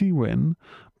 Kitty Wynn,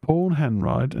 Paul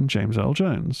Henride, and James Earl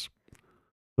Jones.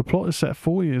 The plot is set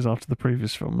 4 years after the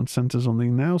previous film and centres on the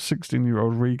now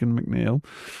 16-year-old Regan McNeil,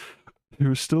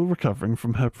 who is still recovering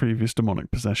from her previous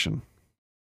demonic possession.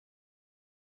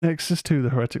 Exorcist II,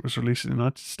 The Heretic was released in the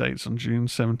United States on June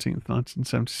 17th,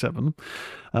 1977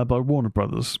 by Warner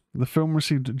Brothers. The film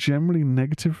received generally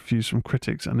negative reviews from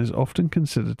critics and is often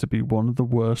considered to be one of the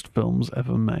worst films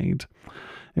ever made.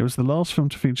 It was the last film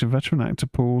to feature veteran actor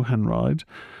Paul Henride.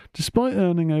 Despite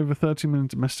earning over $30 million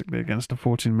domestically against a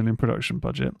 $14 million production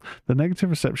budget, the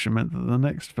negative reception meant that the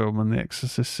next film in the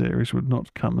Exorcist series would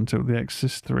not come until The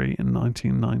Exorcist III in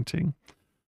 1990.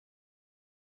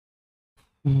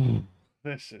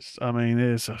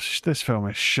 This film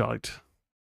is shite.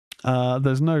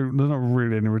 There's not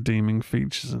really any redeeming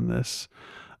features in this.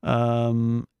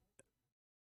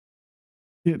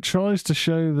 It tries to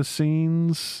show the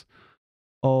scenes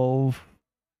of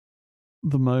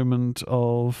the moment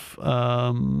of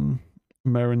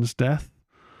Merrin's death.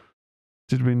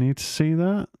 Did we need to see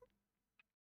that?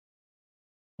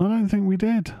 I don't think we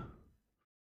did.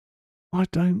 I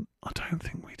don't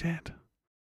think we did.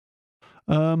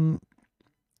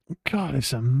 God,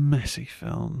 it's a messy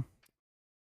film.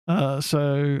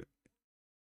 So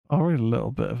I'll read a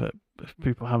little bit of it if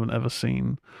people haven't ever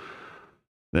seen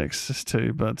The Exorcist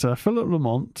 2. But Philip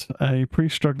Lamont, a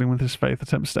priest struggling with his faith,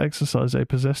 attempts to exorcise a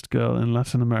possessed girl in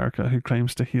Latin America who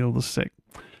claims to heal the sick.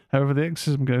 However, the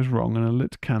exorcism goes wrong and a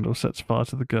lit candle sets fire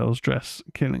to the girl's dress,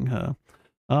 killing her.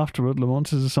 Afterward,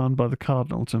 Lamont is assigned by the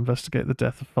Cardinal to investigate the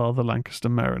death of Father Lancaster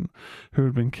Merrin, who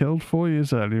had been killed 4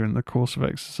 years earlier in the course of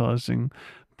exorcising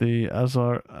the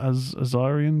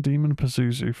Azarian demon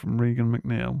Pazuzu from Regan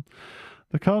McNeil.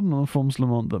 The Cardinal informs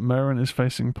Lamont that Merrin is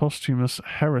facing posthumous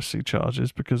heresy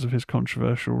charges because of his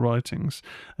controversial writings,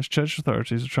 as church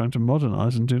authorities are trying to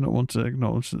modernize and do not want to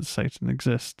acknowledge that Satan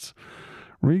exists.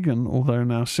 Regan, although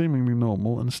now seemingly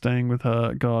normal and staying with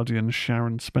her guardian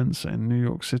Sharon Spencer in New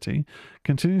York City,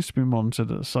 continues to be monitored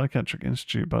at a psychiatric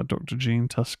institute by Dr. Jean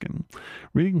Tuskin.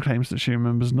 Regan claims that she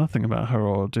remembers nothing about her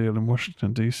ordeal in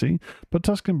Washington, D.C., but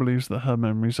Tuskin believes that her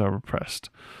memories are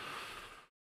repressed.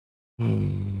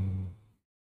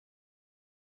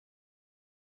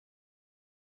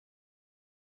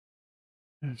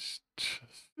 It's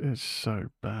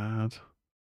so bad.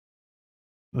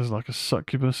 There's like a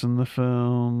succubus in the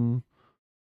film.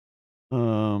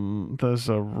 There's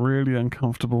a really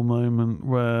uncomfortable moment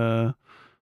where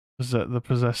the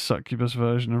possessed succubus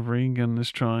version of Regan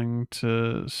is trying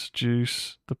to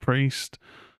seduce the priest,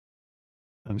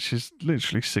 and she's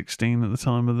literally 16 at the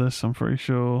time of this, I'm pretty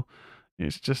sure.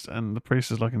 It's just, and the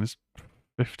priest is like in his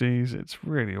 50s. It's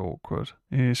really awkward.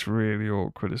 It's really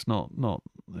awkward. It's not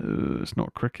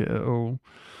cricket at all.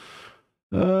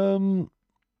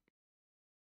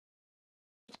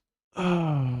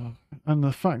 And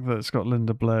the fact that it's got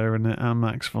Linda Blair in it and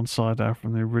Max von Sydow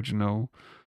from the original,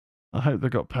 I hope they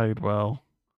got paid well,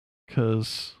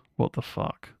 because what the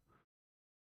fuck?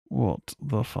 What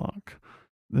the fuck?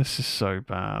 This is so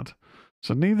bad.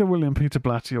 So neither William Peter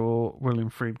Blatty or William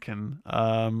Friedkin,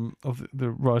 of the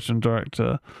writer and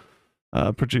director,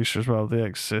 producer as well, The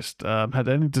Exorcist, had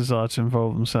any desire to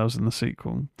involve themselves in the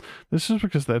sequel. This was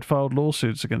because they had filed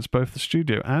lawsuits against both the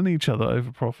studio and each other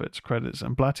over profits, credits,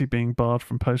 and Blatty being barred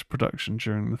from post-production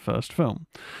during the first film.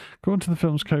 According to the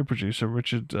film's co-producer,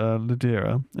 Richard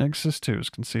Lidera, Exorcist 2 was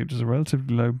conceived as a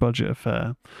relatively low-budget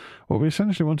affair. What we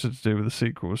essentially wanted to do with the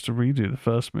sequel was to redo the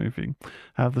first movie,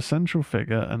 have the central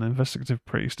figure, an investigative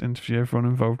priest, interview everyone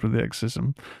involved with the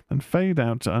exorcism, then fade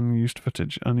out to unused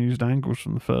footage, unused angles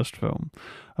from the first film.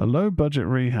 A low-budget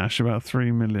rehash, about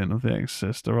 $3 million, of The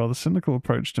Exorcist, a rather cynical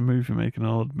approach to movie making,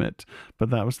 I'll admit, but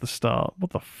that was the start.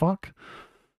 What the fuck?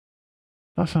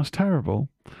 That sounds terrible.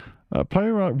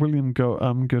 Playwright William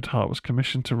Goodhart was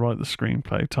commissioned to write the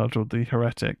screenplay titled The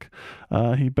Heretic.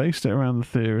 He based it around the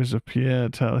theories of Pierre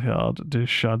Teilhard de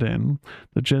Chardin,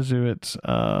 the Jesuit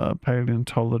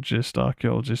paleontologist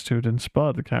archaeologist who had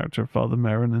inspired the character of Father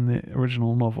Merrin in the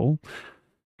original novel.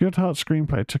 Goodhart's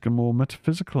screenplay took a more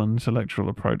metaphysical and intellectual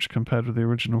approach compared with the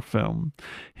original film.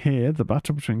 Here, the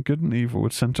battle between good and evil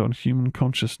would centre on human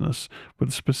consciousness, with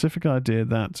the specific idea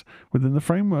that, within the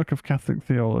framework of Catholic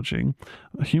theology,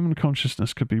 human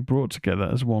consciousness could be brought together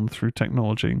as one through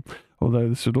technology, although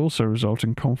this would also result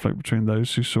in conflict between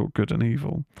those who sought good and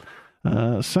evil.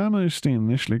 Sam Osteen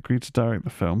initially agreed to direct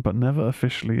the film, but never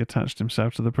officially attached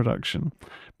himself to the production.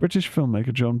 British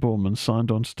filmmaker John Boorman signed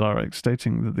on to direct,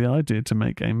 stating that the idea to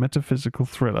make a metaphysical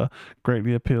thriller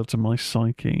greatly appealed to my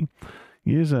psyche.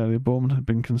 Years earlier, Boorman had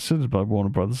been considered by Warner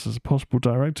Brothers as a possible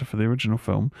director for the original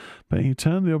film, but he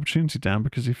turned the opportunity down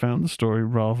because he found the story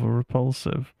rather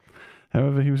repulsive.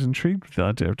 However, he was intrigued with the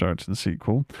idea of directing the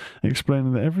sequel,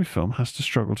 explaining that every film has to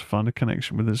struggle to find a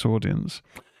connection with its audience.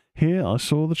 Here, I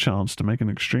saw the chance to make an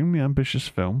extremely ambitious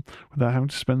film without having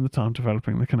to spend the time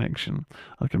developing the connection.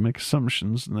 I could make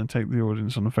assumptions and then take the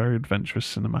audience on a very adventurous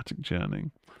cinematic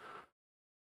journey.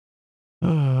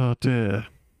 Oh, dear.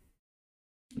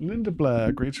 Linda Blair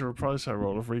agreed to reprise her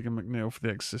role of Regan McNeil for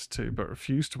The Exorcist 2, but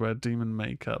refused to wear demon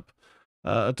makeup.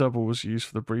 A double was used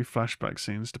for the brief flashback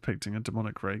scenes depicting a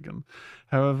demonic Regan.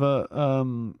 However,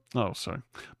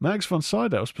 Max von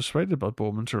Sydow was persuaded by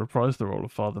Boorman to reprise the role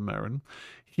of Father Merrin.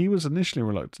 He was initially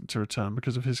reluctant to return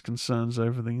because of his concerns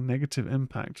over the negative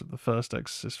impact of the first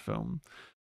Exorcist film.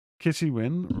 Kitty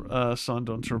Wynn signed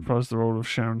on to reprise the role of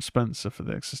Sharon Spencer for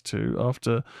The Exorcist 2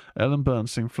 after Ellen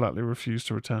Bernstein flatly refused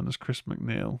to return as Chris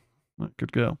McNeil.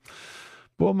 Good girl.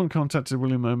 Boorman contacted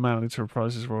William O'Malley to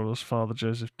reprise his role as Father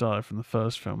Joseph Dye from the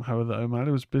first film. However,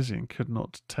 O'Malley was busy and could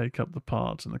not take up the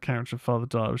part, and the character of Father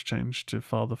Dye was changed to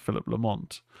Father Philip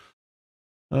Lamont.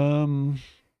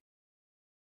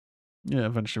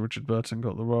 Eventually Richard Burton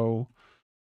got the role.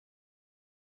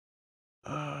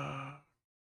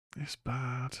 It's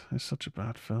bad. It's such a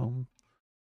bad film.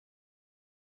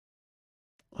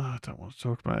 I don't want to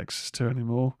talk about Exorcist 2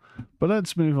 anymore. But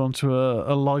let's move on to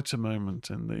a lighter moment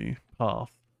in the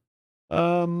path.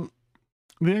 The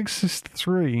Exorcist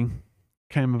 3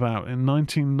 came about in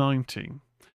 1990.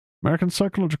 American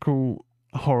psychological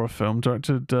horror film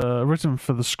written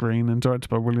for the screen and directed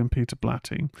by William Peter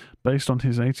Blatty, based on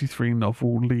his 1983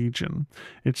 novel Legion.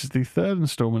 It is the third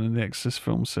installment in the Exorcist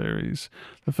film series.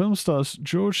 The film stars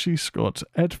George C. Scott,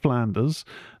 Ed Flanders,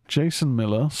 Jason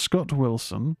Miller, Scott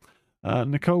Wilson,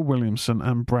 Nicole Williamson,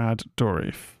 and Brad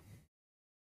Dourif.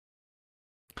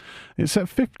 It's set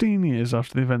 15 years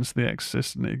after the events of The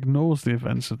Exorcist, and it ignores the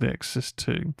events of The Exorcist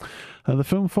 2. The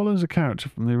film follows a character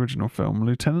from the original film,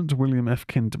 Lieutenant William F.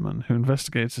 Kinderman, who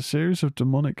investigates a series of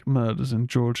demonic murders in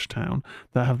Georgetown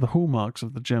that have the hallmarks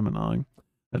of the Gemini,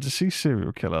 a deceased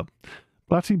serial killer.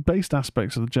 Blatty based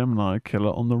aspects of the Gemini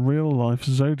killer on the real-life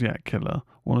Zodiac killer,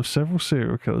 one of several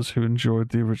serial killers who enjoyed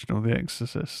the original The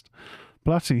Exorcist.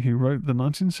 Blatty, who wrote the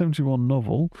 1971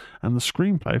 novel and the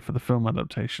screenplay for the film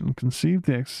adaptation, conceived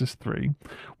The Exorcist 3,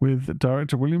 with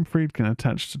director William Friedkin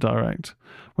attached to direct.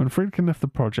 When Friedkin left the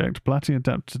project, Blatty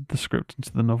adapted the script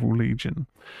into the novel Legion.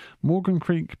 Morgan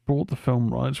Creek bought the film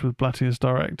rights with Blatty as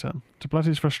director. To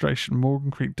Blatty's frustration, Morgan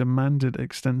Creek demanded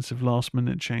extensive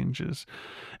last-minute changes,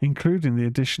 including the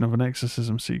addition of an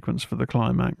exorcism sequence for the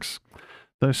climax.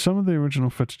 Though some of the original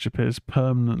footage appears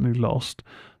permanently lost,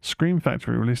 Scream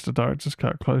Factory released a director's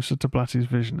cut closer to Blatty's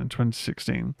vision in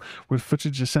 2016, with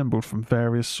footage assembled from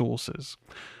various sources.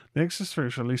 The Exorcist 3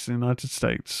 was released in the United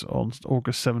States on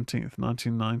August 17,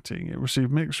 1990. It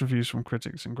received mixed reviews from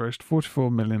critics and grossed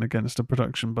 $44 million against a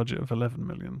production budget of $11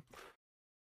 million.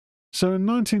 So in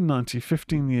 1990,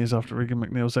 15 years after Regan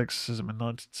MacNeil's exorcism in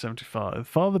 1975,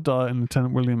 Father Dyer and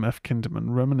Lieutenant William F.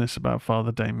 Kinderman reminisce about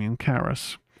Father Damien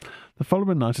Karras. The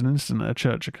following night, an incident at a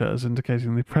church occurs,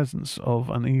 indicating the presence of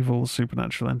an evil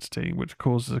supernatural entity, which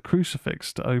causes a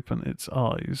crucifix to open its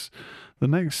eyes. The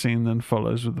next scene then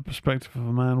follows with the perspective of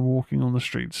a man walking on the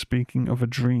street, speaking of a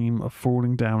dream of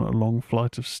falling down a long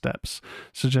flight of steps,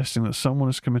 suggesting that someone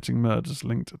is committing murders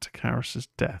linked to Karras'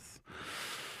 death.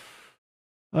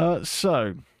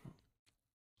 So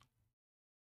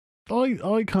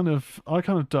I kind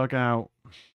of dug out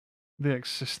The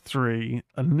Exorcist 3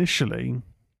 initially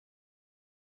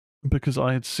because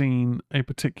I had seen a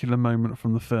particular moment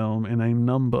from the film in a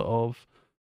number of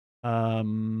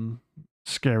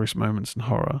scariest moments in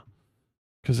horror,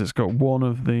 because it's got one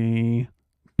of the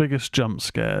biggest jump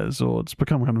scares, or it's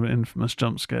become kind of an infamous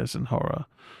jump scares in horror,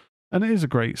 and it is a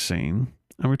great scene.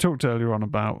 And we talked earlier on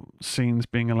about scenes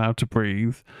being allowed to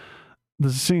breathe.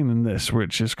 There's a scene in this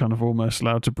which is kind of almost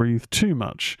allowed to breathe too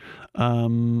much.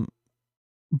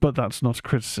 But that's not a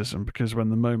criticism, because when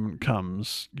the moment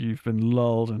comes, you've been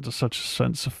lulled into such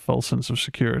a false sense of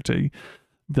security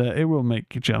that it will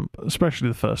make you jump, especially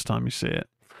the first time you see it.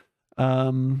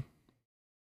 I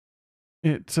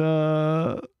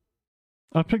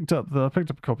picked up a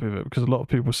copy of it because a lot of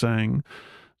people were saying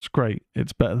it's great,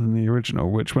 it's better than the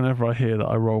original, which whenever I hear that,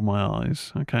 I roll my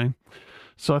eyes. Okay,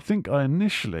 so I think I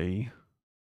initially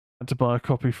had to buy a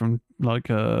copy from like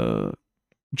a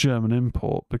German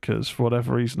import, because for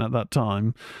whatever reason at that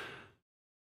time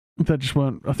they just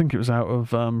weren't, I think it was out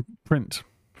of print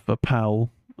for PAL,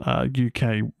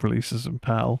 UK releases and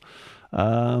PAL, so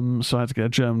I had to get a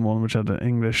German one which had the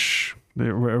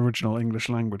original English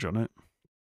language on it,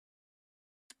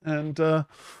 and I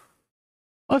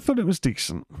thought it was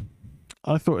decent.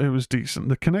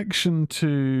 The connection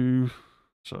to,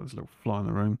 sorry, there's a little fly in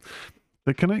the room.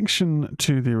 The connection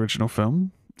to the original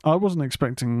film, I wasn't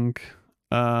expecting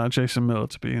Jason Miller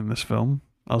to be in this film.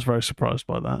 I was very surprised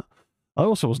by that. I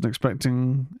also wasn't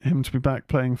expecting him to be back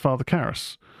playing Father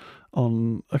Karras,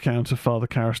 on account of Father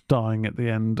Karras dying at the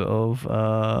end of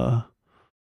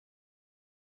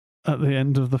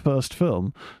the first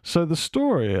film. So the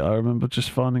story, I remember just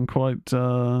finding quite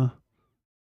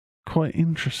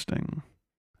interesting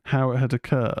how it had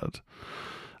occurred.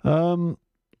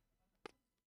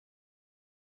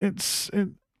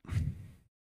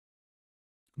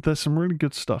 There's some really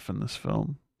good stuff in this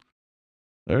film.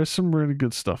 There is some really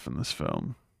good stuff in this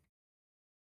film.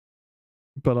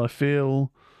 But I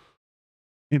feel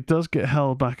it does get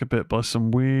held back a bit by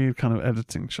some weird kind of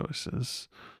editing choices.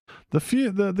 The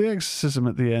exorcism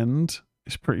at the end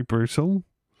is pretty brutal.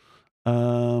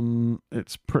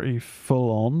 It's pretty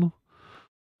full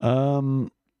on.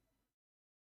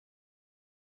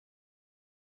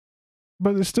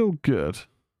 But it's still good.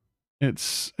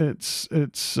 It's a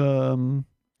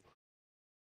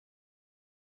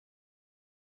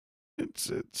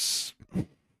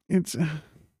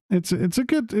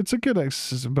good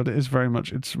exorcism, but it's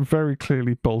very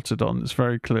clearly bolted on. It's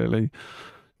very clearly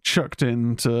chucked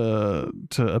in to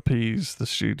appease the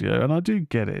studio, and I do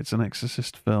get it. It's an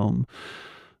Exorcist film,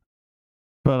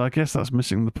 But I guess that's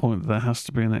missing the point that there has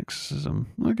to be an exorcism.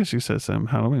 I guess you said same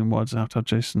Halloween. Why does it have to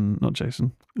have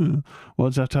why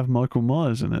does it have to have Michael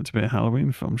Myers in it to be a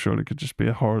Halloween film? Surely it could just be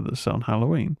a horror that's set on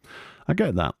Halloween. I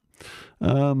get that.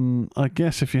 I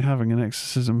guess if you're having an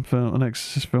exorcist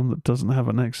film that doesn't have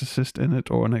an exorcist in it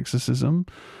or an exorcism,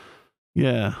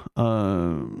 yeah,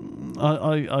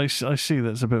 I see that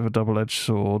it's a bit of a double-edged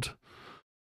sword.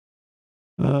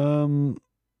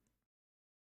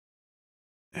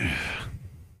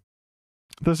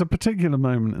 There's a particular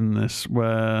moment in this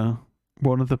where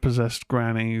one of the possessed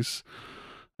grannies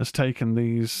has taken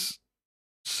these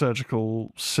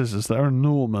surgical scissors. They're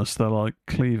enormous. They're like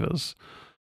cleavers.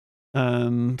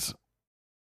 And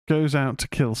goes out to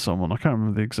kill someone. I can't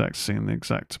remember the exact scene, the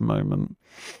exact moment.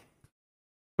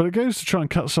 But it goes to try and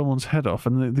cut someone's head off,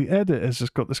 and the edit has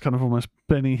just got this kind of almost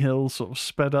Benny Hill sort of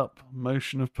sped up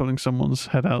motion of pulling someone's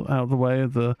head out of the way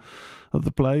of the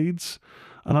blades.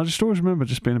 And I just always remember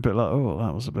just being a bit like, oh,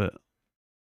 that was a bit...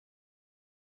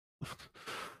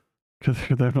 Could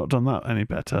they have not done that any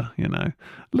better, you know?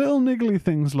 Little niggly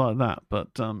things like that, but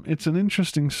it's an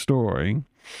interesting story.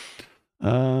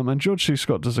 And George C.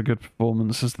 Scott does a good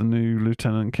performance as the new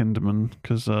Lieutenant Kinderman,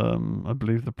 because I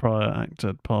believe the prior actor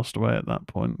had passed away at that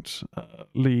point.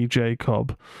 Lee J.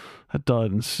 Cobb had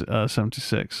died in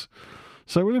 76.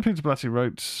 So William Peter Blatty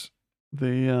wrote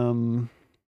the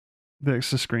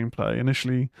Exorcist screenplay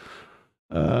initially,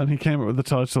 and he came up with the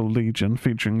title Legion,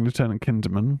 featuring Lieutenant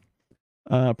Kinderman,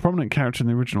 a prominent character in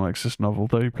the original Exorcist novel,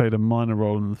 though he played a minor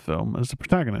role in the film as the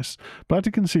protagonist.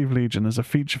 Blatty conceived Legion as a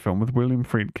feature film with William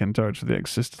Friedkin, director of The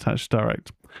Exorcist, attached to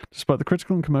direct. Despite the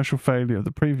critical and commercial failure of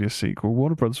the previous sequel,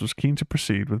 Warner Bros. Was keen to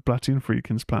proceed with Blatty and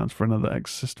Friedkin's plans for another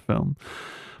Exorcist film.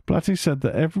 Blatty said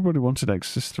that everybody wanted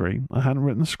Exorcist 3. I hadn't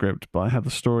written the script, but I had the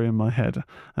story in my head,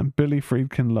 and Billy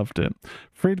Friedkin loved it.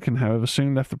 Friedkin, however,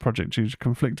 soon left the project due to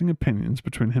conflicting opinions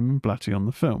between him and Blatty on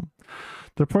the film.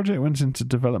 The project went into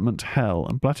development hell,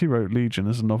 and Blatty wrote Legion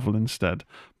as a novel instead,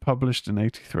 published in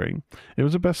 1983. It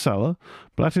was a bestseller.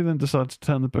 Blatty then decided to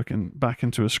turn the book back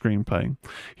into a screenplay.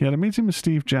 He had a meeting with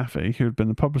Steve Jaffe, who had been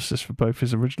the publicist for both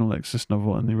his original Exorcist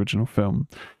novel and the original film.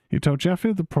 He told Jaffe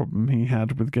of the problem he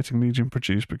had with getting Legion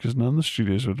produced because none of the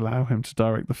studios would allow him to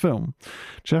direct the film.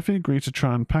 Jaffe agreed to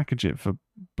try and package it for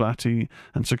Blatty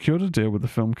and secured a deal with the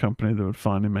film company that would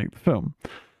finally make the film.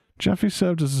 Jaffe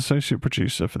served as associate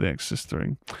producer for The Exorcist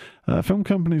 3. Film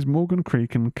companies Morgan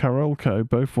Creek and Carolco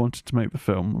both wanted to make the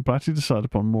film. Blatty decided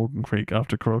upon Morgan Creek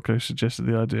after Carolco suggested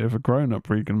the idea of a grown-up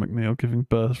Regan McNeil giving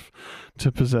birth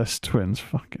to possessed twins.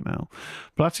 Fucking hell.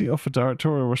 Blatty offered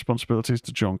directorial responsibilities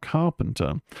to John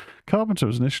Carpenter. Carpenter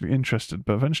was initially interested,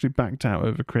 but eventually backed out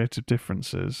over creative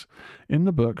differences. In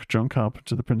the book, John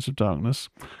Carpenter, The Prince of Darkness,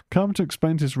 Carpenter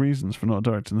explained his reasons for not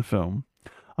directing the film.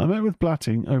 I met with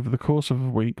Blatty over the course of a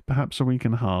week, perhaps a week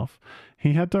and a half.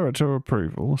 He had directorial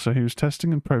approval, so he was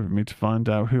testing and probing me to find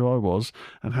out who I was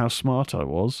and how smart I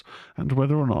was, and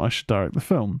whether or not I should direct the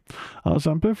film. I was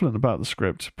ambivalent about the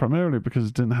script, primarily because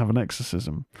it didn't have an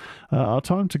exorcism. Our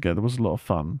time together was a lot of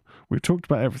fun. We talked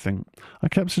about everything. I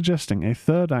kept suggesting a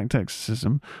third-act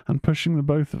exorcism and pushing the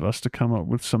both of us to come up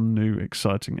with some new,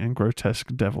 exciting and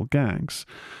grotesque devil gags.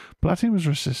 Blatty was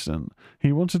resistant.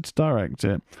 He wanted to direct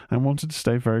it and wanted to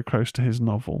stay very close to his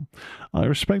novel. I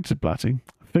respected Blatty,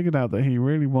 figured out that he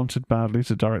really wanted badly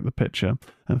to direct the picture,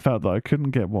 and felt that I couldn't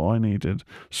get what I needed,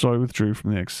 so I withdrew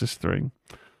from The Exorcist 3.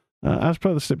 As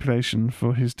per the stipulation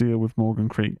for his deal with Morgan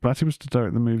Creek, Blatty was to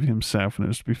direct the movie himself, and it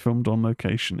was to be filmed on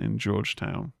location in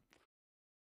Georgetown.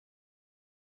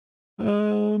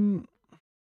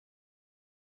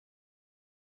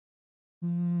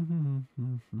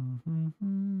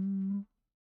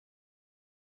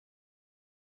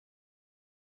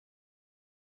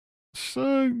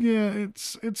 So yeah,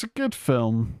 it's a good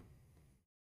film.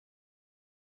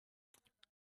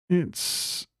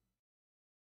 It's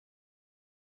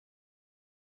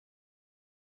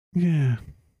yeah,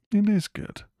 it is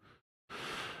good.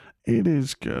 It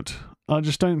is good. I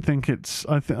just don't think it's.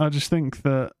 I just think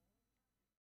that.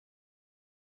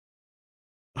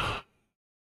 I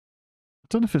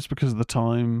don't know if it's because of the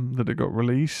time that it got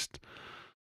released,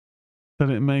 that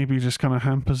it maybe just kind of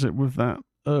hampers it with that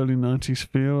early 90s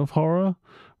feel of horror,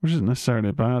 which isn't necessarily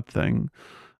a bad thing,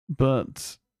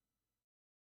 but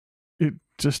it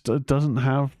just doesn't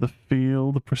have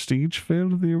the prestige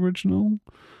feel of the original.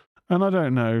 And I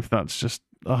don't know if that's just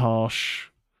a harsh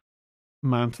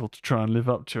mantle to try and live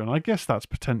up to, and I guess that's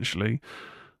potentially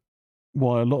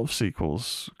why a lot of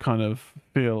sequels kind of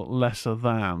feel lesser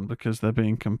than, because they're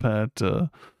being compared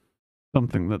to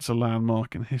something that's a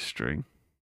landmark in history.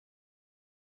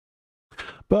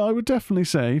 But I would definitely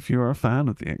say, if you're a fan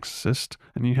of The Exorcist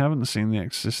and you haven't seen The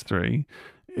Exorcist 3,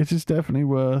 it is definitely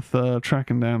worth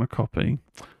tracking down a copy.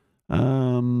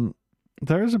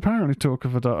 There is apparently talk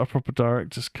of a proper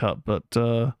director's cut, but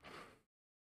a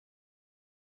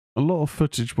lot of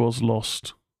footage was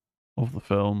lost of the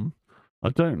film. I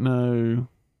don't know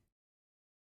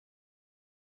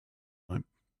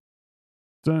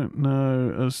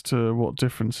as to what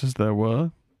differences there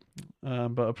were,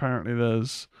 but apparently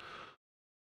there's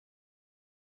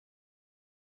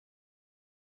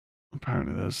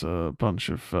a bunch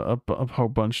of a whole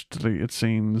bunch of deleted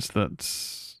scenes that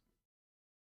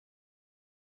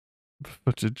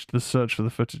the search for the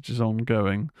footage is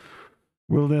ongoing.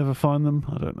 Will they ever find them?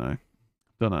 I don't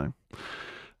know.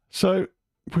 So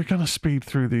we're going to speed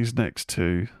through these next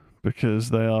two because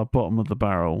they are bottom of the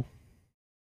barrel.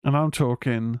 And I'm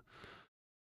talking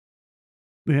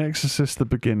The Exorcist, The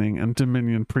Beginning, and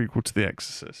Dominion prequel to The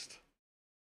Exorcist.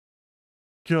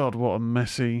 God, what a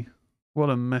messy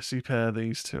pair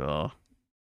these two are.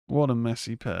 What a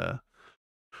messy pair.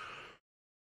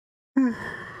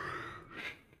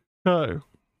 So,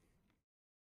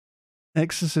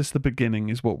 Exorcist The Beginning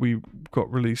is what we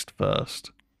got released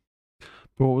first.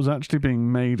 But what was actually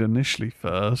being made initially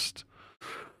first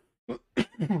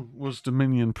was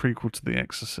Dominion prequel to The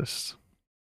Exorcist.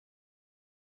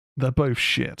 They're both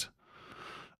shit.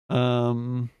 I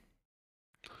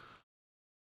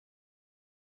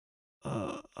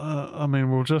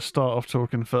mean, we'll just start off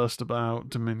talking first about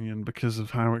Dominion because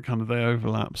of how they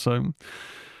overlap. So,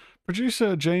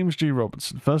 producer James G.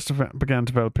 Robertson first began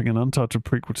developing an untitled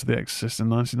prequel to The Exorcist in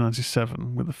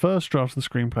 1997, with the first draft of the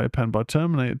screenplay penned by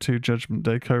Terminator 2 Judgment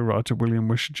Day co-writer William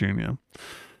Wisher Jr.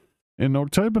 In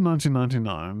October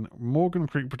 1999, Morgan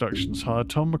Creek Productions hired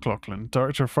Tom McLaughlin,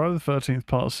 director of Friday the 13th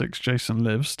Part 6 Jason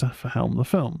Lives, to helm the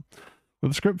film.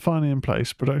 With the script finally in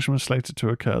place, production was slated to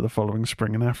occur the following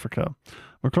spring in Africa.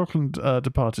 McLaughlin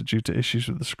departed due to issues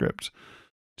with the script.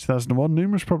 2001,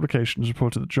 numerous publications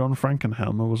reported that John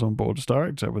Frankenheimer was on board as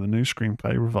director, with a new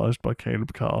screenplay revised by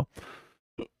Caleb Carr.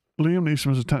 Liam Neeson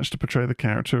was attached to portray the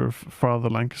character of Father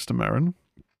Lancaster Merrin.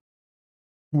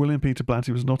 William Peter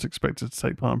Blatty was not expected to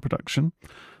take part in production.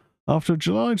 After a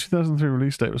July 2003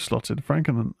 release date was slotted,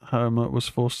 Frankenheimer was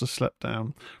forced to step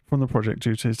down from the project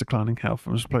due to his declining health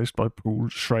and was replaced by Paul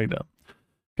Schrader.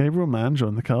 Gabriel Mann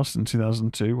joined the cast in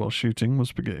 2002, while shooting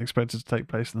was expected to take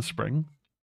place in the spring.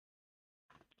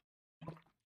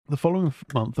 The following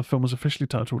month, the film was officially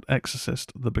titled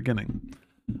Exorcist: The Beginning,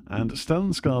 and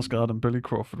Stellan Skarsgård and Billy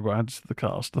Crawford were added to the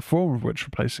cast, the former of which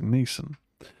replacing Neeson.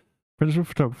 Principal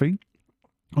photography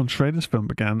on Schrader's film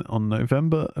began on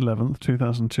November 11th,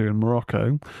 2002 in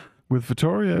Morocco, with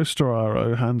Vittorio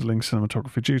Storaro handling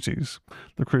cinematography duties.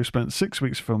 The crew spent 6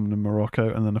 weeks filming in Morocco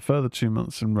and then a further 2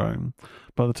 months in Rome.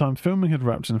 By the time filming had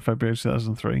wrapped in February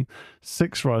 2003,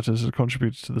 6 writers had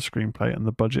contributed to the screenplay and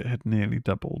the budget had nearly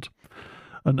doubled.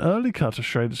 An early cut of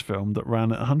Schrader's film that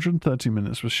ran at 130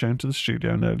 minutes was shown to the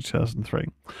studio in early 2003.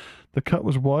 The cut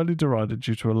was widely derided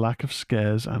due to a lack of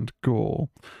scares and gore.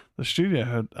 The studio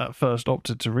had at first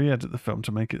opted to re-edit the film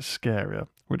to make it scarier,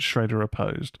 which Schrader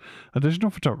opposed.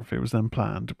 Additional photography was then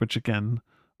planned, which according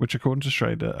to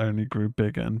Schrader only grew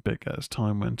bigger and bigger as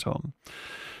time went on.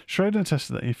 Schrader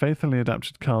attested that he faithfully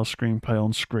adapted Carr's screenplay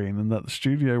on screen and that the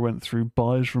studio went through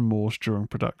buyer's remorse during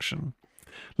production.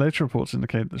 Later reports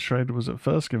indicated that Schrader was at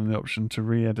first given the option to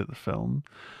re-edit the film,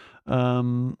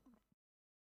 to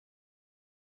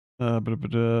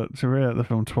re-edit the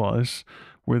film twice,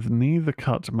 with neither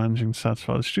cut managing to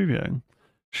satisfy the studio.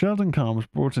 Sheldon Kahn was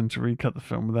brought in to recut the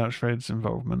film without Schrader's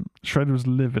involvement. Schrader was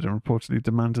livid and reportedly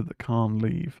demanded that Kahn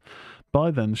leave.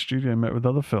 By then, the studio met with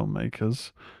other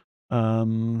filmmakers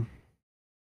to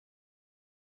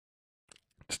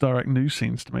direct new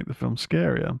scenes to make the film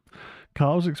scarier.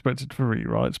 Carr was expected for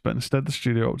rewrites, but instead the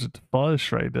studio opted to fire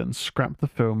Schrader and scrap the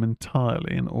film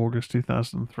entirely in August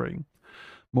 2003.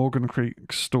 Morgan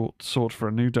Creek sought for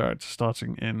a new director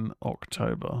starting in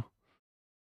October.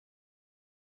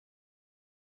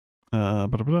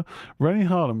 Rennie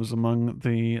Harlan was among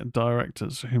the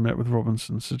directors who met with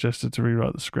Robinson, suggested to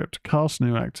rewrite the script, cast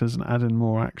new actors, and add in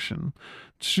more action.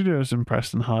 The studio was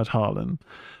impressed and hired Harlan.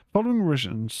 Following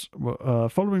revisions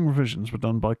were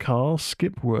done by Carr,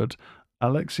 Skip Wood,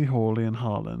 Alexi Hawley, and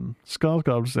Harlan.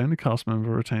 Skarsgård was the only cast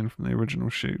member retained from the original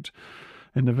shoot.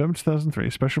 In November 2003,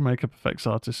 special makeup effects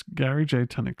artist Gary J.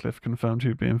 Tunnicliffe confirmed he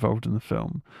would be involved in the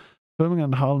film. Filming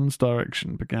under Harlan's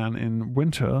direction began in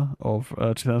winter of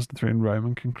 2003 in Rome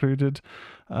and concluded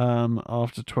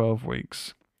after 12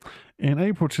 weeks. In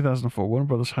April 2004, Warner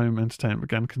Brothers Home Entertainment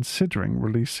began considering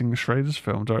releasing Schrader's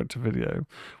film direct-to-video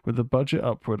with a budget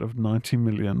upward of $90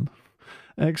 million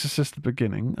Exorcist The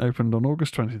Beginning opened on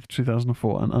August 20th,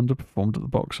 2004 and underperformed at the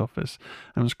box office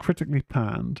and was critically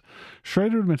panned.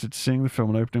 Schrader admitted to seeing the film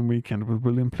on opening weekend with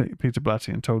William Peter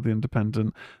Blatty and told The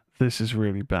Independent, "This is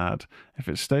really bad. If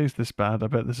it stays this bad, I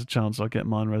bet there's a chance I'll get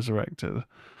mine resurrected."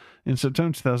 In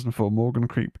September 2004, Morgan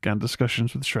Creek began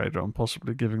discussions with Schrader on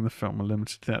possibly giving the film a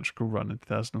limited theatrical run in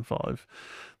 2005.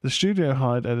 The studio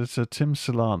hired editor Tim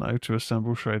Solano to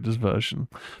assemble Schrader's version,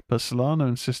 but Solano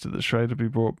insisted that Schrader be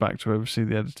brought back to oversee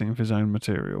the editing of his own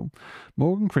material.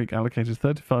 Morgan Creek allocated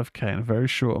 $35,000 in a very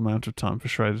short amount of time for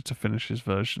Schrader to finish his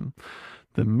version.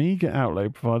 The meagre outlay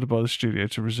provided by the studio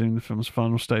to resume the film's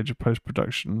final stage of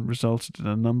post-production resulted in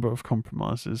a number of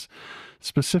compromises.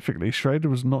 Specifically, Schrader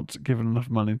was not given enough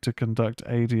money to conduct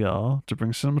ADR, to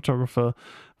bring cinematographer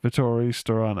Vittorio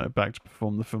Storano back to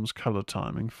perform the film's colour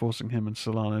timing, forcing him and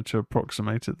Solano to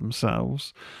approximate it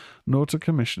themselves, nor to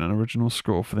commission an original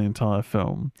score for the entire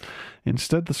film.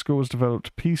 Instead, the score was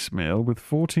developed piecemeal, with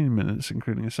 14 minutes,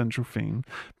 including a central theme,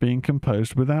 being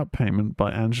composed without payment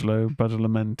by Angelo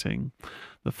Badalamenti.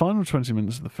 The final 20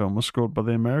 minutes of the film was scored by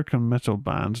the American metal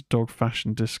band Dog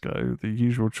Fashion Disco, the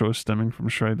usual choice stemming from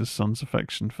Schrader's son's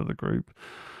affection for the group,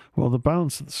 while the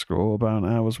balance of the score, about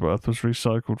an hour's worth, was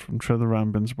recycled from Trevor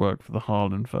Rabin's work for the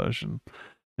Harlan version.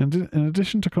 In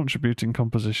addition to contributing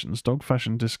compositions, Dog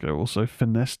Fashion Disco also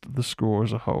finessed the score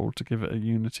as a whole to give it a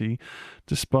unity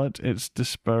despite its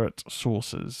disparate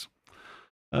sources.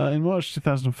 In March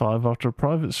 2005, after a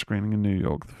private screening in New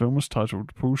York, the film was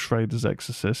titled Paul Schrader's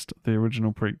Exorcist, the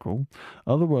original prequel.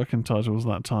 Other working titles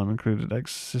that time included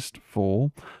Exorcist 4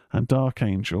 and Dark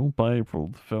Angel. By April,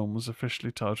 the film was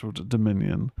officially titled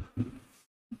Dominion.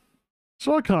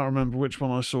 So I can't remember which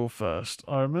one I saw first.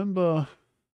 I remember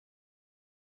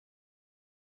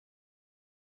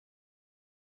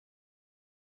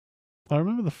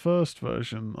the first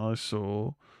version I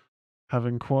saw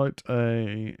having quite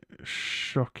a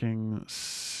shocking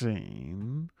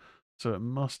scene. So it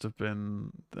must have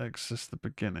been Exorcist The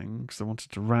Beginning, because they wanted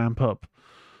to ramp it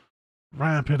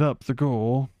up the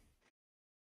gore.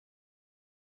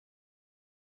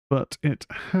 But it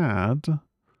had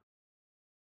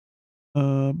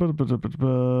a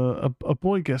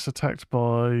boy gets attacked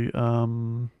by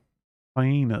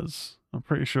hyenas. I'm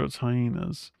pretty sure it's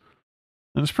hyenas.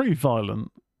 And it's pretty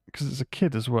violent, because it's a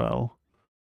kid as well.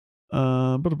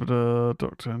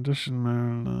 Doctor Edition,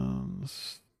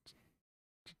 Maryland's.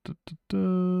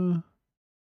 There's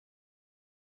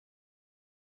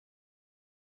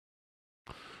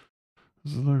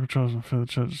a local trials and fear the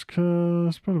church is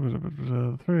cursed.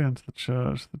 The three enter the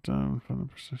church, the down from the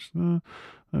procession.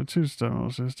 There are two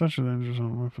stones. The statue of the angels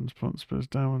on weapons point the spirits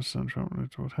downwards, send traveling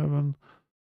toward heaven.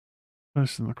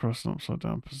 Placing the cross in upside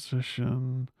down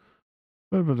position.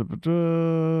 His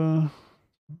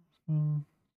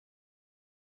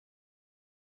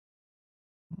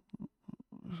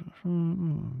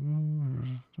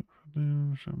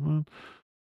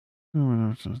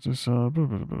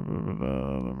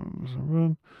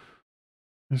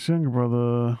younger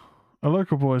brother, a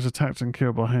local boy, is attacked and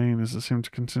killed by hyenas that seem to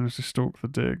continuously stalk the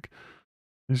dig.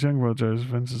 His younger brother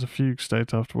Joseph enters a fugue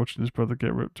state after watching his brother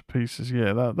get ripped to pieces.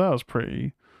 Yeah, that was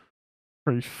pretty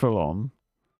full on.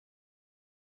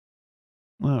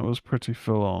 That was pretty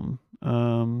full on.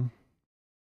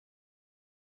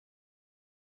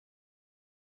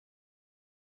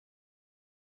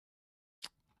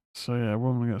 So yeah, a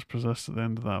woman gets possessed at the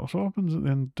end of that. So what happens at the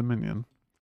end of Dominion?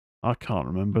 I can't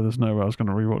remember. There's no way I was going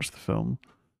to rewatch the film.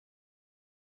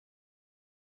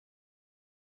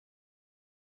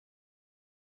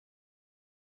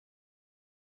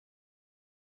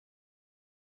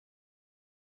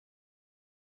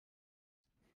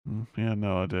 Yeah,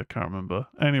 no idea. Can't remember.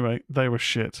 Anyway, they were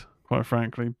shit, quite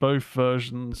frankly. Both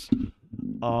versions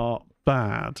are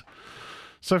bad.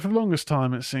 So for the longest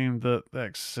time, it seemed that the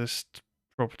Exorcist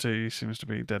property seems to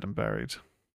be dead and buried.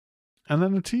 And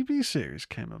then the TV series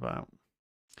came about.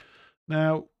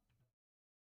 Now,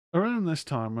 around this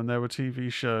time, when there were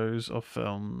TV shows or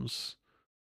films,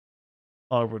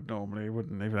 I wouldn't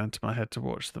even enter my head to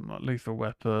watch them, like Lethal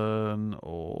Weapon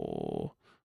or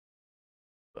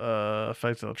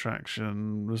Fatal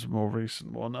Attraction was a more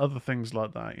recent one. Other things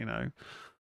like that, you know.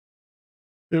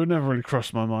 It would never really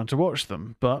cross my mind to watch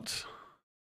them, but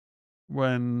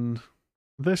when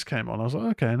this came on, I was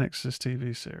like, okay, an Exorcist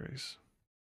TV series.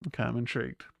 Okay, I'm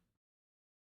intrigued.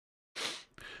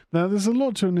 Now, there's a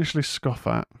lot to initially scoff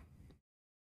at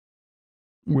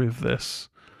with this,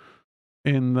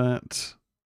 in that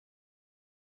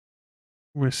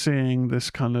we're seeing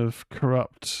this kind of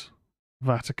corrupt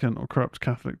Vatican or corrupt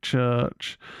Catholic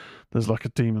Church. There's like a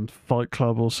demon fight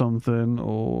club or something,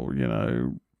 or, you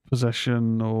know,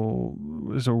 possession or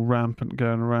is all rampant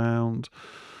going around.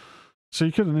 So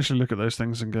you could initially look at those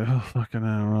things and go, oh, fucking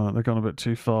hell, right, they've gone a bit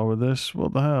too far with this.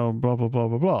 What the hell? Blah, blah, blah,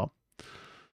 blah, blah.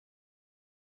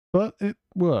 But it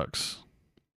works.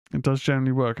 It does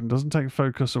generally work and doesn't take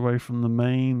focus away from the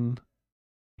main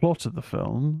plot of the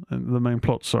film, the main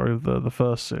plot, sorry, of the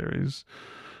first series,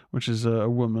 which is a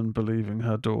woman believing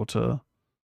her daughter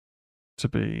to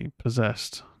be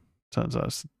possessed. Turns out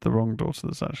it's the wrong daughter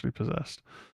that's actually possessed.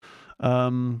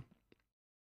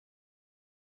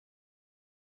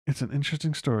 It's an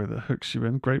interesting story that hooks you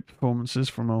in. Great performances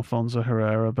from Alfonso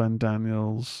Herrera, Ben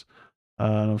Daniels,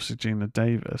 and obviously Gina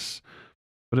Davis.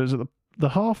 But it was at the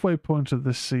halfway point of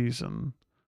this season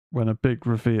when a big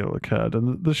reveal occurred.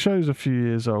 And the show's a few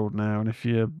years old now, and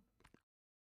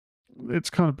it's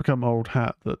kind of become old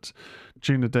hat that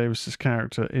Gina Davis's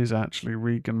character is actually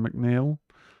Regan McNeil.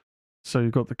 So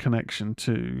you've got the connection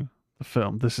to the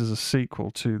film. This is a sequel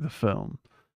to the film.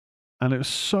 And it was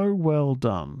so well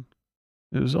done.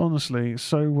 It was honestly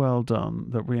so well done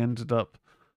that we ended up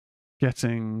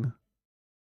getting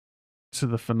to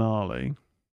the finale.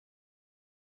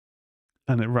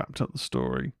 And it wrapped up the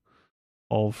story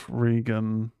of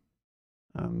Regan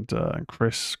and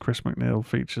Chris McNeil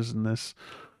features in this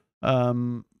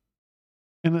in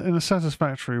a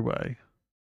satisfactory way.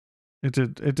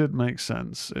 It did make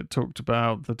sense. It talked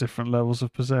about the different levels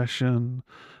of possession,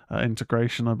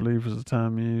 integration, I believe was the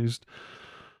term used.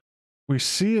 We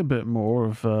see a bit more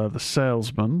of the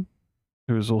salesman,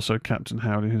 who is also Captain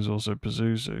Howdy, who's also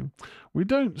Pazuzu. We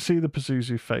don't see the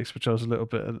Pazuzu face, which I was a little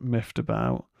bit miffed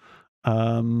about,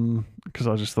 because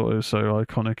I just thought it was so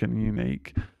iconic and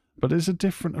unique. But it's a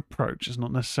different approach. It's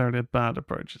not necessarily a bad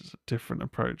approach. It's a different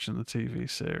approach in the TV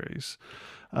series.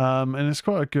 And it's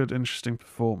quite a good, interesting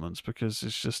performance because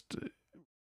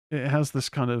it has this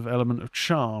kind of element of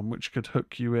charm which could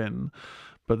hook you in,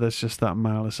 but there's just that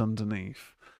malice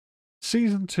underneath.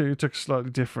 Season 2 took a slightly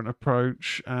different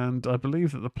approach, and I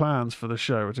believe that the plans for the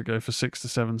show are to go for 6 to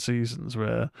 7 seasons,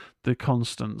 where the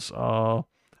constants are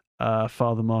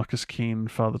Father Marcus Keene,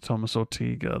 Father Thomas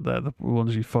Ortega. They're the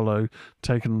ones you follow,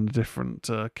 taking on a different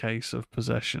case of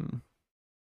possession.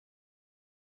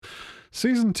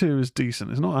 Season 2 is decent.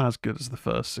 It's not as good as the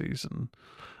first season.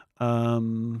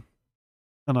 And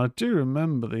I do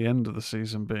remember the end of the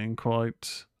season being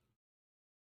quite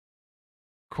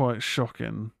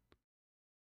shocking.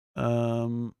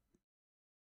 Yeah,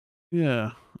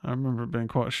 I remember it being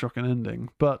quite a shocking ending,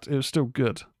 but it was still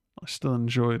good. I still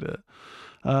enjoyed it.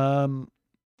 I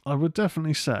would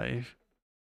definitely say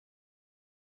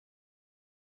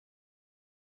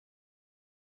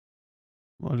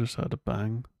I just heard a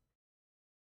bang.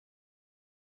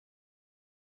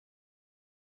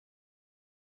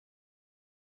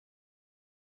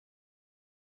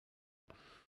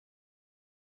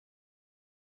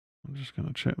 I'm just going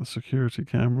to check the security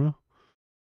camera.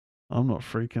 I'm not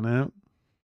freaking out.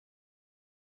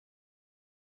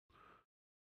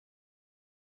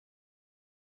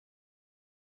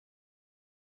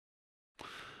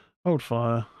 Hold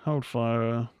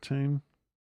fire, team.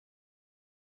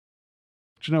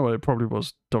 Do you know what? It probably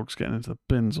was dogs getting into the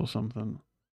bins or something.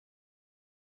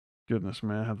 Goodness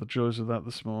me, I had the joys of that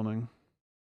this morning.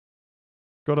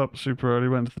 Got up super early,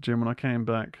 went to the gym. When I came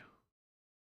back,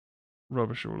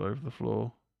 rubbish all over the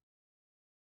floor.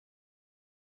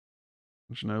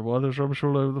 Do you know why there's rubbish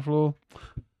all over the floor?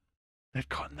 They've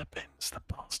got in the bins, the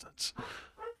bastards.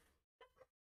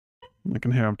 I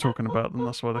can hear I'm talking about them,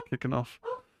 that's why they're kicking off.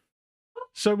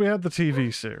 So we had the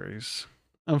TV series.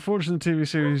 Unfortunately, the TV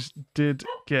series did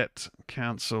get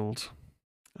cancelled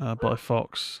by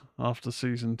Fox after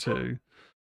season 2.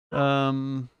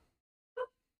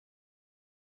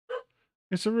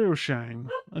 It's a real shame.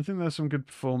 I think there's some good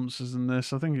performances in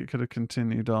this. I think it could have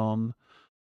continued on.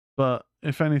 But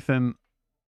if anything,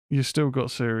 you still got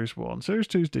Series 1. Series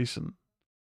 2 is decent.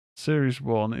 Series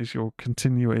 1 is your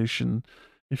continuation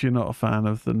if you're not a fan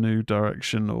of the new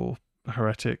direction or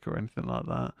Heretic or anything like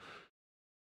that.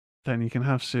 Then you can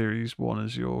have Series 1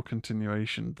 as your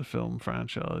continuation of the film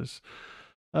franchise.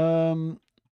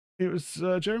 It was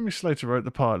Jeremy Slater wrote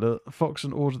the pilot. Fox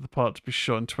ordered the pilot to be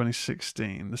shot in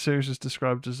 2016. The series is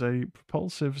described as a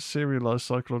propulsive, serialized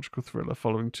psychological thriller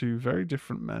following 2 very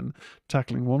different men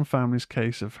tackling one family's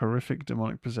case of horrific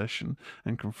demonic possession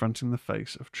and confronting the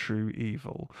face of true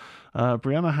evil.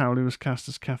 Brianna Howley was cast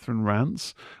as Catherine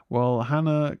Rance, while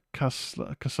Hannah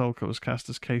Kasulka was cast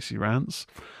as Casey Rance.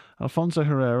 Alfonso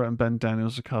Herrera and Ben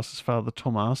Daniels are cast as Father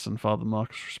Tomas and Father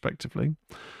Marcus, respectively,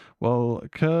 while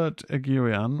Kurt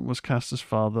Eguian was cast as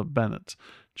Father Bennett.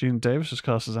 Gina Davis was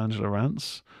cast as Angela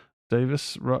Rance.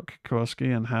 Davis, Ruck, Kowalski,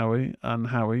 and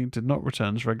Howie did not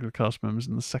return as regular cast members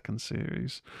in the second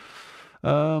series.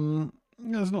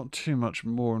 There's not too much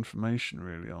more information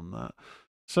really on that.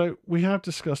 So we have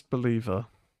discussed Believer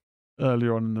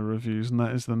earlier on in the reviews, and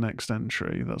that is the next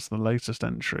entry. That's the latest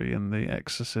entry in the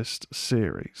Exorcist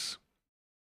series.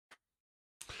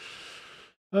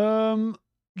 Yeah,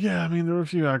 I mean, the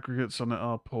review aggregates on it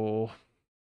are poor.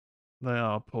 They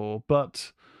are poor,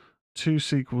 but 2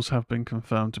 sequels have been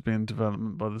confirmed to be in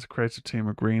development by the creative team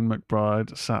of Green,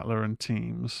 McBride, Sattler, and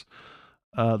teams.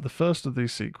 The first of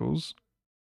these sequels,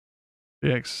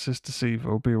 The Exorcist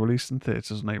Believer, will be released in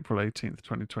theatres on April 18th,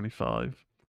 2025.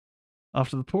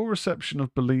 After the poor reception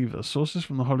of Believer, sources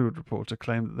from The Hollywood Reporter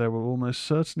claim that there will almost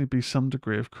certainly be some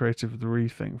degree of creative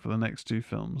rethink for the next 2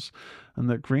 films, and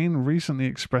that Green recently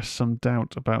expressed some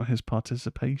doubt about his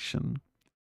participation.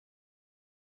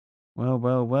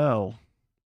 Well.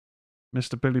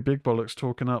 Mr. Billy Big Bollocks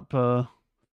talking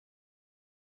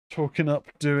up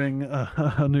doing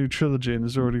a new trilogy and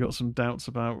has already got some doubts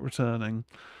about returning.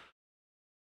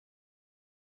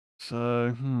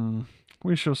 So,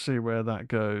 we shall see where that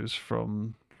goes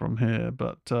from here.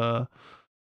 But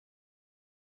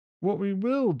what we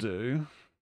will do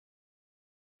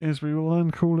is we will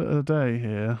then call it a day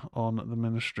here on the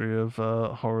Ministry of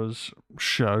Horrors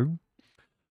show.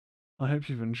 I hope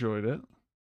you've enjoyed it.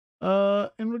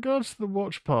 In regards to the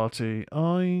watch party,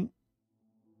 I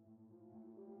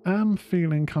am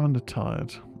feeling kind of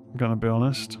tired, I'm going to be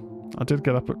honest. I did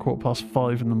get up at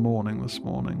 5:15 in the morning this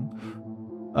morning.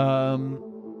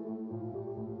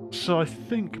 So I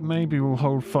think maybe we'll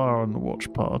hold fire on the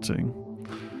watch party.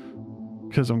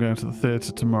 Because I'm going to the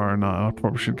theatre tomorrow night, I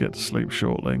probably should get to sleep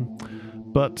shortly.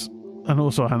 And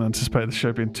also I hadn't anticipated the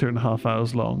show being 2.5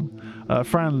 hours long.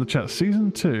 Fran in the chat,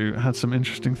 Season 2 had some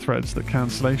interesting threads that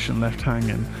Cancellation left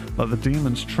hanging, like the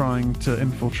demons trying to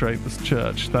infiltrate this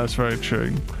church. That's very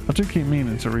true. I do keep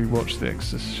meaning to rewatch the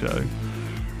Exorcist show.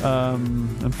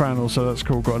 And Fran also, that's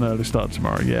cool, got an early start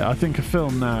tomorrow. Yeah, I think a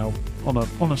film now on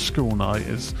a school night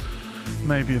is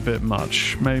maybe a bit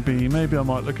much. Maybe I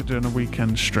might look at doing a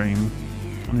weekend stream.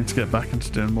 I need to get back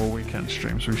into doing more weekend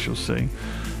streams, we shall see.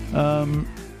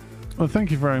 Well,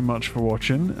 thank you very much for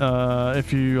watching.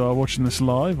 If you are watching this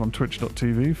live on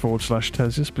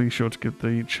twitch.tv/Tesius, be sure to give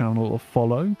the channel a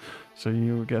follow so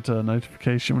you'll get a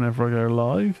notification whenever I go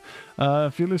live.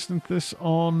 If you're listening to this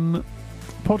on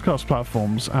podcast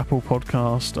platforms, Apple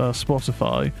Podcast,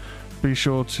 Spotify, be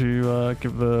sure to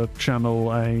give the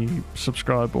channel a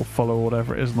subscribe or follow,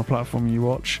 whatever it is on the platform you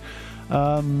watch.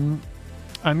 And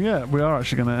yeah, we are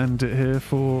actually going to end it here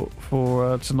for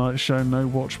tonight's show, no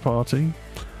watch party,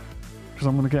 because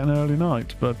I'm going to get an early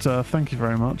night. But thank you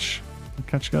very much. I'll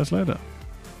catch you guys later.